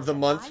 Worker know of the that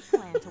month. I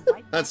plan to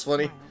wipe That's that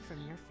funny. smile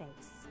from your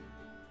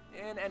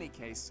face. In any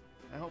case,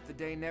 I hope the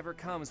day never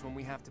comes when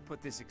we have to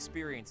put this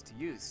experience to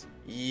use.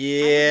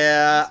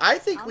 Yeah, I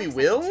think I'll we accept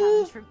a challenge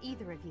will. from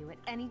either of you at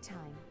any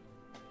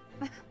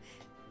time.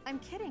 I'm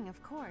kidding,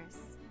 of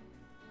course.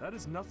 That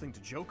is nothing to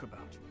joke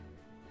about.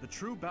 The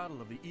true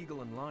battle of the eagle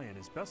and lion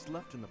is best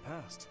left in the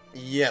past.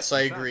 Yes,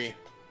 I In fact, agree.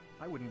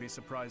 I wouldn't be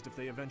surprised if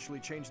they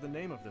eventually change the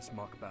name of this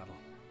mock battle.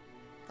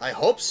 I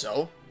hope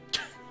so.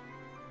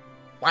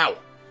 Wow.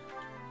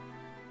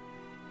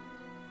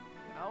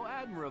 How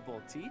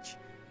admirable, Teach.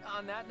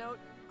 On that note,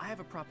 I have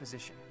a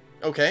proposition.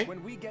 Okay.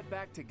 When we get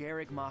back to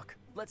Garreg Mach,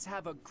 let's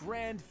have a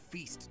grand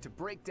feast to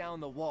break down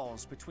the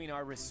walls between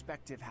our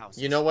respective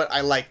houses. You know what?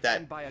 I like that.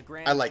 And by a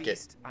grand I like it.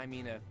 feast, I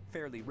mean a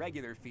fairly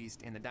regular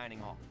feast in the dining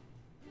hall.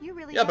 You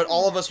really Yeah, but value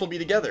all of that us will be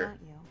feeling, together.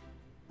 don't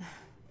you?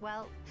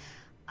 Well,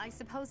 I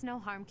suppose no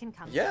harm can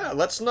come. Yeah, from it.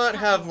 let's not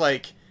have,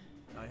 like,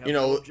 I have you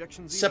no know,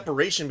 objections either.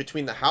 separation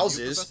between the You,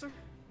 houses. Professor?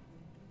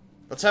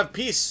 Let's have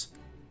peace.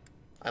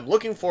 I'm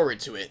looking forward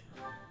to it.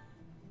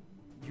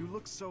 You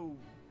look so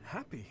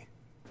happy.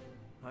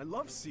 I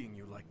love seeing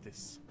you like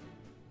this.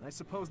 I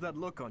suppose that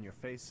look on your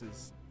face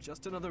is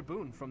just another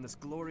boon from this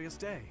glorious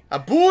day. A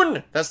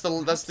boon! That's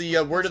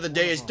the word of the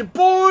day is the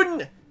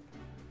boon!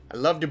 I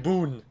love the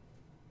boon.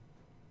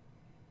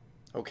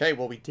 Okay,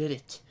 well, we did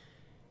it.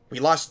 We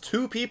lost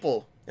 2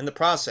 people in the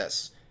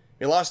process.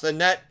 We lost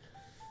Annette.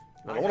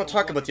 I don't want to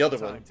talk about the other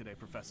one. Today,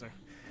 Professor.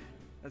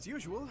 As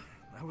usual,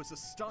 I was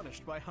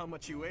astonished by how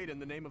much you ate in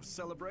the name of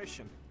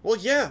celebration. Well,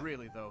 yeah.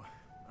 Really, though,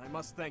 I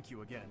must thank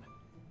you again.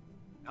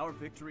 Our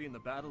victory in the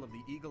battle of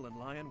the eagle and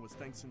lion was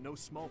thanks in no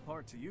small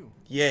part to you.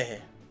 Yeah.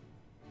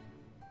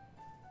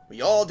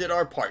 We all did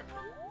our part.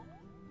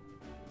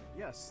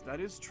 Yes, that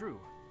is true.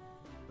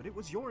 But it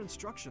was your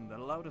instruction that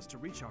allowed us to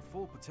reach our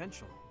full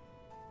potential.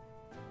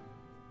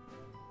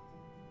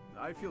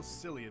 I feel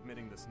silly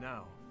admitting this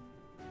now,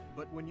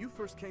 but when you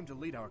first came to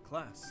lead our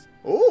class,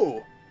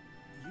 Ooh.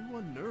 you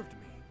unnerved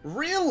me.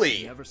 Really?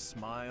 You never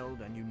smiled,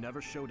 and you never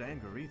showed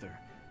anger either.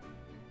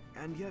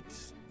 And yet,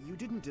 you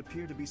didn't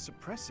appear to be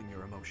suppressing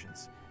your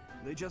emotions.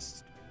 They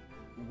just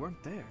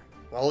weren't there.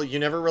 Well, you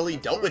never really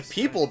At dealt with first,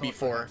 I people thought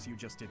before. perhaps you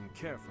just didn't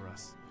care for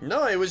us.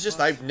 No, it was just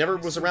But I never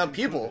was soon around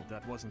people. concluded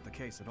that wasn't the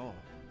case at all.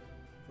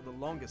 For the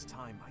longest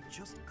time, I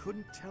just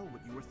couldn't tell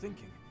what you were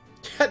thinking.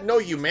 Had no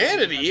You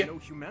humanity. had no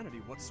humanity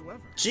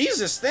whatsoever.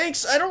 Jesus,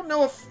 thanks. I don't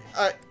know if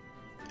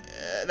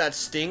that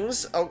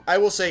stings. Oh, I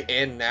will say,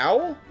 and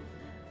now?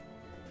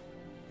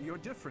 You're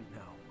different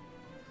now.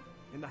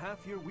 In the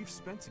half year we've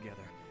spent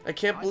together, I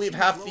can't I've believe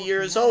seen half glow the of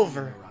year is humanity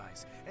over. in your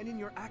eyes, and in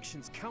your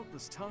actions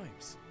countless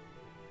times.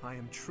 I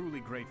am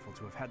truly grateful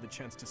to have had the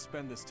chance to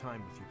spend this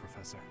time with you,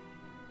 Professor.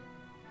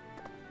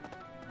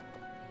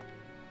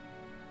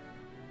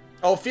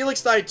 Oh,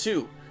 Felix died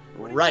too.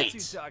 What Right. are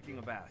you talking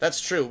about?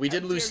 That's true. We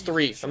did How lose dare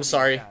you 3. show I'm me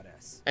sorry. about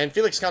us? And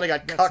Felix kind of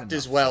got That's cucked enough,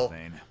 as well.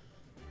 Sylvain.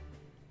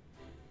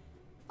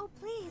 Oh,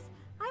 please,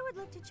 I would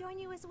love to join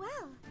you as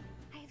well.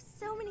 I have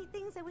so many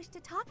things I wish to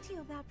talk to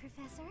you about,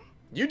 Professor.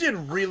 You did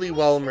really Me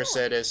well, too.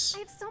 Mercedes. I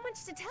have so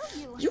much to tell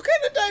you. You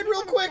kind of died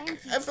real quick.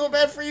 Thank you, I feel too.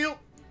 bad for you.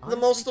 The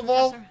most of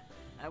all. Professor,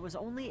 I was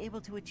only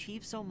able to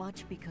achieve so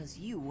much because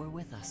you were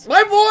with us.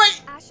 My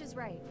boy! Ash is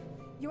right.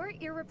 You're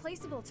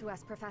irreplaceable to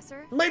us,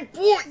 Professor. My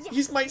boy! Yes,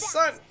 He's my that's-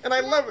 son, and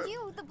I love without him.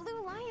 You, the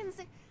Blue Lions.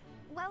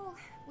 Well,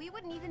 we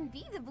wouldn't even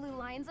be the Blue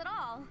Lions at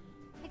all.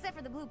 Except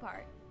for the blue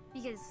part.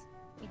 Because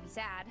we'd be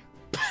sad.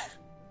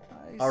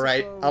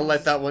 Alright, I'll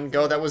let that one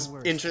go. That was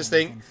Worse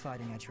interesting. than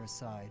fighting at your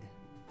side.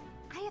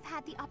 I have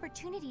had the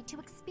opportunity to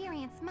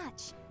experience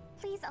much.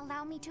 Please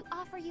allow me to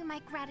offer you my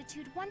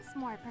gratitude once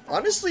more, Professor.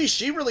 Honestly,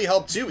 she really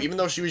helped too. Even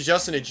though she was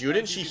just an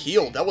adjutant, she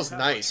healed. That was You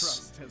have our nice.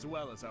 trust as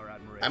well as our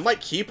admiration. I might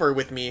keep her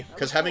with me, I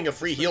because look having a forward to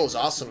free spending heal is the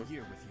rest of awesome. the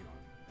year with you.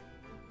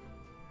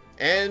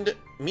 And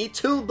me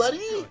too, buddy.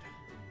 Good.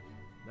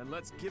 Then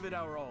let's give it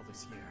our all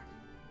this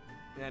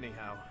year.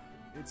 Anyhow,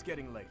 it's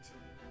getting late.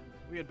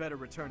 We had better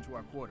return to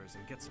our quarters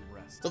and get some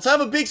rest. Let's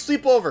have a big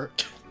sleepover.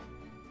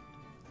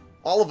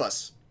 All of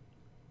us.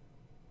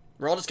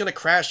 We're all just gonna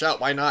crash out.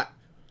 Why not?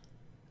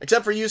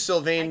 Except for you,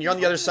 Sylvain. You're on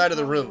the other side of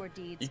the room.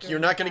 You're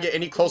not gonna get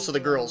any close to the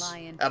girls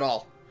at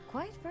all.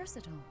 Quite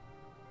versatile.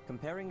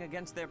 Comparing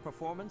against their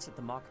performance at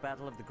the mock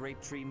battle of the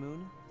Great Tree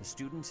Moon, the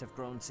students have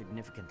grown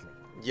significantly.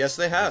 Yes,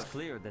 they It's have.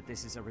 clear that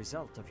this is a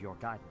result of your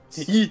guidance.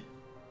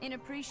 In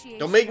appreciation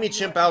Don't make me of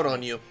chimp your out on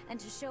efforts you. And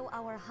to show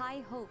our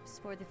high hopes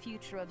for the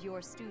future of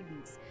your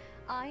students,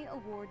 I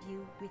award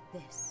you with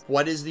this.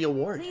 What is the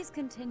award? Please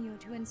continue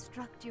to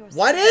instruct your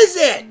What students is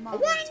it? in I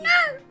modern wanna teaching.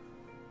 know.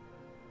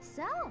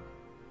 So,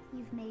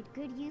 you've made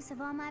good use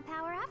of all my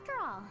power after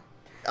all.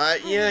 Yeah, I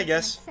wouldn't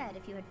guess. have said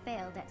if you had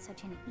failed at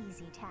such an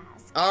easy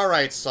task.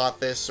 Alright,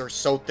 Sothis, or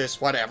Sothis,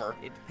 whatever.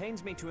 It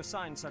pains me to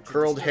assign such a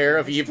Curled hair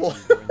of distinct evil.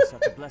 mission to you during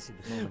such a blessed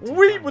moment in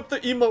Wait time. with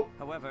the emo.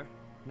 However,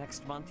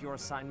 next month your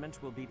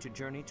assignment will be to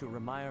journey to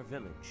Remire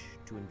Village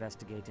to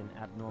investigate an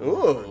abnormal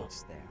Ooh.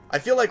 occurrence there. I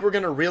feel like we're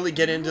gonna really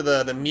get into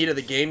the meat of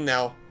the game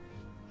now.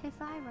 If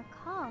I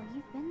recall,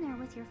 you've been there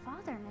with your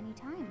father many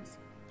times.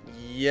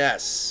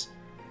 Yes.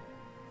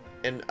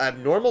 An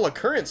abnormal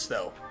occurrence,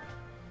 though.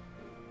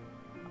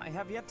 I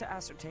have yet to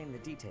ascertain the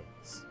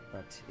details,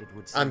 but it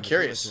would seem I'm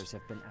curious. the villagers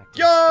have been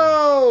acting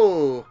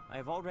Yo! strangely. I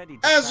have already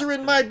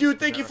Azarin, my dude,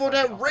 thank you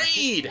verify for the that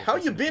authenticity raid! of How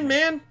this you been,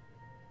 information. man?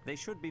 They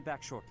should be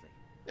back shortly.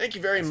 Thank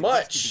you very I suggest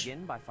much. you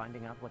begin by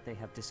finding out what they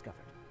have discovered.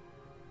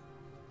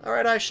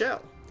 Alright, I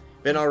shall.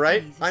 Been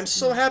alright? I'm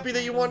so happy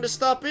that you wanted to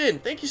stop in.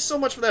 Thank you so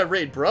much for that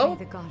raid, bro. May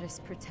the goddess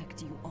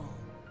protect you all.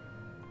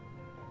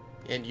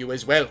 And you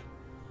as well.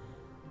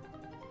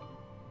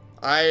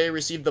 I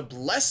received the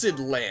Blessed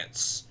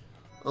Lance.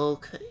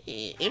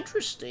 Okay,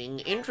 interesting,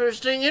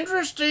 interesting,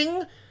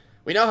 interesting.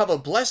 We now have a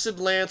Blessed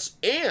Lance,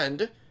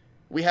 and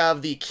we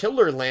have the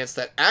Killer Lance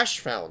that Ash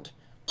found.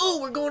 Oh,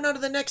 we're going on to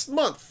the next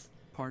month.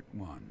 Part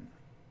 1.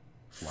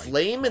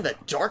 Flame in the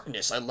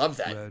Darkness. I love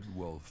that. Red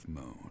Wolf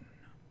Moon.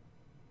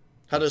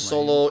 How to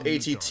solo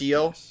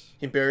ATTO.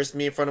 He embarrassed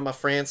me in front of my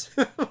friends.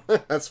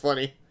 That's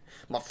funny.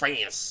 My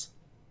friends.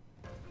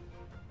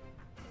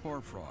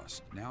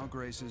 Hoarfrost now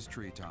graces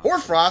treetops.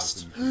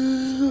 Hoarfrost?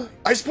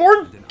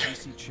 Iceborne? An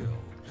icy chill.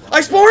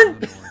 Iceborne?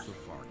 The north of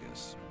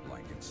Fargus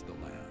blankets the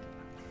land.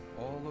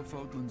 All of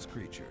Fodlan's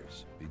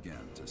creatures began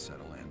to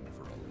settle in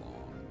for a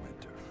long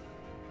winter.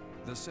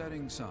 The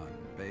setting sun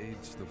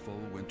bathes the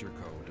full winter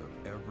coat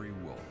of every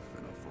wolf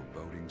in a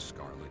foreboding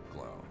scarlet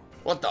glow.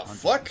 What the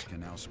Hunters fuck? Can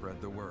now spread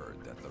the word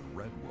that the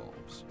red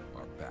wolves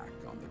are back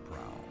on the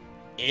prowl.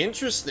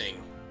 Interesting.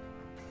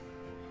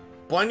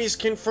 Bunny's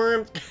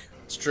confirmed.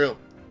 It's true.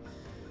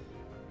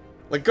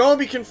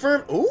 Legobi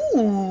confirmed.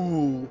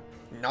 Ooh.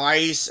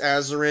 Nice,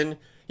 Azarin.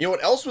 You know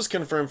what else was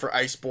confirmed for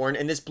Iceborne?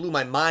 And this blew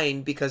my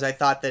mind because I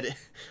thought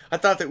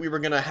that we were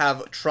gonna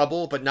have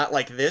trouble, but not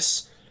like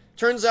this.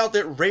 Turns out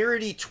that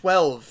Rarity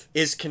 12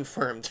 is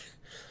confirmed.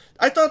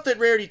 I thought that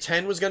Rarity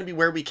 10 was gonna be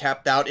where we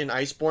capped out in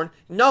Iceborne.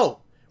 No.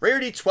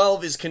 Rarity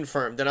 12 is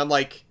confirmed, and I'm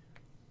like,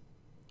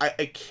 I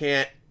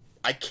can't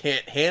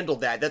handle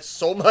that. That's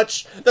so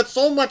much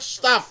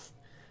stuff.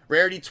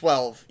 Rarity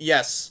 12,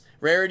 yes.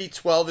 Rarity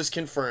 12 is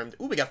confirmed.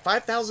 Ooh, we got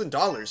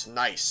 $5,000.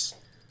 Nice.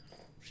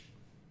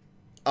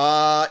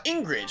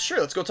 Ingrid. Sure,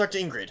 let's go talk to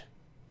Ingrid.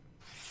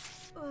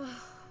 Ugh.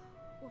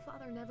 Will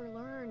Father never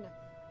learn?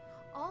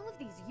 All of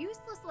these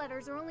useless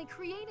letters are only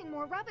creating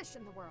more rubbish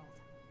in the world.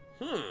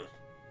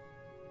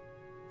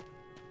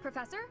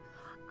 Professor?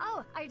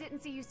 Oh, I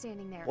didn't see you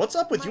standing there. What's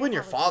up with My you and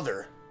your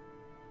apologies.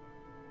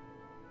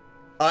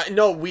 father?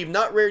 No, we've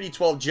not Rarity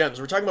 12 gems.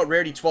 We're talking about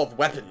Rarity 12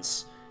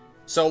 weapons.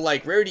 So,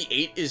 like, Rarity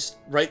 8 is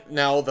right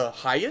now the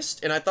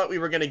highest, and I thought we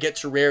were going to get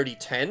to Rarity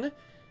 10.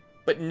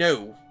 But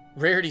no,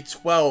 Rarity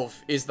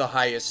 12 is the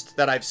highest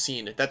that I've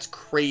seen. That's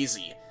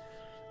crazy.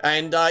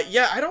 And,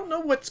 yeah, I don't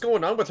know what's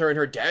going on with her and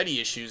her daddy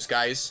issues,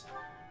 guys.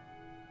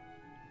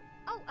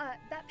 Oh,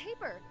 that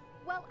paper.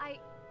 Well,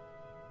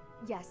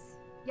 Yes,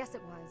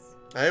 it was.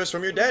 It was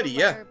from your It was a daddy,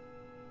 yeah. letter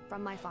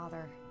from my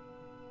father.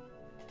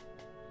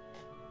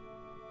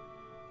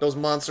 Those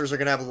monsters are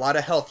gonna have a lot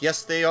of health.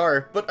 Yes, they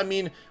are. But I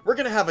mean, we're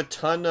gonna have a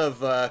ton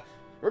of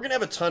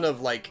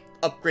like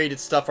upgraded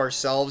stuff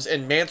ourselves,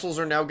 and mantles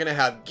are now gonna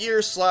have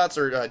gear slots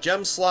or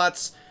gem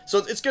slots. So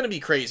it's gonna be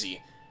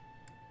crazy.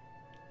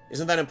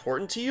 Isn't that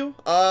important to you?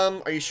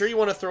 Are you sure you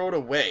want to throw it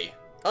away?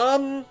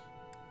 I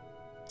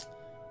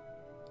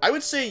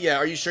would say yeah.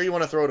 Are you sure you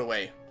want to throw it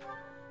away?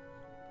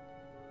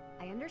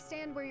 I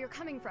understand where you're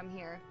coming from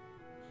here,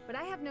 but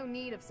I have no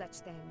need of such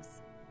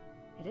things.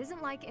 It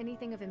isn't like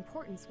anything of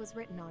importance was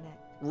written on it.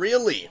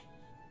 Really?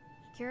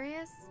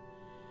 Curious?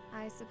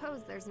 I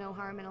suppose there's no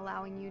harm in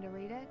allowing you to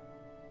read it.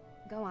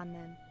 Go on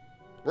then.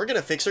 We're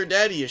gonna fix her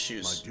daddy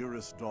issues. My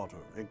dearest daughter,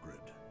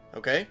 Ingrid.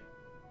 Okay.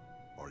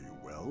 Are you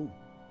well?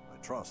 I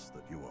trust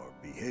that you are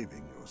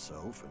behaving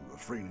yourself and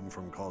refraining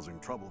from causing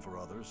trouble for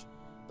others.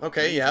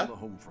 Okay, Things yeah. on the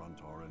home front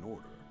are in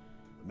order.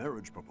 The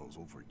marriage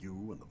proposal for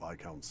you and the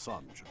Viscount's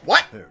son should be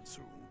What? prepared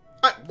soon.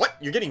 What?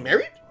 You're getting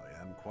married?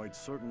 I am quite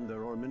certain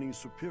there are many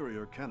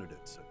superior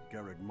candidates at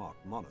Garreg-Mach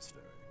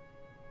Monastery.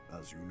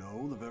 As you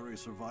know, the very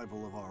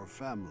survival of our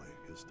family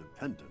is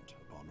dependent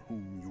upon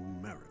whom you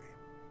marry.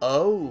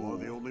 Oh. You are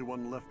the only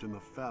one left in the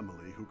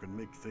family who can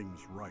make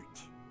things right.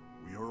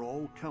 We are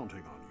all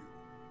counting on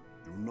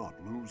you. Do not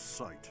lose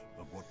sight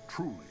of what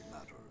truly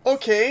matters.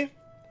 Okay.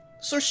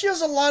 So she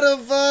has a lot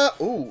of,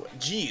 ooh,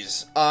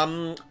 geez.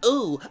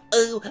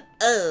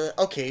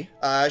 Okay.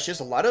 She has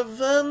a lot of,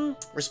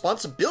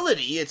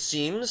 responsibility, it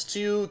seems,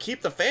 to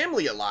keep the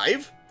family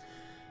alive.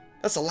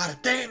 That's a lot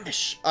of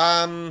damage.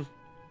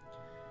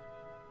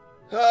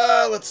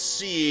 Let's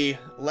see.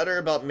 Letter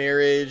about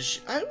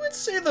marriage. I would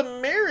say the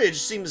marriage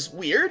seems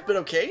weird, but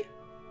okay.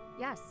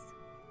 Yes.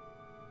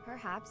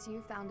 Perhaps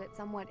you found it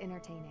somewhat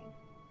entertaining.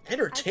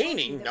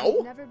 Entertaining? No. We've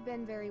No. never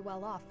been very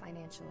well off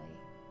financially.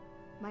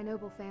 My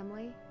noble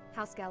family,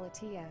 House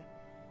Galatea,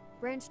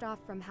 branched off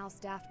from House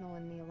Daphne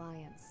in the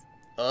Alliance.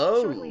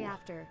 Oh. Shortly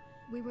after,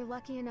 we were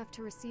lucky enough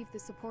to receive the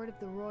support of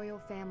the royal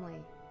family,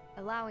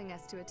 allowing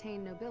us to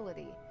attain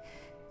nobility,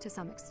 to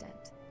some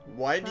extent.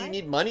 Why do you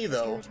need money, The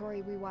though?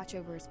 territory we watch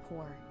over is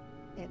poor.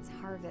 its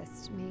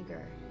harvest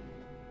meager.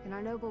 And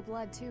our noble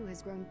blood, too,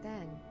 has grown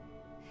thin.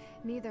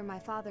 Neither my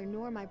father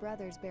nor my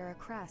brothers bear a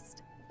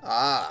crest.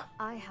 Ah.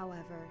 I,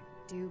 however,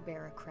 do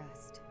bear a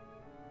crest.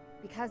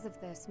 Because of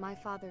this, my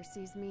father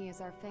sees me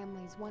as our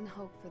family's one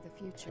hope for the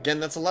future. Again,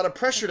 that's a lot of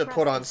pressure to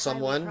put on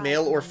someone,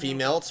 male or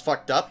female. It's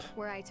fucked up.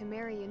 Were I to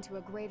marry into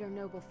a greater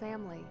noble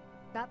family,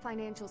 that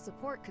financial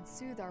support could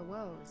soothe our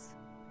woes.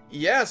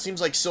 Yeah, it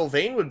seems like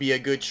Sylvain would be a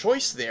good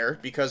choice there,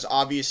 because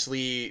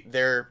obviously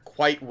they're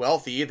quite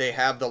wealthy. They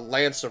have the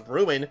Lance of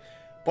Ruin.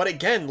 But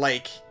again,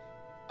 like,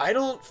 I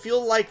don't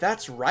feel like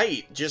that's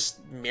right.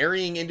 Just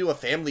marrying into a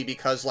family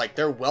because, like,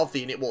 they're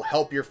wealthy and it will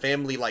help your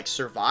family, like,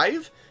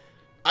 survive.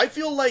 I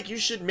feel like you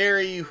should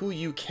marry who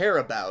you care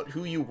about,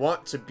 who you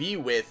want to be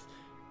with,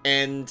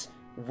 and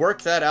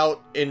work that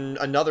out in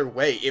another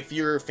way. If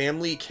your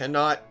family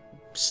cannot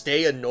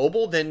stay a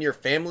noble, then your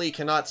family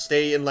cannot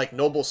stay in, like,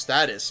 noble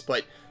status.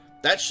 But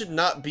that should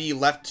not be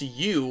left to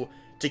you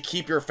to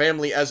keep your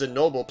family as a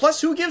noble.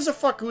 Plus, who gives a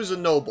fuck who's a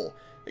noble?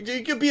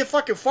 You could be a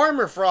fucking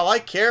farmer for all I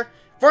care.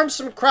 Farm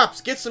some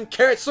crops, get some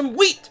carrots, some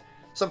wheat,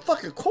 some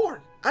fucking corn.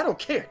 I don't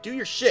care. Do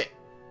your shit.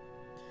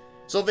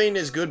 Sylvain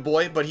is good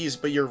boy, but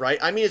you're right.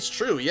 I mean, it's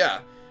true, yeah.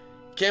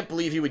 Can't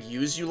believe he would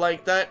use you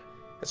like that.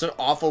 That's an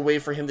awful way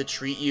for him to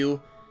treat you.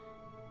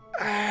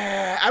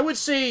 I would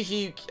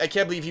say I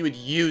can't believe he would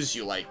use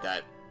you like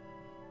that.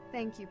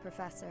 Thank you,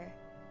 Professor.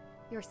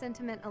 Your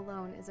sentiment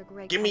alone is a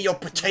great... Give me your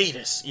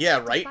potatoes. Yeah,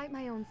 right? Despite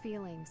my own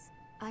feelings,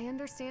 I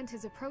understand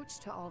his approach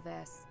to all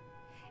this.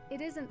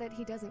 It isn't that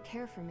he doesn't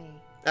care for me.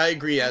 I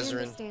agree, I Azrin.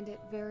 understand it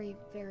very,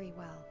 very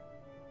well.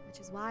 Which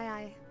is why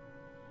I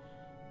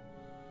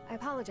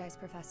apologize,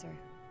 Professor.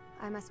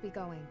 I must be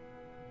going.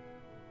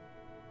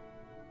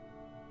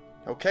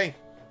 Okay.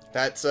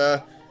 That's,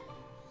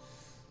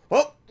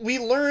 well, we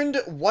learned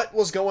what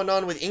was going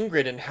on with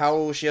Ingrid and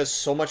how she has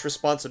so much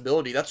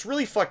responsibility. That's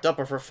really fucked up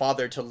of her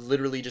father to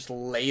literally just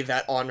lay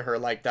that on her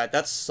like that.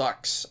 That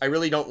sucks. I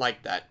really don't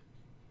like that.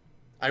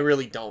 I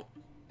really don't.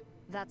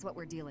 That's what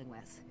we're dealing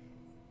with.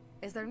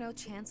 Is there no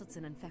chance it's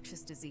an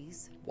infectious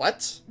disease?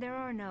 What? There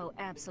are no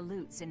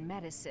absolutes in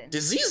medicine.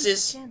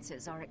 Diseases? The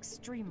chances are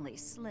extremely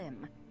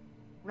slim.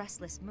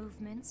 Restless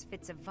movements,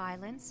 fits of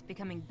violence,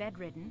 becoming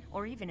bedridden,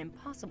 or even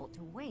impossible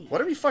to wait. What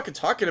are we fucking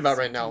talking about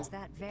right now?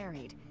 That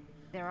varied.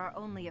 There are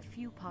only a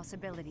few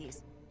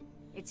possibilities.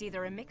 It's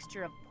either a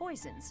mixture of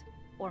poisons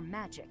or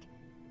magic.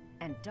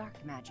 And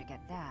dark magic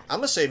at that. I'm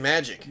gonna say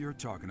magic. You're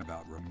talking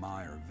about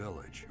Remire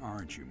Village,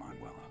 aren't you,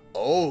 Manuela?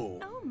 Oh.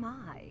 Oh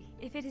my,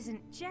 if it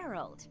isn't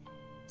Gerald.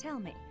 Tell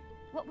me,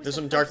 what was There's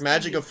some dark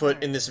magic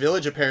afoot in this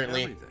village,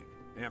 apparently. Everything.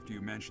 After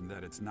you mentioned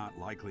that it's not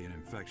likely an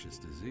infectious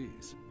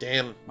disease.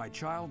 Damn. My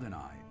child and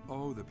I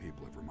owe the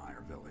people of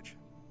Remire Village.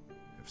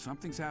 If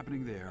something's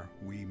happening there,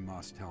 we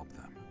must help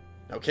them.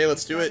 Okay,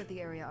 let's do it.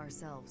 The area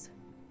ourselves.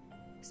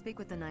 Speak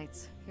with the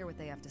knights, hear what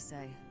they have to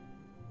say.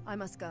 I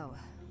must go.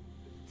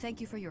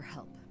 Thank you for your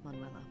help,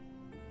 Manuela.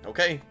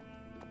 Okay.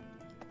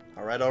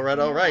 Alright, alright,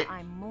 alright.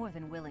 I'm more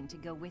than willing to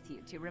go with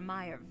you to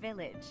Remire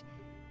Village.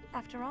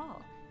 After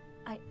all,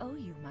 I owe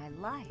you my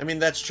life. I mean,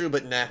 that's true,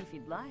 but nah. If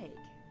you'd like,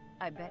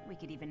 I bet we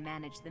could even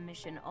manage the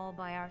mission all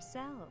by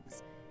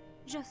ourselves.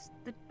 Just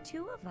the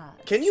two of us.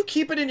 Can you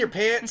keep it in your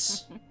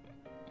pants?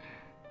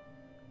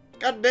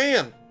 God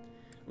damn.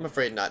 I'm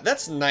afraid not.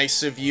 That's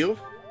nice of you.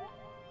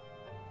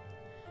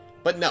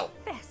 But no.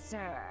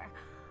 Professor,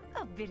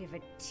 a bit of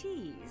a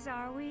tease,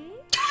 are we?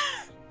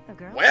 A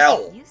girl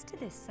well, used to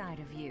this side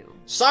of you.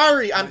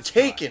 Sorry, I'm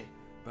taken.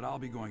 But I'll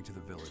be going to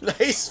the village.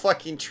 Nice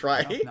fucking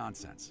try. Enough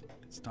nonsense.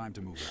 It's time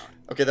to move out.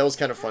 Okay, that was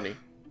kind of funny.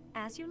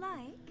 As you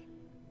like.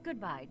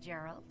 Goodbye,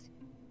 Gerald.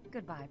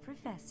 Goodbye,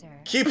 Professor.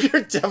 Keep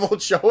your devil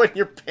Joe in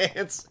your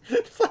pants.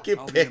 Fucking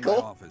I'll pickle. be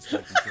in my office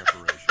making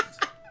preparations.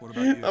 What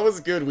about you? That was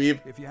good, Weeb.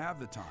 If you have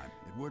the time,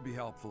 it would be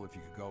helpful if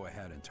you could go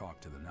ahead and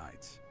talk to the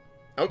knights.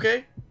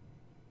 Okay.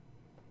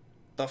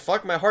 The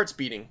fuck? My heart's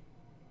beating.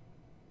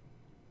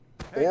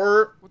 Hey,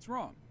 or... What's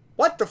wrong?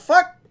 What the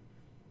fuck?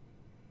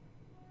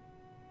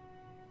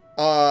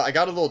 I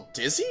got a little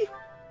dizzy?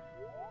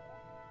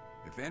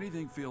 If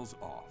anything feels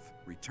off,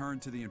 return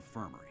to the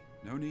infirmary.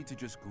 No need to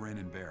just grin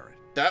and bear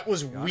it. That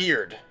was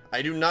weird.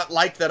 I do not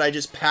like that I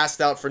just passed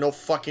out for no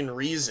fucking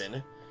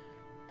reason.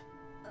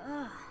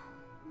 Ugh,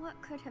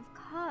 what could have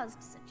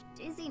caused such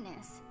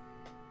dizziness?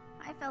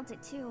 I felt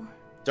it too.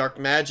 Dark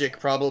magic,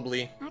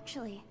 probably.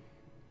 Actually,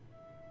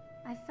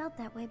 I felt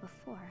that way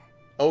before.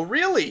 Oh,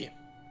 really?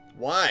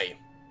 Why?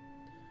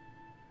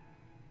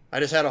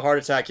 I just had a heart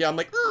attack. Yeah, I'm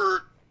like,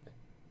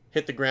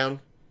 hit the ground.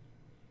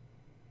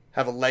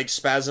 Have a leg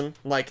spasm.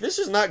 I'm like, this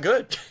is not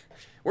good.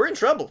 We're in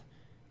trouble.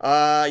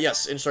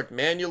 Yes, instruct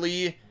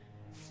manually.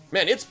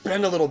 Man, it's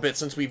been a little bit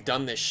since we've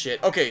done this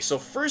shit. Okay, so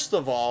first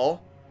of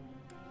all,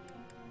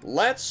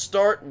 let's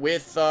start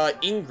with,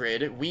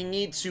 Ingrid. We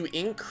need to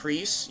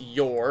increase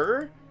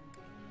your,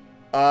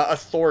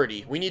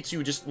 authority. We need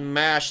to just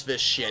mash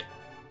this shit.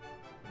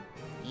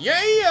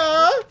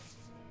 Yeah!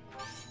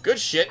 Good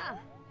shit.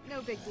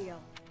 No big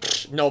deal.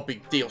 No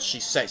big deal, she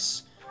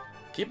says.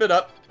 Keep it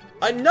up.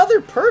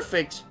 Another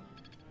perfect.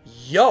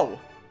 Yo.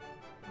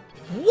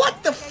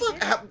 What the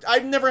fuck?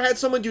 I've never had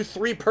someone do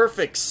 3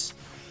 perfects.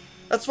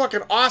 That's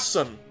fucking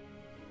awesome.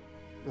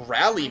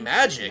 Rally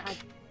magic.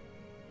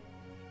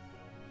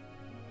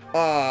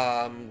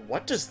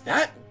 What does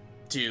that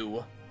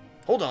do?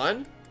 Hold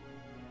on.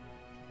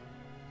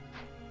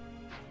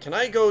 Can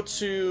I go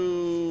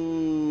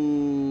to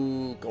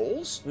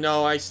goals?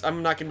 No,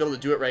 I'm not gonna be able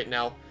to do it right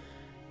now.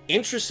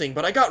 Interesting,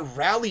 but I got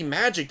rally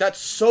magic. That's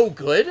so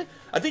good.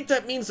 I think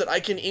that means that I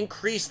can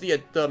increase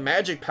the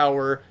magic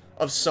power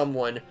of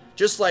someone,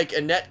 just like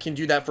Annette can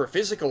do that for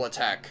physical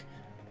attack.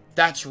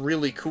 That's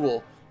really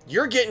cool.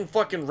 You're getting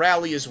fucking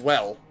rally as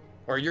well,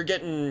 or you're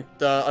getting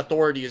the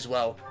authority as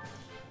well.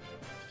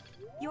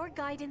 Your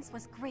guidance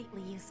was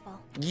greatly useful.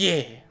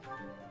 Yeah.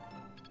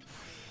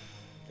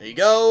 There you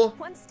go.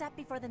 One step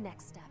before the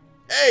next step.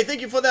 Hey,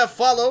 thank you for that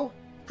follow.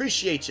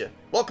 Appreciate you.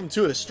 Welcome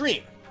to the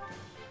stream.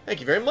 Thank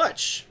you very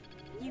much.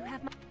 You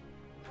have my...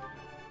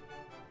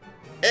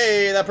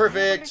 Hey, that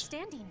perfect.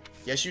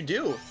 Yes, you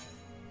do.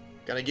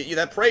 Gonna get you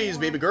that praise,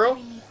 baby girl.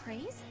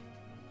 Praise?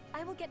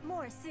 I will get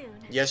more soon.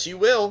 Yes, you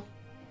will.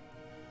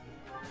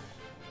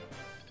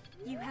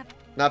 You have...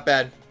 Not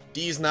bad.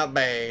 D's not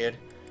bad.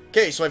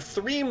 Okay, so I have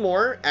 3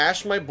 more.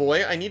 Ash, my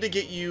boy, I need to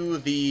get you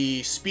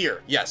the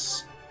spear.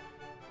 Yes.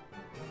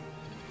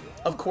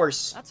 Of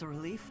course. That's a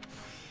relief.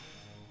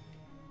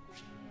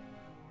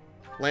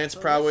 Lance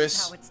So prowess.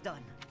 This is how it's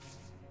done.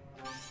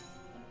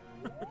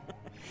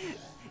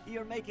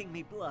 You're making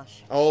me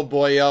blush. Oh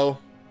boyo.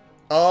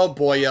 Oh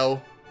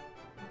boyo.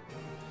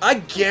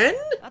 Again?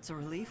 That's a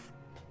relief.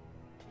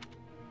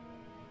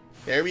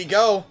 There we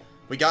go.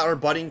 We got our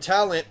budding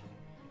talent.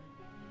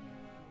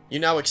 You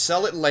now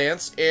excel at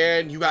Lance,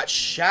 and you got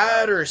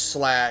Shatter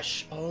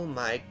Slash. Oh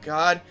my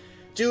god.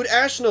 Dude,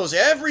 Ash knows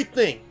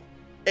everything.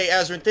 Hey,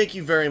 Azrin, thank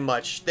you very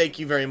much. Thank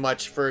you very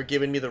much for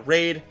giving me the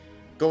raid.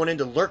 Going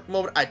into lurk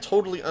mode, I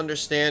totally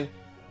understand.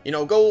 You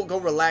know, go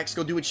relax,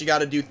 go do what you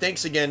gotta do.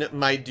 Thanks again,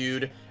 my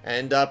dude.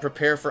 And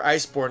prepare for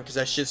Iceborne, because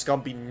that shit's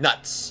gonna be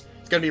nuts.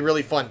 It's gonna be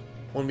really fun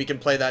when we can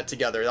play that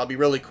together. That'll be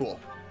really cool.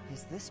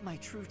 Is this my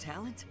true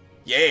talent?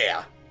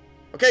 Yeah.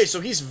 Okay,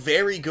 so he's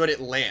very good at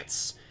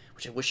Lance.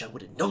 Which I wish I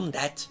would have known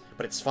that,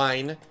 but it's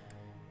fine.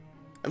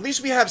 At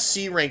least we have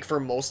C rank for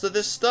most of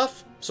this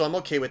stuff, so I'm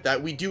okay with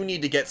that. We do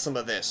need to get some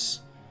of this.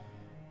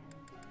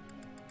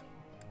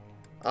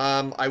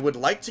 I would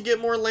like to get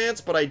more Lance,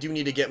 but I do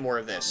need to get more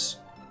of this.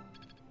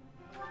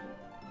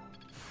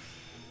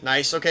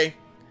 Nice, okay.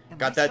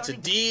 Got that to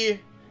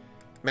D.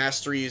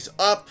 Mastery's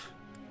up.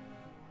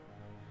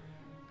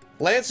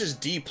 Lance is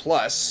D+,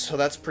 so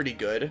that's pretty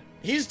good.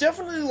 He's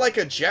definitely like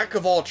a jack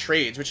of all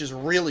trades, which is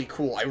really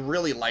cool. I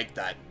really like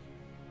that.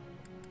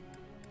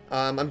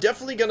 I'm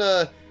definitely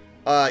gonna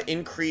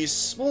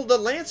increase... Well, the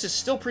Lance is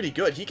still pretty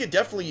good. He could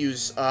definitely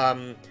use...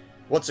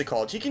 what's it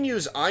called? He can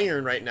use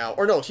iron right now.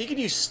 Or no, he could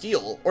use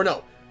steel. Or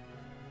no.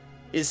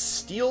 Is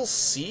steel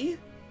C?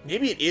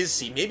 Maybe it is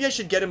C. Maybe I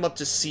should get him up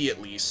to C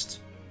at least.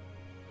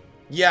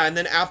 Yeah, and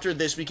then after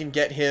this, we can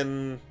get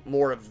him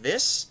more of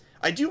this.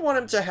 I do want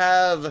him to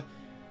have...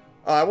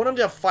 I want him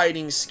to have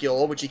fighting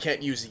skill, which he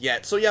can't use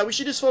yet. So yeah, we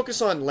should just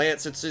focus on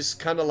Lance. It's just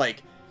kind of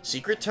like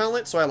secret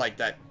talent, so I like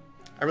that.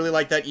 I really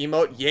like that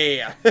emote.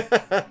 Yeah.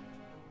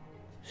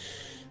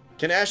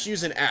 Can Ash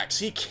use an axe?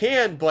 He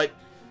can, but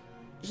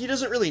he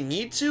doesn't really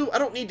need to. I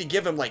don't need to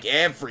give him, like,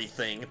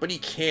 everything, but he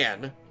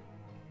can.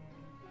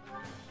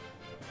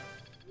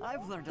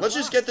 I've learned Let's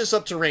just get this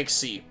up to rank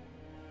C.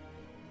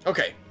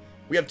 Okay.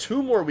 We have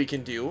 2 more we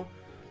can do.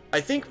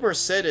 I think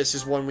Mercedes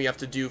is one we have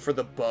to do for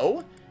the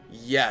bow.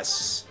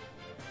 Yes.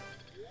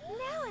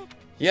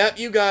 Yep,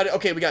 you got it.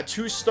 Okay, we got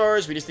 2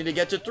 stars. We just need to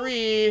get to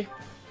 3.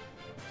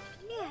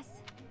 Yes.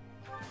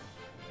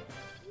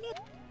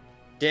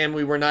 Damn,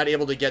 we were not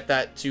able to get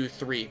that to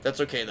 3. That's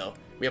okay, though.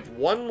 We have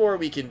 1 more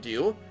we can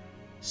do.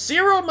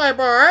 0, my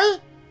boy!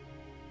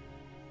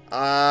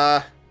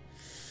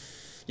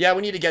 Yeah,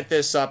 we need to get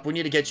this up. We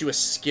need to get you a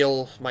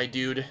skill, my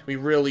dude. We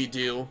really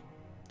do.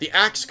 The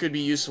axe could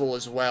be useful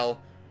as well.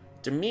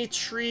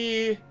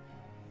 Dimitri...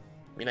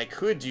 I mean, I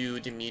could do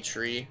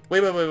Dimitri.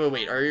 Wait.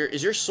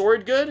 Is your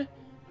sword good?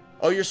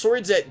 Oh, your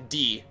sword's at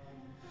D.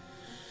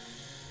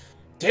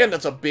 Damn,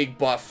 that's a big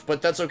buff,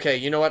 but that's okay.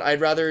 You know what?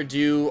 I'd rather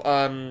do,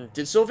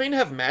 did Sylvain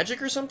have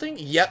magic or something?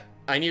 Yep,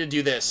 I need to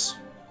do this.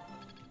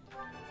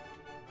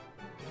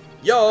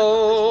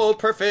 Yo,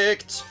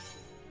 perfect.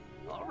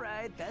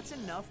 Alright, that's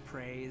enough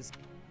praise.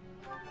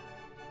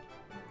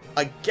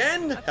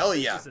 Again? Hell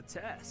yeah. This is a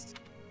test.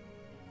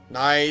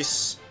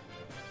 Nice.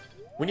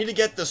 We need to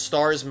get the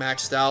stars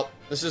maxed out.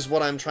 This is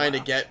what I'm trying to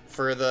get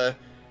for the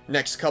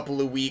next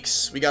couple of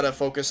weeks. We gotta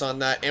focus on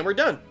that, and we're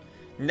done.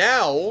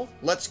 Now,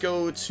 let's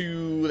go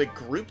to the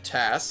group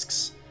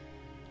tasks.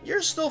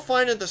 You're still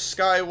fine at the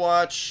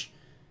Skywatch.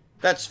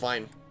 That's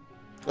fine.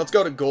 Let's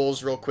go to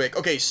goals real quick.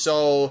 Okay,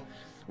 so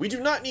we do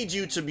not need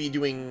you to be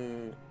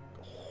doing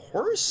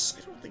horse.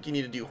 I don't think you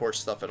need to do horse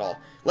stuff at all.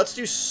 Let's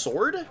do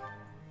sword.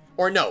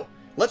 Or no,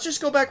 let's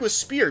just go back with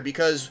spear,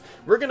 because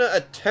we're gonna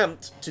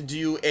attempt to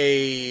do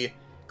a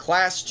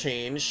class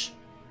change.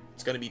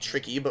 It's gonna be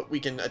tricky, but we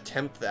can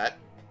attempt that.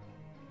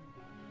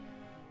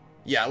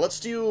 Yeah, let's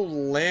do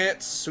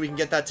Lance so we can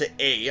get that to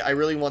A. I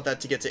really want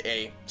that to get to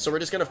A. So we're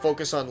just going to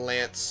focus on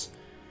Lance.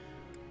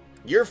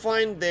 You're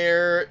fine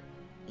there.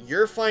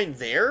 You're fine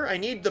there? I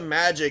need the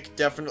magic,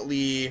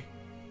 definitely.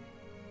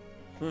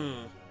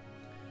 No.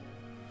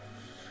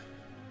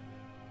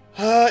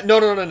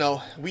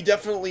 We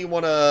definitely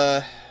want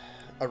a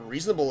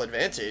reasonable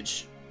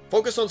advantage.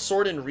 Focus on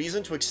sword and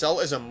reason to excel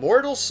as a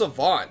mortal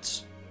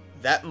savant.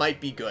 That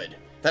might be good.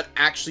 That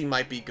actually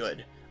might be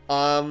good.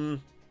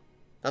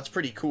 That's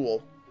pretty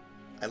cool.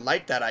 I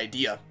like that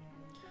idea.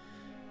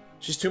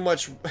 She's too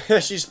much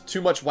she's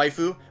too much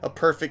waifu, a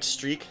perfect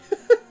streak.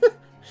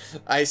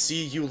 I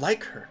see you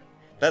like her.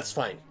 That's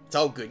fine. It's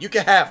all good. You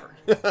can have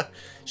her.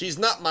 She's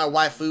not my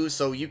waifu,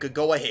 so you could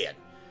go ahead.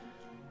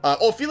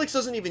 Oh, Felix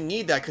doesn't even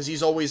need that because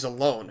he's always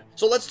alone.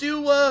 So let's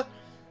do,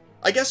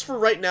 I guess for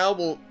right now,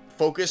 we'll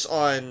focus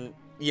on,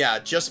 yeah,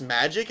 just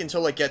magic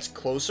until it gets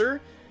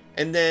closer.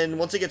 And then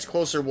once it gets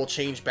closer, we'll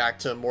change back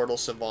to Mortal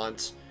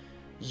Savant.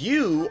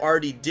 You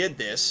already did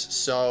this,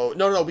 so...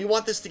 No, we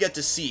want this to get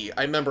to C.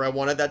 I remember I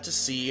wanted that to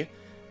C.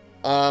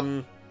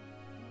 I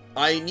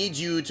need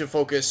you to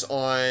focus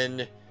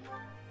on...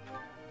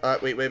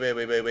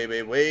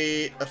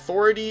 Wait.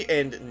 Authority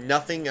and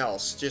nothing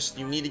else. Just,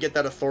 you need to get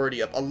that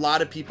authority up. A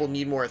lot of people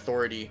need more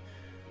authority.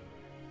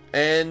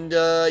 And,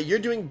 you're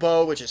doing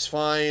bow, which is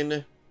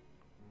fine.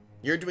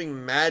 You're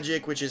doing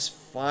magic, which is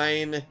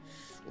fine.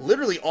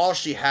 Literally all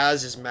she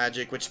has is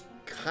magic, which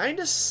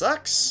kinda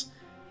sucks.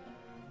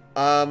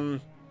 I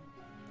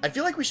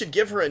feel like we should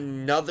give her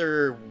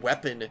another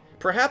weapon.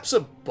 Perhaps a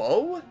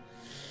bow?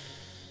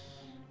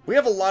 We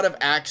have a lot of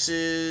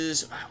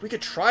axes. We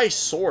could try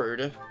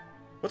sword.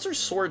 What's her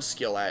sword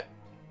skill at?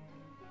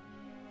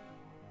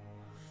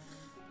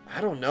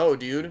 I don't know,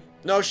 dude.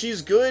 No,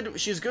 she's good.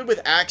 She's good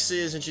with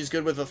axes and she's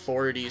good with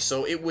authority,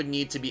 so it would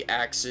need to be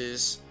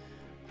axes.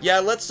 Yeah,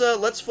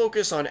 let's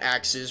focus on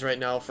axes right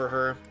now for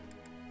her.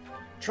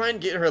 Try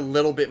and get her a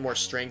little bit more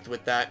strength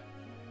with that.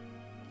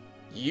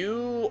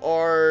 You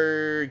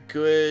are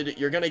good.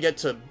 You're gonna get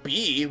to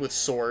B with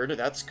sword.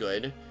 That's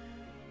good.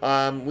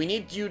 We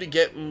need you to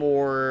get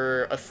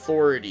more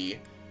authority.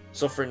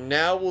 So for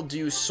now, we'll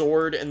do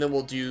sword, and then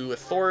we'll do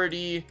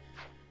authority.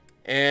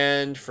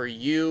 And for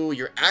you,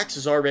 your axe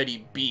is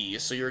already B,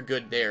 so you're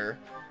good there.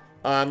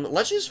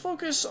 Let's just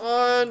focus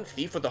on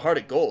thief with the heart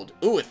of gold.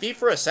 Ooh, a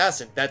thief or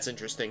assassin. That's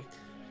interesting.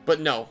 But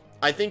no,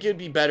 I think it'd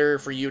be better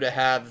for you to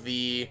have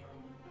the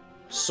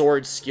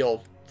sword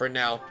skill for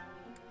now.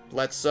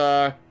 Let's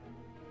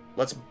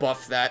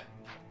buff that.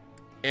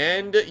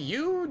 And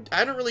you,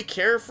 I don't really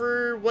care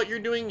for what you're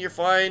doing. You're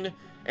fine.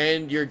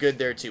 And you're good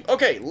there too.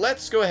 Okay,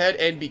 let's go ahead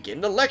and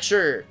begin the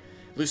lecture.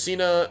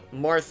 Lucina,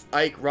 Marth,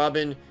 Ike,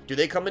 Robin, do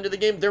they come into the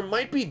game? There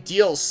might be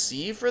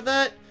DLC for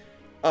that.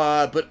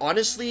 But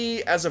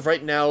honestly, as of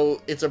right now,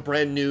 it's a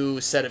brand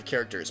new set of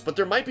characters. But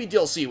there might be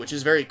DLC, which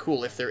is very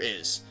cool if there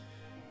is.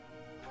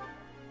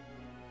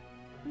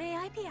 May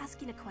I be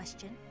asking a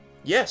question?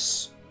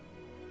 Yes.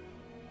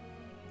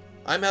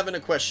 I'm having a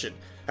question.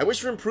 I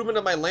wish for improvement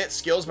of my lance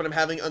skills, but I'm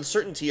having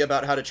uncertainty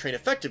about how to train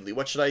effectively.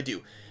 What should I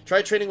do?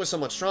 Try training with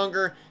someone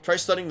stronger. Try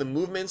studying the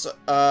movements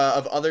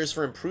of others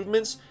for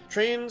improvements.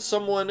 Train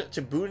someone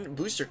to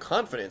boost your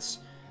confidence.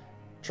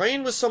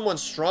 Train with someone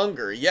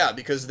stronger, yeah,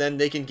 because then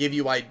they can give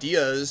you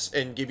ideas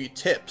and give you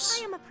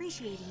tips. I am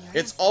appreciating your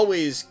It's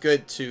always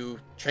good to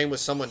train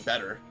with someone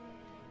better.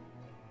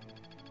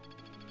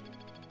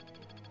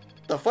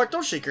 The fuck?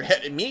 Don't shake your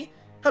head at me.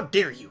 How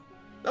dare you?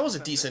 That was a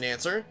decent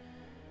answer.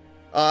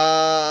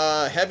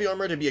 Heavy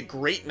armor to be a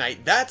great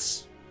knight.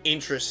 That's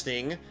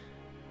interesting.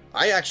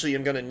 I actually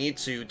am gonna need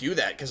to do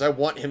that because I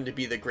want him to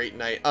be the great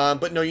knight.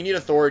 But no, you need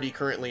authority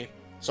currently.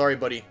 Sorry,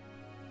 buddy.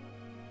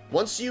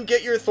 Once you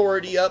get your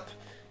authority up,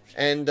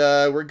 and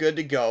we're good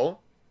to go.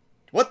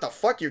 What the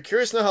fuck? You're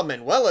curious now how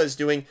Manuela is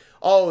doing?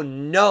 Oh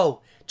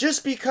no!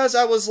 Just because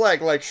I was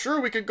like, sure,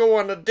 we could go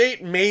on a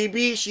date.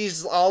 Maybe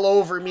she's all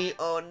over me.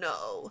 Oh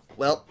no.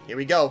 Well, here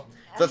we go.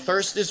 The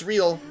thirst is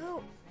real.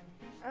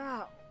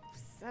 Oh,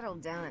 settle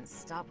down and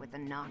stop with the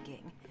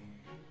knocking.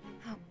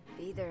 I'll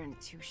be there in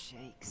 2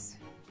 shakes.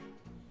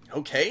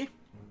 Okay.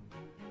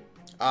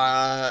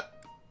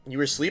 You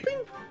were sleeping?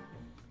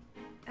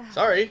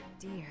 Sorry.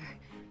 Dear.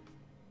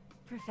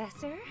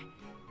 Professor?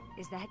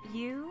 Is that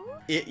you?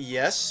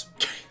 Yes.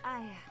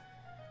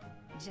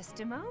 Just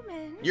a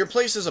moment. Your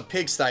place is a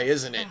pigsty,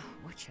 isn't it? Oh,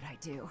 what should I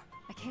do?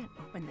 I can't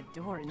open the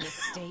door in this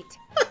state.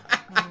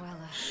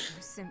 Manuela,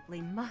 you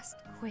simply must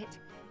quit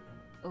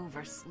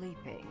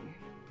oversleeping.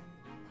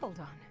 Hold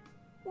on.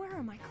 Where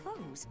are my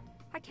clothes?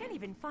 I can't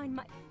even find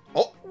my...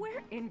 Oh!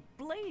 Where in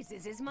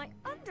blazes is my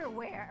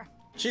underwear?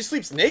 She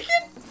sleeps naked?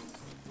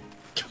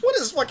 What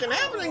is fucking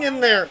happening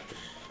in there?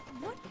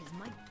 What is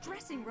my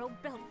dressing robe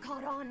belt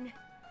caught on?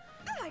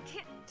 I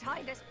can't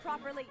tie this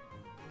properly.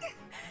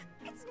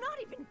 It's not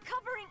even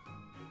covering...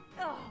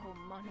 Oh,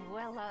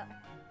 Manuela.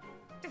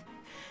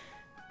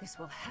 This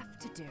will have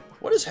to do.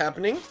 What is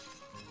happening?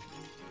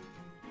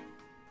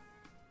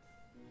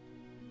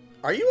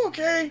 Are you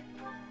okay?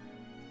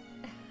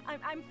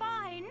 I'm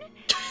fine.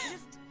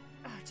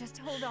 just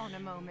hold on a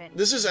moment.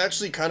 This is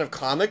actually kind of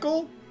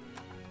comical.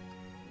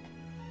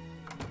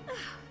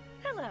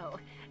 Hello.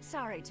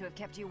 Sorry to have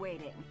kept you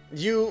waiting.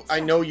 I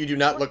know you do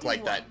not look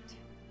like that.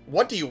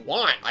 What do you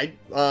want?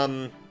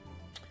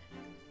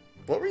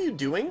 What were you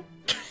doing?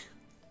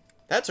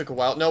 That took a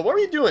while. No, what were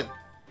you doing?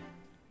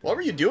 What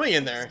were you doing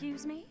in there?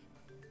 Excuse me?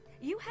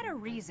 You had a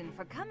reason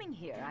for coming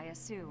here, I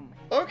assume.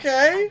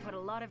 Okay. I put a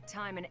lot of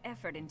time and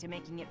effort into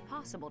making it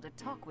possible to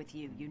talk with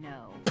you, you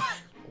know.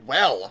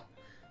 Well,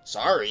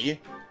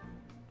 sorry.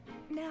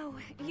 No,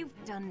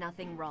 you've done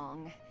nothing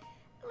wrong.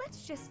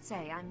 Let's just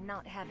say I'm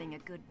not having a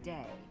good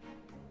day.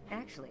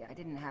 Actually, I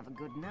didn't have a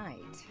good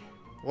night.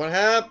 What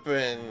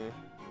happened?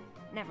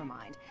 Never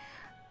mind.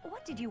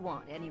 What did you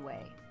want,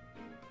 anyway?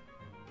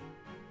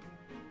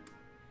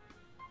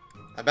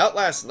 About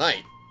last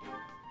night.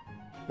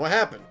 What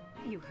happened?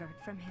 You heard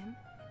from him?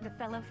 The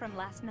fellow from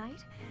last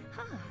night?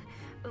 Huh.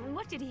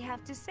 What did he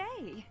have to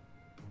say?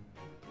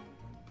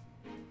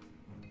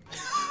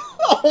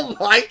 Oh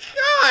my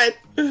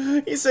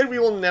god! He said we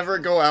will never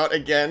go out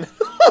again.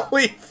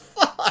 Holy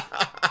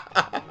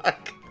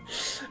fuck!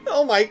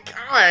 Oh my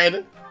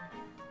god!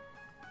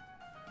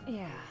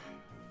 Yeah,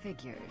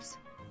 figures.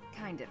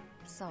 Kind of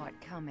saw it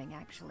coming,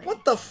 actually.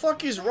 What the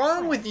fuck is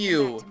wrong with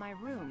you? I went back to my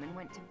room and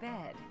went to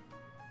bed.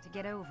 To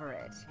get over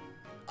it.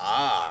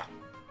 Ah.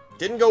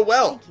 Didn't go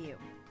well. Thank you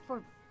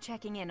for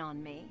checking in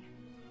on me.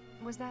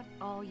 Was that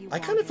all you I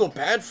kind of feel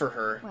bad for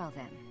her. Well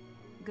then,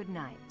 good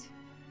night.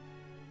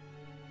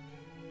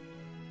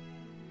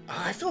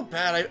 I feel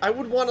bad. I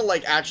would want to,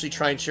 like, actually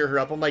try and cheer her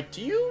up. I'm like,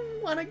 do you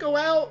want to go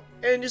out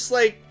and just,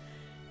 like,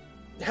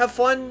 have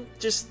fun?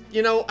 Just,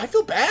 you know, I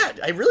feel bad.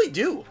 I really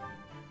do.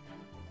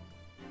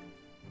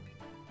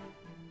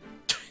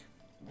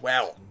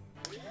 Well.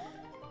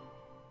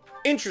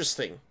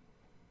 Interesting.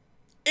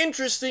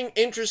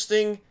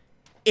 Interesting.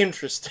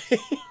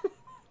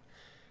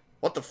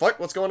 What the fuck?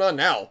 What's going on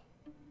now?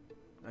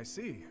 I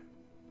see.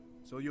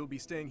 So you'll be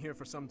staying here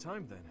for some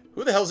time then?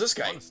 Who the hell's this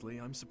guy? Honestly,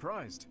 I'm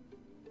surprised.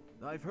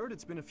 I've heard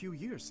it's been a few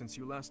years since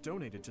you last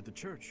donated to the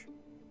church.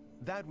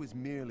 That was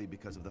merely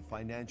because of the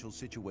financial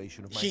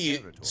situation of my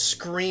territory. He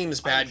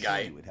screams bad guy. I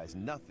assure you it has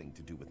nothing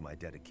to do with my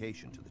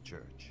dedication to the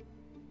church.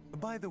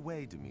 By the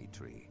way,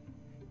 Dimitri,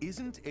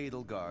 isn't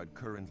Edelgard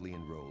currently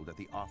enrolled at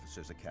the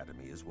Officers'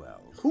 Academy as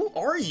well? Who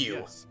are you?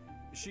 Yes,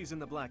 she's in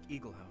the Black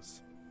Eagle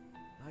House.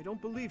 I don't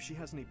believe she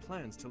has any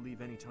plans to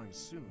leave anytime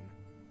soon.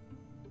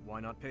 Why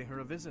not pay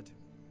her a visit?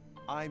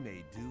 I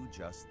may do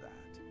just that.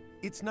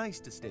 It's nice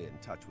to stay in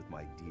touch with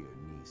my dear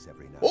niece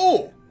every now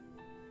and then.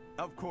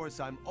 Of course,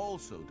 I'm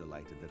also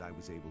delighted that I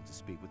was able to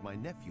speak with my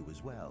nephew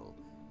as well.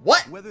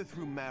 What? Whether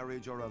through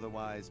marriage or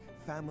otherwise,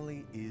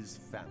 family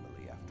is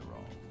family after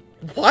all.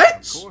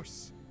 What? Of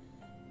course.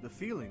 The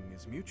feeling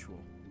is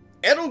mutual.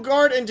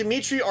 Edelgard and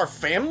Dimitri are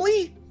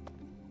family?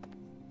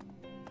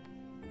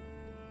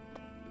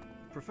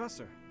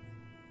 Professor,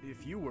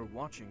 if you were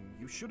watching,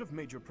 you should have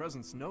made your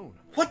presence known.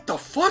 What the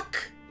fuck?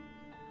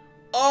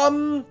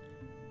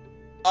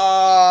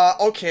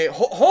 Okay,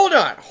 hold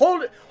on.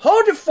 Hold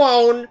the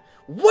phone.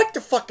 What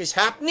the fuck is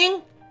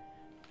happening?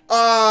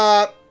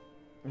 What?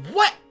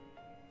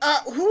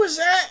 Who is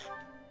that?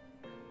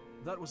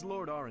 That was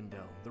Lord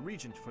Arundel, the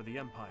regent for the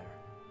Empire.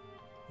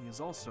 He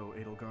is also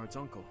Edelgard's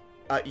uncle.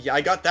 Yeah,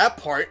 I got that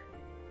part.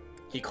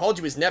 He called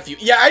you his nephew.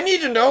 Yeah, I need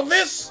to know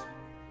this!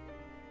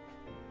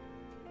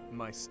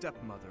 My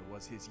stepmother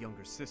was his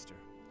younger sister.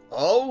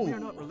 Oh. We are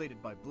not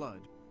related by blood,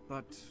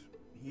 but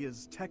he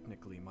is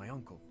technically my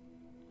uncle.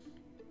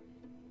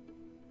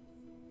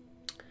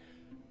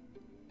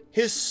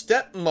 His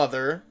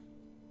stepmother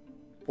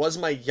was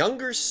my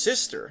younger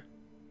sister.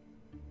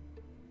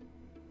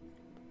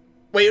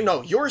 Wait,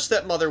 no, your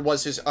stepmother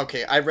was his...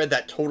 Okay, I read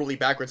that totally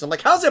backwards. I'm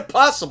like, how's it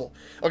possible?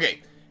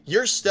 Okay,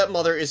 your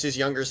stepmother is his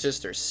younger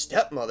sister.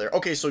 Stepmother.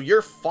 Okay, so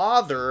your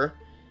father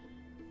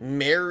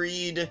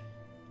married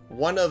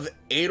one of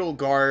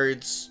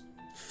Edelgard's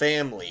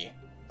family.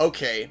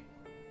 Okay.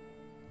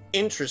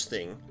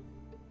 Interesting.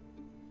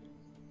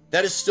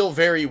 That is still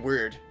very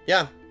weird.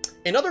 Yeah.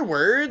 In other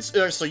words,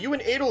 so you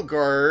and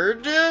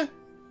Edelgard...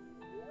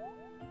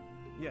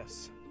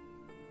 Yes.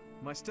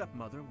 My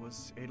stepmother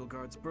was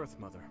Edelgard's birth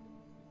mother.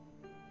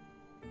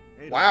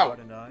 Edelgard Wow.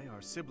 and I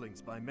are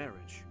siblings by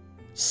marriage.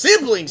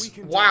 Siblings? We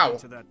can Wow. dive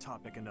into that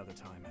topic another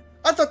time.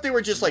 I thought they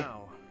were just, like,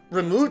 Now,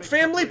 removed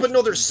family, but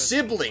no, they're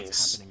siblings.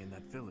 what's happening in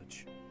that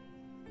village.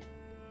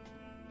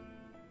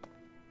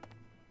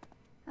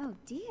 Oh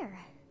dear.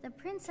 The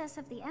princess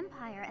of the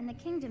Empire and the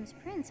kingdom's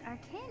prince are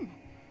kin.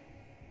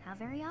 How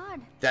very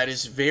odd. That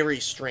is very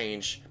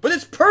strange. But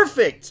it's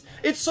perfect!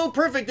 It's so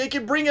perfect. They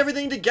can bring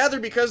everything together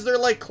because they're,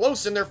 like,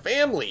 close in their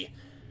family.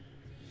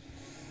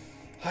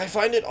 I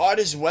find it odd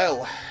as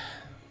well.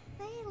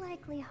 They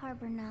likely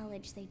harbor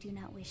knowledge they do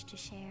not wish to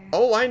share.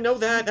 Oh, I know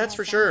that. That's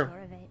for sure.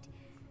 Of it.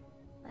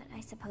 But I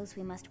suppose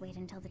we must wait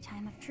until the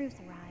time of truth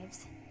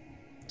arrives.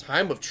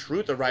 Time of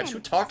truth arrives. Who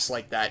talks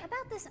like that?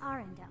 About this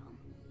Arundel.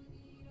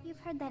 You've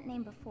heard that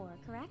name before,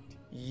 correct?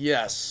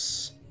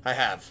 Yes, I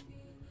have.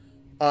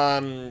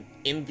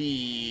 In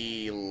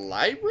the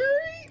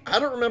library? I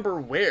don't remember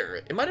where.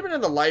 It might have been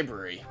in the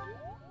library.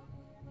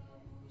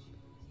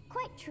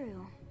 Quite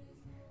true.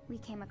 We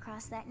came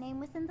across that name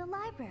within the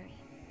library,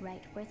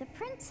 right where the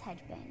prince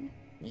had been.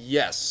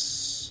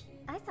 Yes.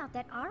 I thought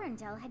that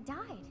Arundel had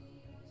died.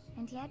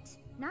 And yet,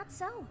 not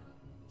so.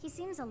 He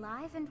seems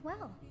alive and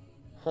well.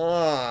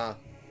 Huh.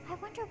 I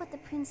wonder what the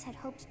prince had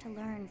hoped to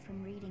learn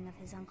from reading of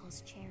his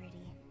uncle's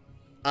charity.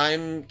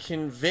 I'm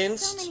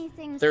convinced So many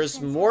things there's the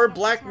prince more has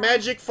black to tell.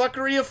 magic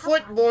fuckery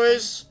afoot,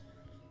 boys.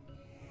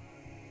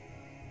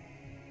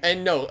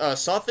 And no,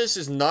 Sothis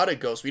is not a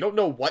ghost. We don't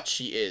know what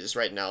she is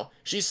right now.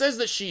 She says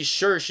that she's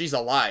sure she's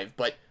alive,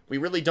 but we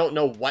really don't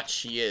know what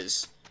she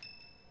is.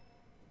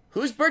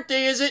 Whose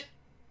birthday is it?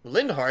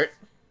 Lindhart?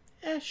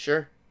 Eh,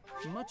 sure.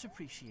 Much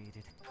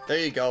appreciated. There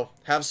you go.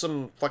 Have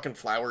some fucking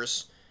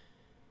flowers.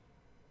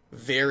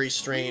 Very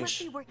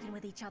strange. We must be working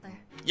with each other.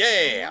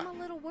 Yeah! I'm a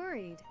little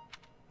worried.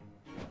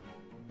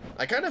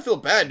 I kind of feel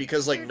bad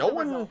because, like, no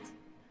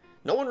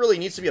one really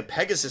needs to be a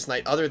Pegasus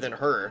Knight other than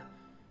her.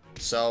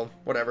 So,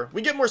 whatever.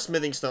 We get more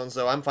smithing stones,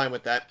 though. I'm fine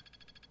with that.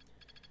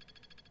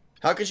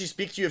 How can she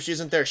speak to you if she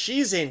isn't there?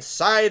 She's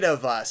inside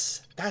of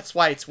us. That's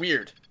why it's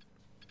weird.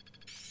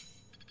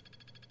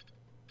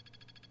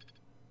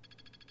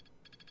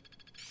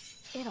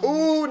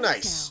 Ooh,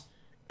 nice.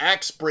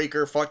 Axe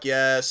Breaker, fuck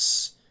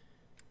yes.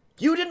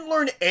 You didn't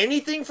learn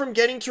anything from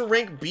getting to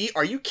rank B?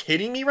 Are you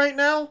kidding me right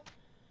now?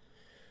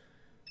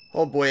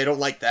 Oh boy, I don't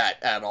like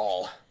that at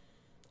all.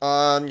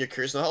 You're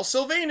curious to know how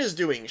Sylvain is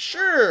doing?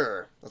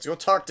 Sure. Let's go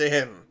talk to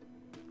him.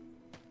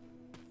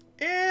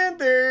 And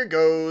there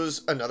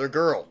goes another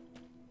girl.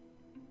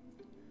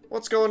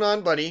 What's going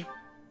on, buddy?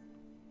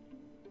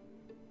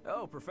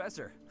 Oh,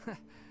 Professor.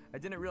 I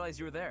didn't realize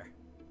you were there.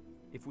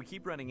 If we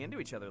keep running into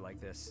each other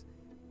like this,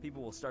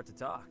 people will start to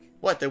talk.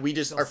 What, that we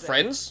just are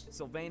friends?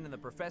 Sylvain and the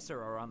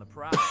Professor are on the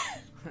prowl.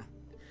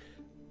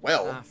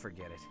 Well.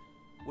 Forget it.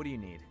 What do you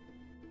need?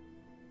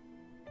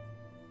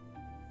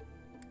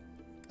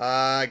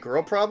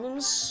 Girl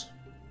problems?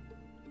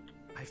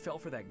 I fell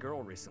for that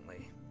girl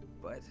recently,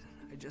 but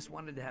I just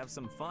wanted to have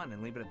some fun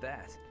and leave it at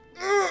that.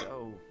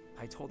 So,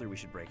 I told her we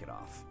should break it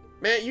off.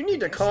 Man, you need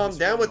to calm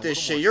down with this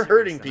shit. You're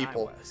hurting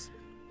people.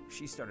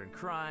 She started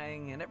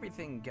crying, and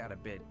everything got a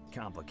bit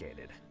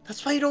complicated.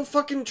 That's why you don't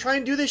fucking try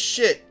and do this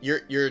shit.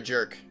 You're a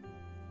jerk.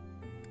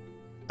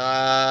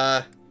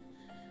 You're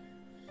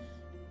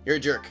a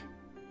jerk.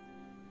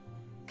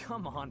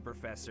 Come on,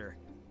 Professor.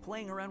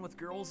 Playing around with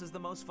girls is the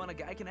most fun a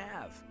guy can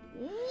have.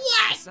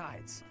 What?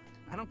 Besides,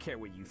 I don't care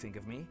what you think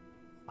of me.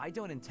 I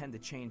don't intend to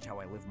change how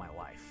I live my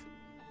life.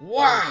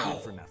 Wow.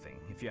 I'm for nothing,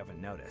 if you haven't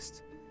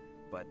noticed.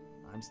 But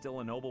I'm still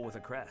a noble with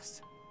a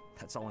crest.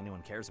 That's all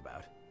anyone cares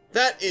about.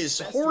 That is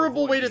a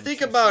horrible way to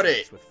think about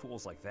it. With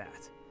fools like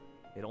that,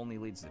 it only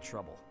leads to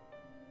trouble.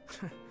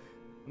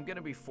 I'm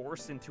gonna be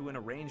forced into an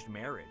arranged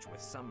marriage with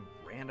some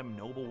random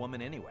noble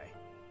woman anyway.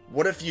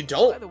 What if you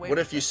don't? By the way, What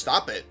if you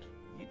stop it?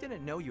 You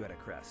didn't know you had a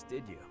crest,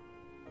 did you?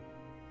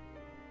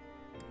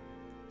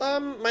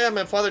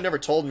 My father never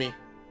told me.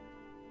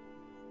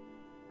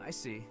 I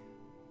see.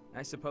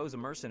 I suppose a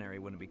mercenary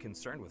wouldn't be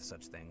concerned with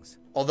such things.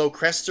 Although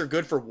crests are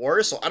good for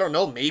war, so I don't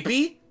know,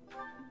 maybe?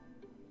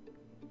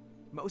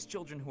 Most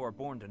children who are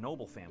born to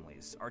noble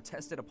families are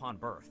tested upon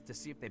birth to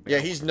see if they bear.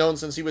 Yeah, he's known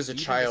since he was a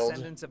child.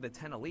 Descendants of the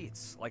 10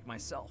 elites, like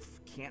myself,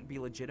 can't be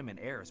legitimate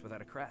heirs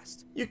without a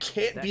crest. You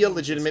can't be a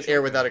legitimate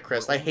heir without a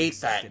crest. I hate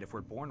that. If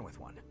we're born with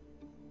one.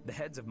 The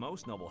heads of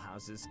most noble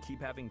houses keep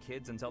having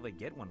kids until they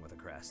get one with a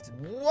crest.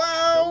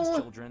 Wow!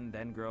 Those children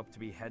then grow up to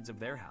be heads of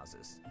their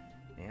houses,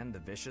 and the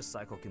vicious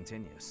cycle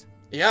continues.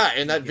 Yeah,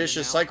 and that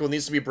vicious cycle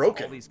needs to be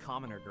broken. All these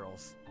commoner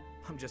girls,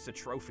 I'm just a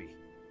trophy,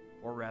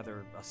 or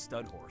rather, a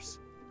stud horse.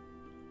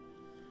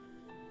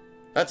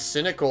 That's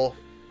cynical.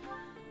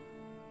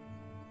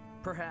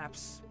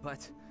 Perhaps,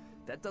 but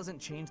that doesn't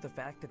change the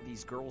fact that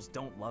these girls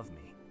don't love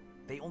me.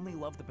 They only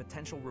love the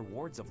potential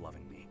rewards of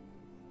loving me.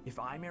 If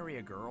I marry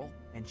a girl,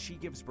 and she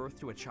gives birth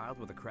to a child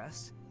with a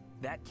crest,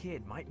 that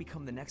kid might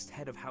become the next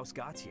head of House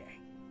Gautier.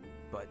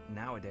 But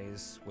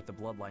nowadays, with the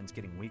bloodlines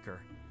getting weaker,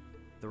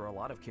 there are a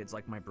lot of kids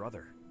like my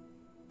brother,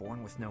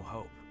 born with no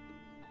hope.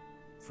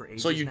 For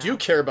ages So you now, do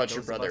care about your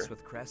those of brother. us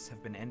with crests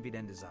have been envied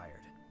and desired,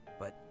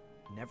 but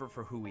never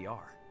for who we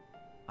are.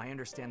 I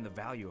understand the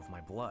value of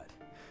my blood.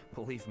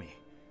 Believe me,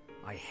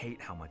 I hate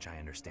how much I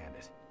understand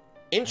it.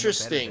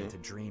 Interesting. I know better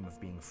than to dream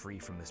of being free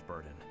from this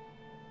burden.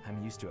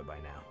 I'm used to it by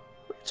now.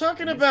 What are you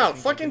talking about?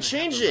 Fucking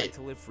change it.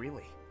 To live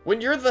freely.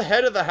 When you're the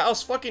head of the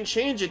house, fucking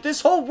change it.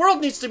 This whole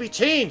world needs to be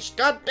changed.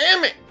 God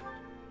damn it.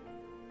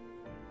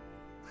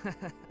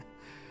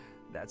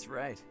 That's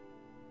right.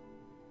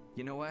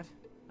 You know what?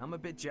 I'm a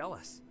bit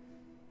jealous.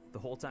 The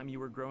whole time you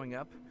were growing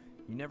up,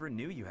 you never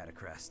knew you had a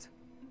crest.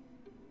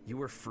 You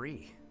were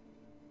free.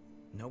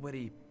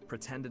 Nobody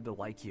pretended to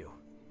like you.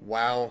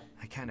 Wow.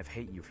 I kind of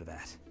hate you for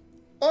that.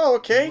 Oh,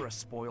 okay. You were a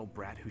spoiled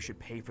brat who should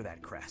pay for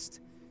that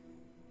crest.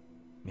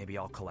 Maybe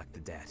I'll collect the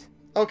debt.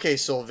 Okay,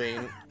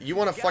 Sylvain. You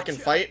want to fucking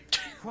fight?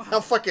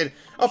 I'll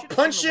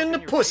punch you in the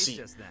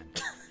pussy.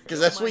 Because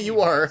that's what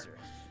you are.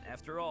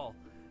 After all,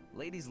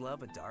 ladies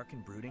love a dark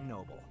and brooding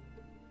noble.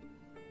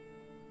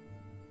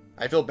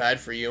 I feel bad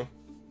for you.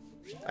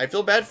 I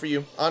feel bad for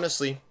you,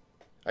 honestly.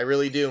 I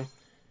really do.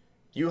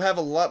 You have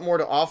a lot more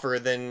to offer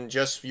than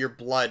just your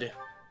blood.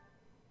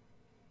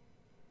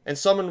 And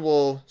someone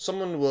will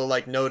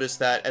like notice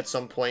that at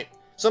some point.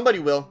 Somebody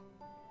will.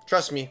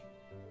 Trust me.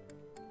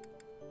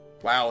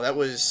 Wow, that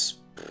was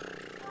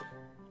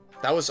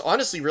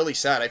honestly really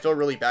sad. I feel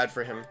really bad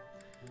for him.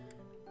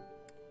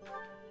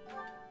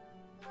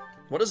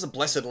 What does the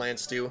Blessed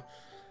Lance do?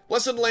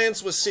 Blessed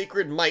Lance was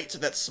sacred might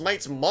that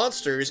smites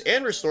monsters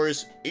and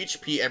restores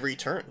HP every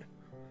turn.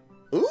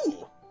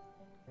 Ooh.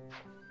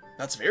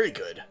 That's very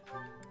good.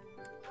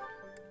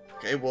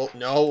 Okay, well,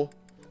 no.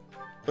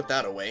 Put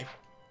that away.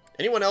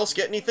 Anyone else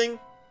get anything?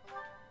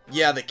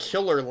 Yeah, the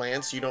Killer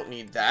Lance, you don't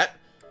need that.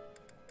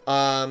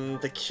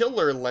 The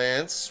Killer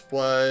Lance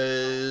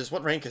was...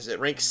 What rank is it?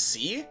 Rank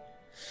C?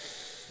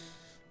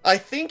 I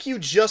think you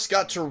just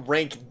got to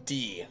rank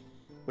D,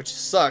 which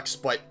sucks,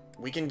 but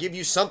we can give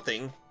you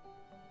something.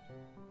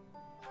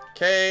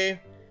 Okay,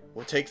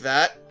 we'll take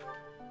that.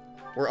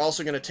 We're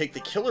also going to take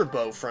the Killer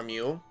Bow from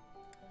you.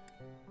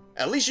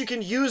 At least you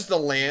can use the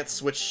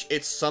Lance, which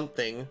it's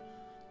something.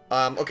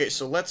 Okay,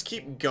 so let's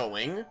keep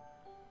going.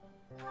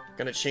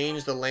 Gonna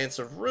change the Lance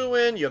of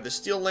Ruin. You have the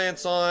Steel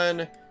Lance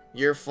on.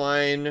 You're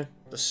fine.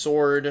 The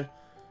Sword.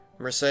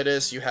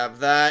 Mercedes, you have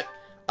that.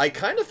 I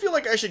kind of feel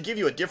like I should give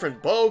you a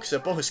different bow, because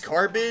that bow is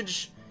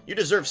garbage. You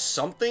deserve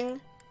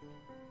something.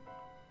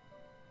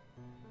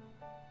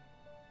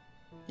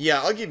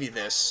 Yeah, I'll give you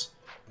this.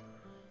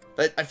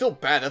 I feel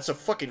bad. That's a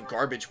fucking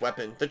garbage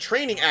weapon. The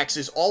Training Axe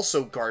is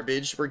also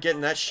garbage. We're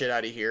getting that shit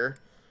out of here.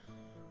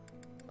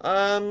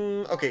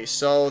 Okay,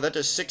 so that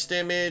does 6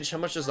 damage. How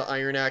much does the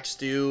Iron Axe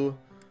do?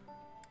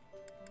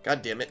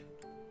 God damn it.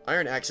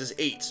 Iron Axe is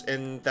 8,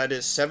 and that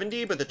is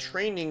 70, but the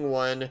training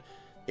one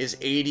is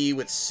 80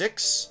 with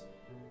 6.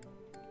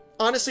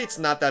 Honestly, it's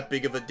not that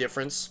big of a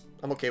difference.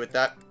 I'm okay with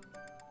that.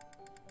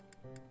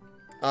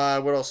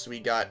 What else do we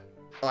got?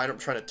 Oh, I'm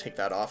trying to take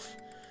that off.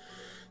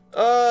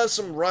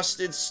 Some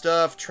rusted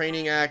stuff.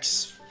 Training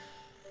Axe.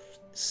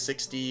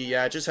 60.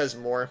 Yeah, it just has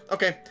more.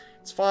 Okay,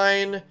 it's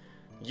fine.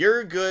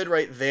 You're good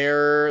right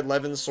there.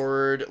 11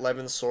 sword.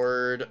 11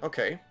 sword.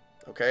 Okay.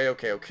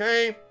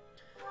 Okay.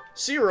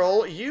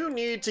 Cyril, you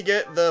need to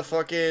get the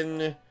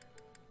fucking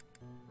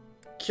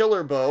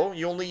Killer Bow.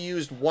 You only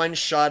used 1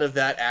 shot of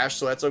that, Ash,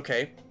 so that's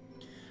okay.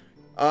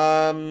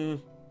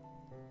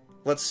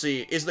 Let's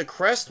see. Is the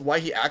crest why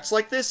he acts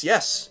like this?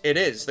 Yes, it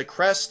is. The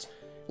crest,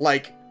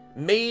 like,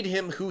 made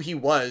him who he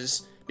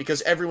was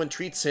because everyone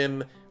treats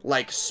him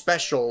like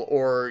special,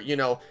 or, you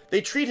know,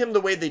 they treat him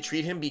the way they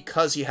treat him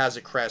because he has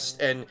a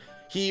crest, and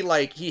he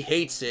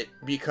hates it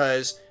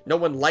because no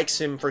one likes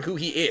him for who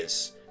he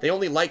is. They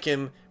only like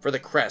him for the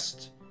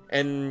crest,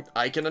 and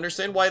I can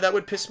understand why that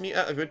would piss me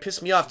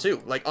off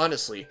too, like,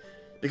 honestly,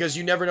 because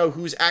you never know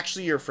who's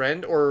actually your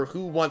friend or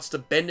who wants to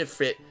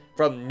benefit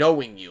from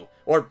knowing you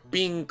or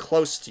being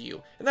close to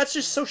you. And that's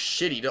just so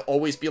shitty to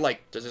always be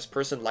like, does this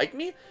person like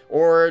me?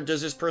 Or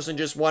does this person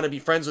just want to be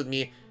friends with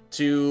me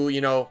to,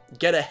 you know,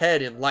 get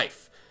ahead in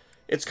life?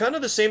 It's kind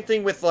of the same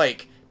thing with,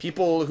 like,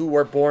 people who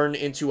are born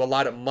into a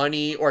lot of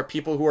money, or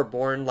people who are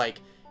born,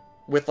 like,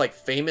 with, like,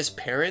 famous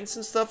parents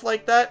and stuff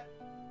like that.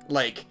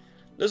 Like,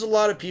 there's a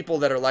lot of people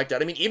that are like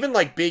that. I mean, even,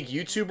 like, big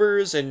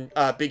YouTubers and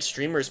big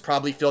streamers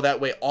probably feel that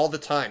way all the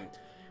time.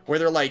 Where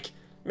they're like,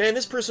 man,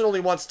 this person only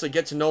wants to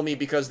get to know me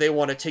because they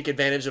want to take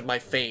advantage of my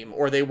fame,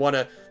 or they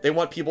want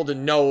people to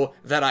know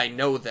that I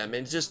know them.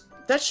 And just,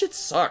 that shit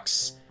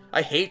sucks.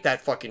 I hate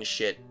that fucking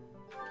shit.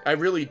 I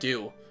really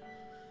do.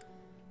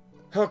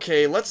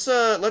 Okay, let's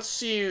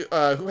see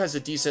who has a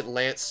decent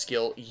lance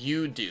skill.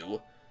 You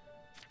do.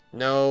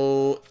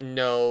 No.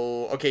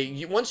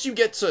 Okay, once you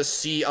get to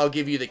C, I'll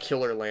give you the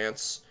killer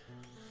lance.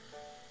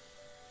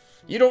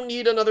 You don't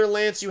need another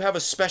lance. You have a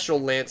special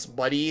lance,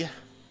 buddy.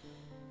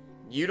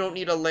 You don't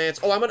need a lance.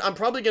 Oh, I'm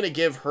probably gonna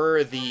give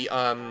her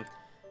the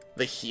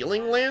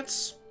healing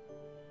lance,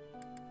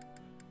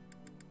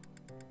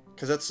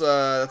 because that's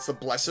the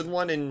blessed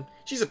one, and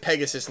she's a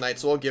Pegasus Knight,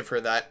 so I'll give her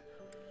that.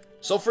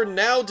 So for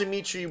now,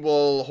 Dimitri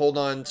will hold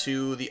on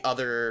to the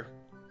other.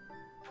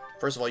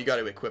 First of all, you got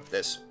to equip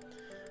this.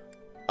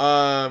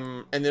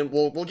 And then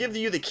we'll give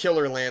you the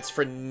killer lance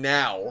for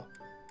now.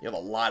 You have a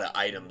lot of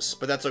items,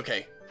 but that's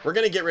okay. We're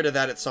gonna get rid of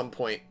that at some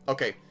point.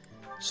 Okay.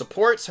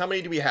 Supports, how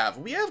many do we have?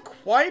 We have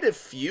quite a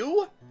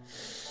few.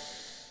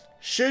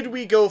 Should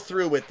we go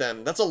through with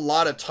them? That's a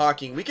lot of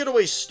talking. We could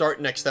always start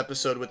next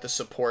episode with the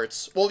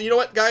supports. Well, you know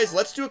what, guys?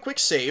 Let's do a quick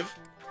save.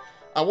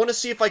 I want to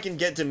see if I can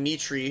get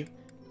Dimitri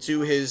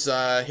to his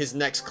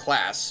next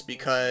class,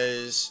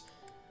 because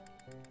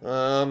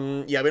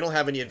yeah, we don't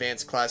have any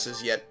advanced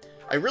classes yet.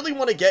 I really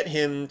want to get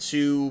him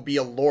to be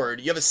a lord.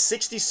 You have a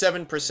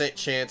 67%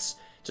 chance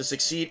to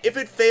succeed. If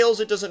it fails,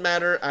 it doesn't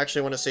matter.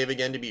 Actually, I want to save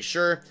again to be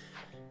sure.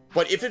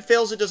 But if it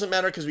fails, it doesn't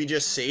matter because we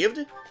just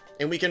saved,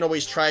 and we can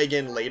always try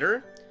again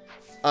later.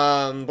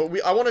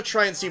 But I want to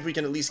try and see if we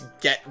can at least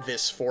get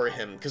this for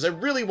him, because I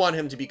really want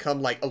him to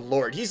become, like, a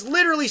lord. He's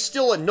literally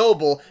still a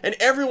noble, and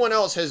everyone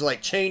else has,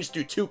 like, changed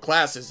through 2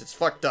 classes. It's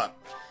fucked up.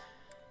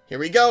 Here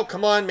we go.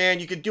 Come on,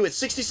 man. You can do it.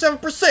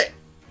 67%.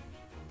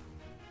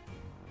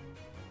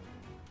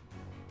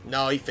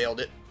 No, he failed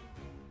it.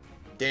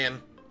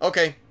 Damn.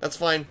 Okay, that's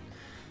fine.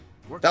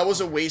 That was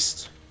a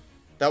waste.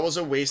 That was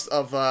a waste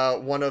of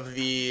one of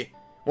the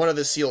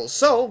seals.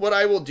 So what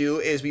I will do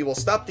is we will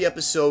stop the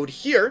episode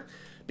here,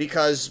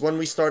 because when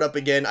we start up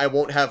again, I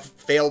won't have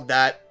failed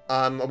that.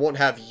 I won't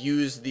have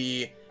used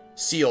the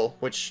seal,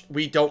 which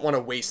we don't want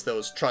to waste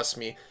those. Trust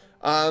me.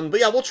 But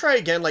yeah, we'll try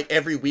again like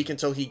every week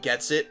until he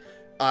gets it.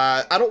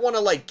 I don't want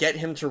to like get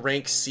him to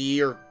rank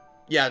C or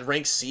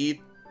rank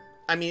C.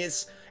 I mean,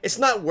 it's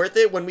not worth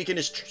it when we can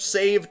just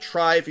save,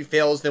 try. If he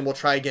fails, then we'll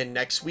try again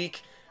next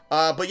week.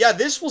 But yeah,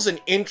 this was an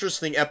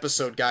interesting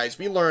episode, guys.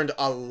 We learned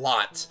a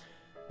lot.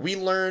 We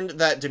learned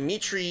that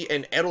Dimitri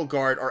and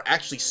Edelgard are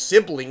actually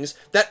siblings.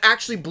 That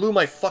actually blew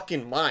my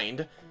fucking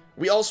mind.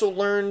 We also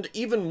learned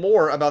even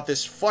more about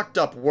this fucked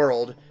up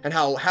world and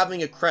how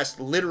having a crest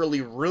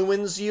literally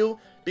ruins you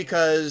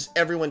because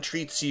everyone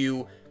treats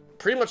you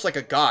pretty much like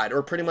a god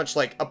or pretty much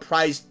like a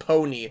prized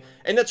pony.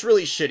 And that's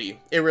really shitty.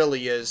 It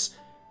really is.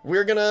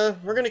 We're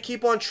gonna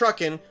keep on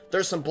trucking.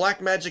 There's some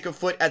black magic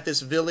afoot at this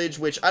village,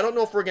 which I don't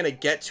know if we're gonna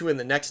get to in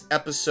the next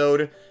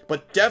episode,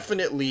 but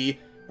definitely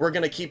we're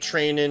gonna keep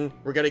training.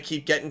 We're gonna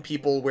keep getting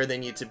people where they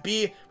need to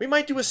be. We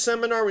might do a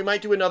seminar. We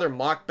might do another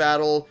mock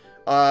battle,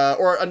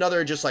 or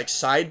another just like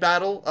side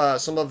battle.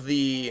 Some of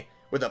the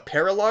with the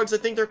paralogs, I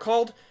think they're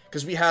called,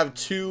 because we have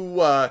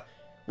two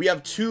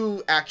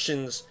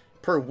actions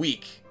per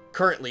week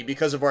currently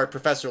because of our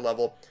professor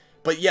level.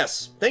 But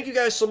yes, thank you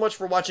guys so much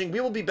for watching. We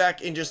will be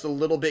back in just a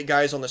little bit,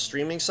 guys, on the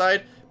streaming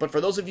side. But for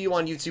those of you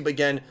on YouTube,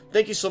 again,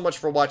 thank you so much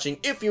for watching.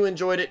 If you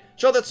enjoyed it,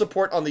 show that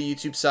support on the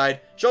YouTube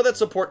side. Show that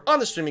support on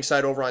the streaming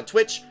side over on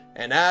Twitch.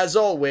 And as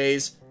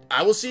always,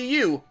 I will see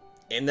you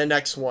in the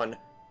next one.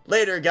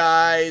 Later,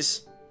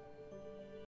 guys.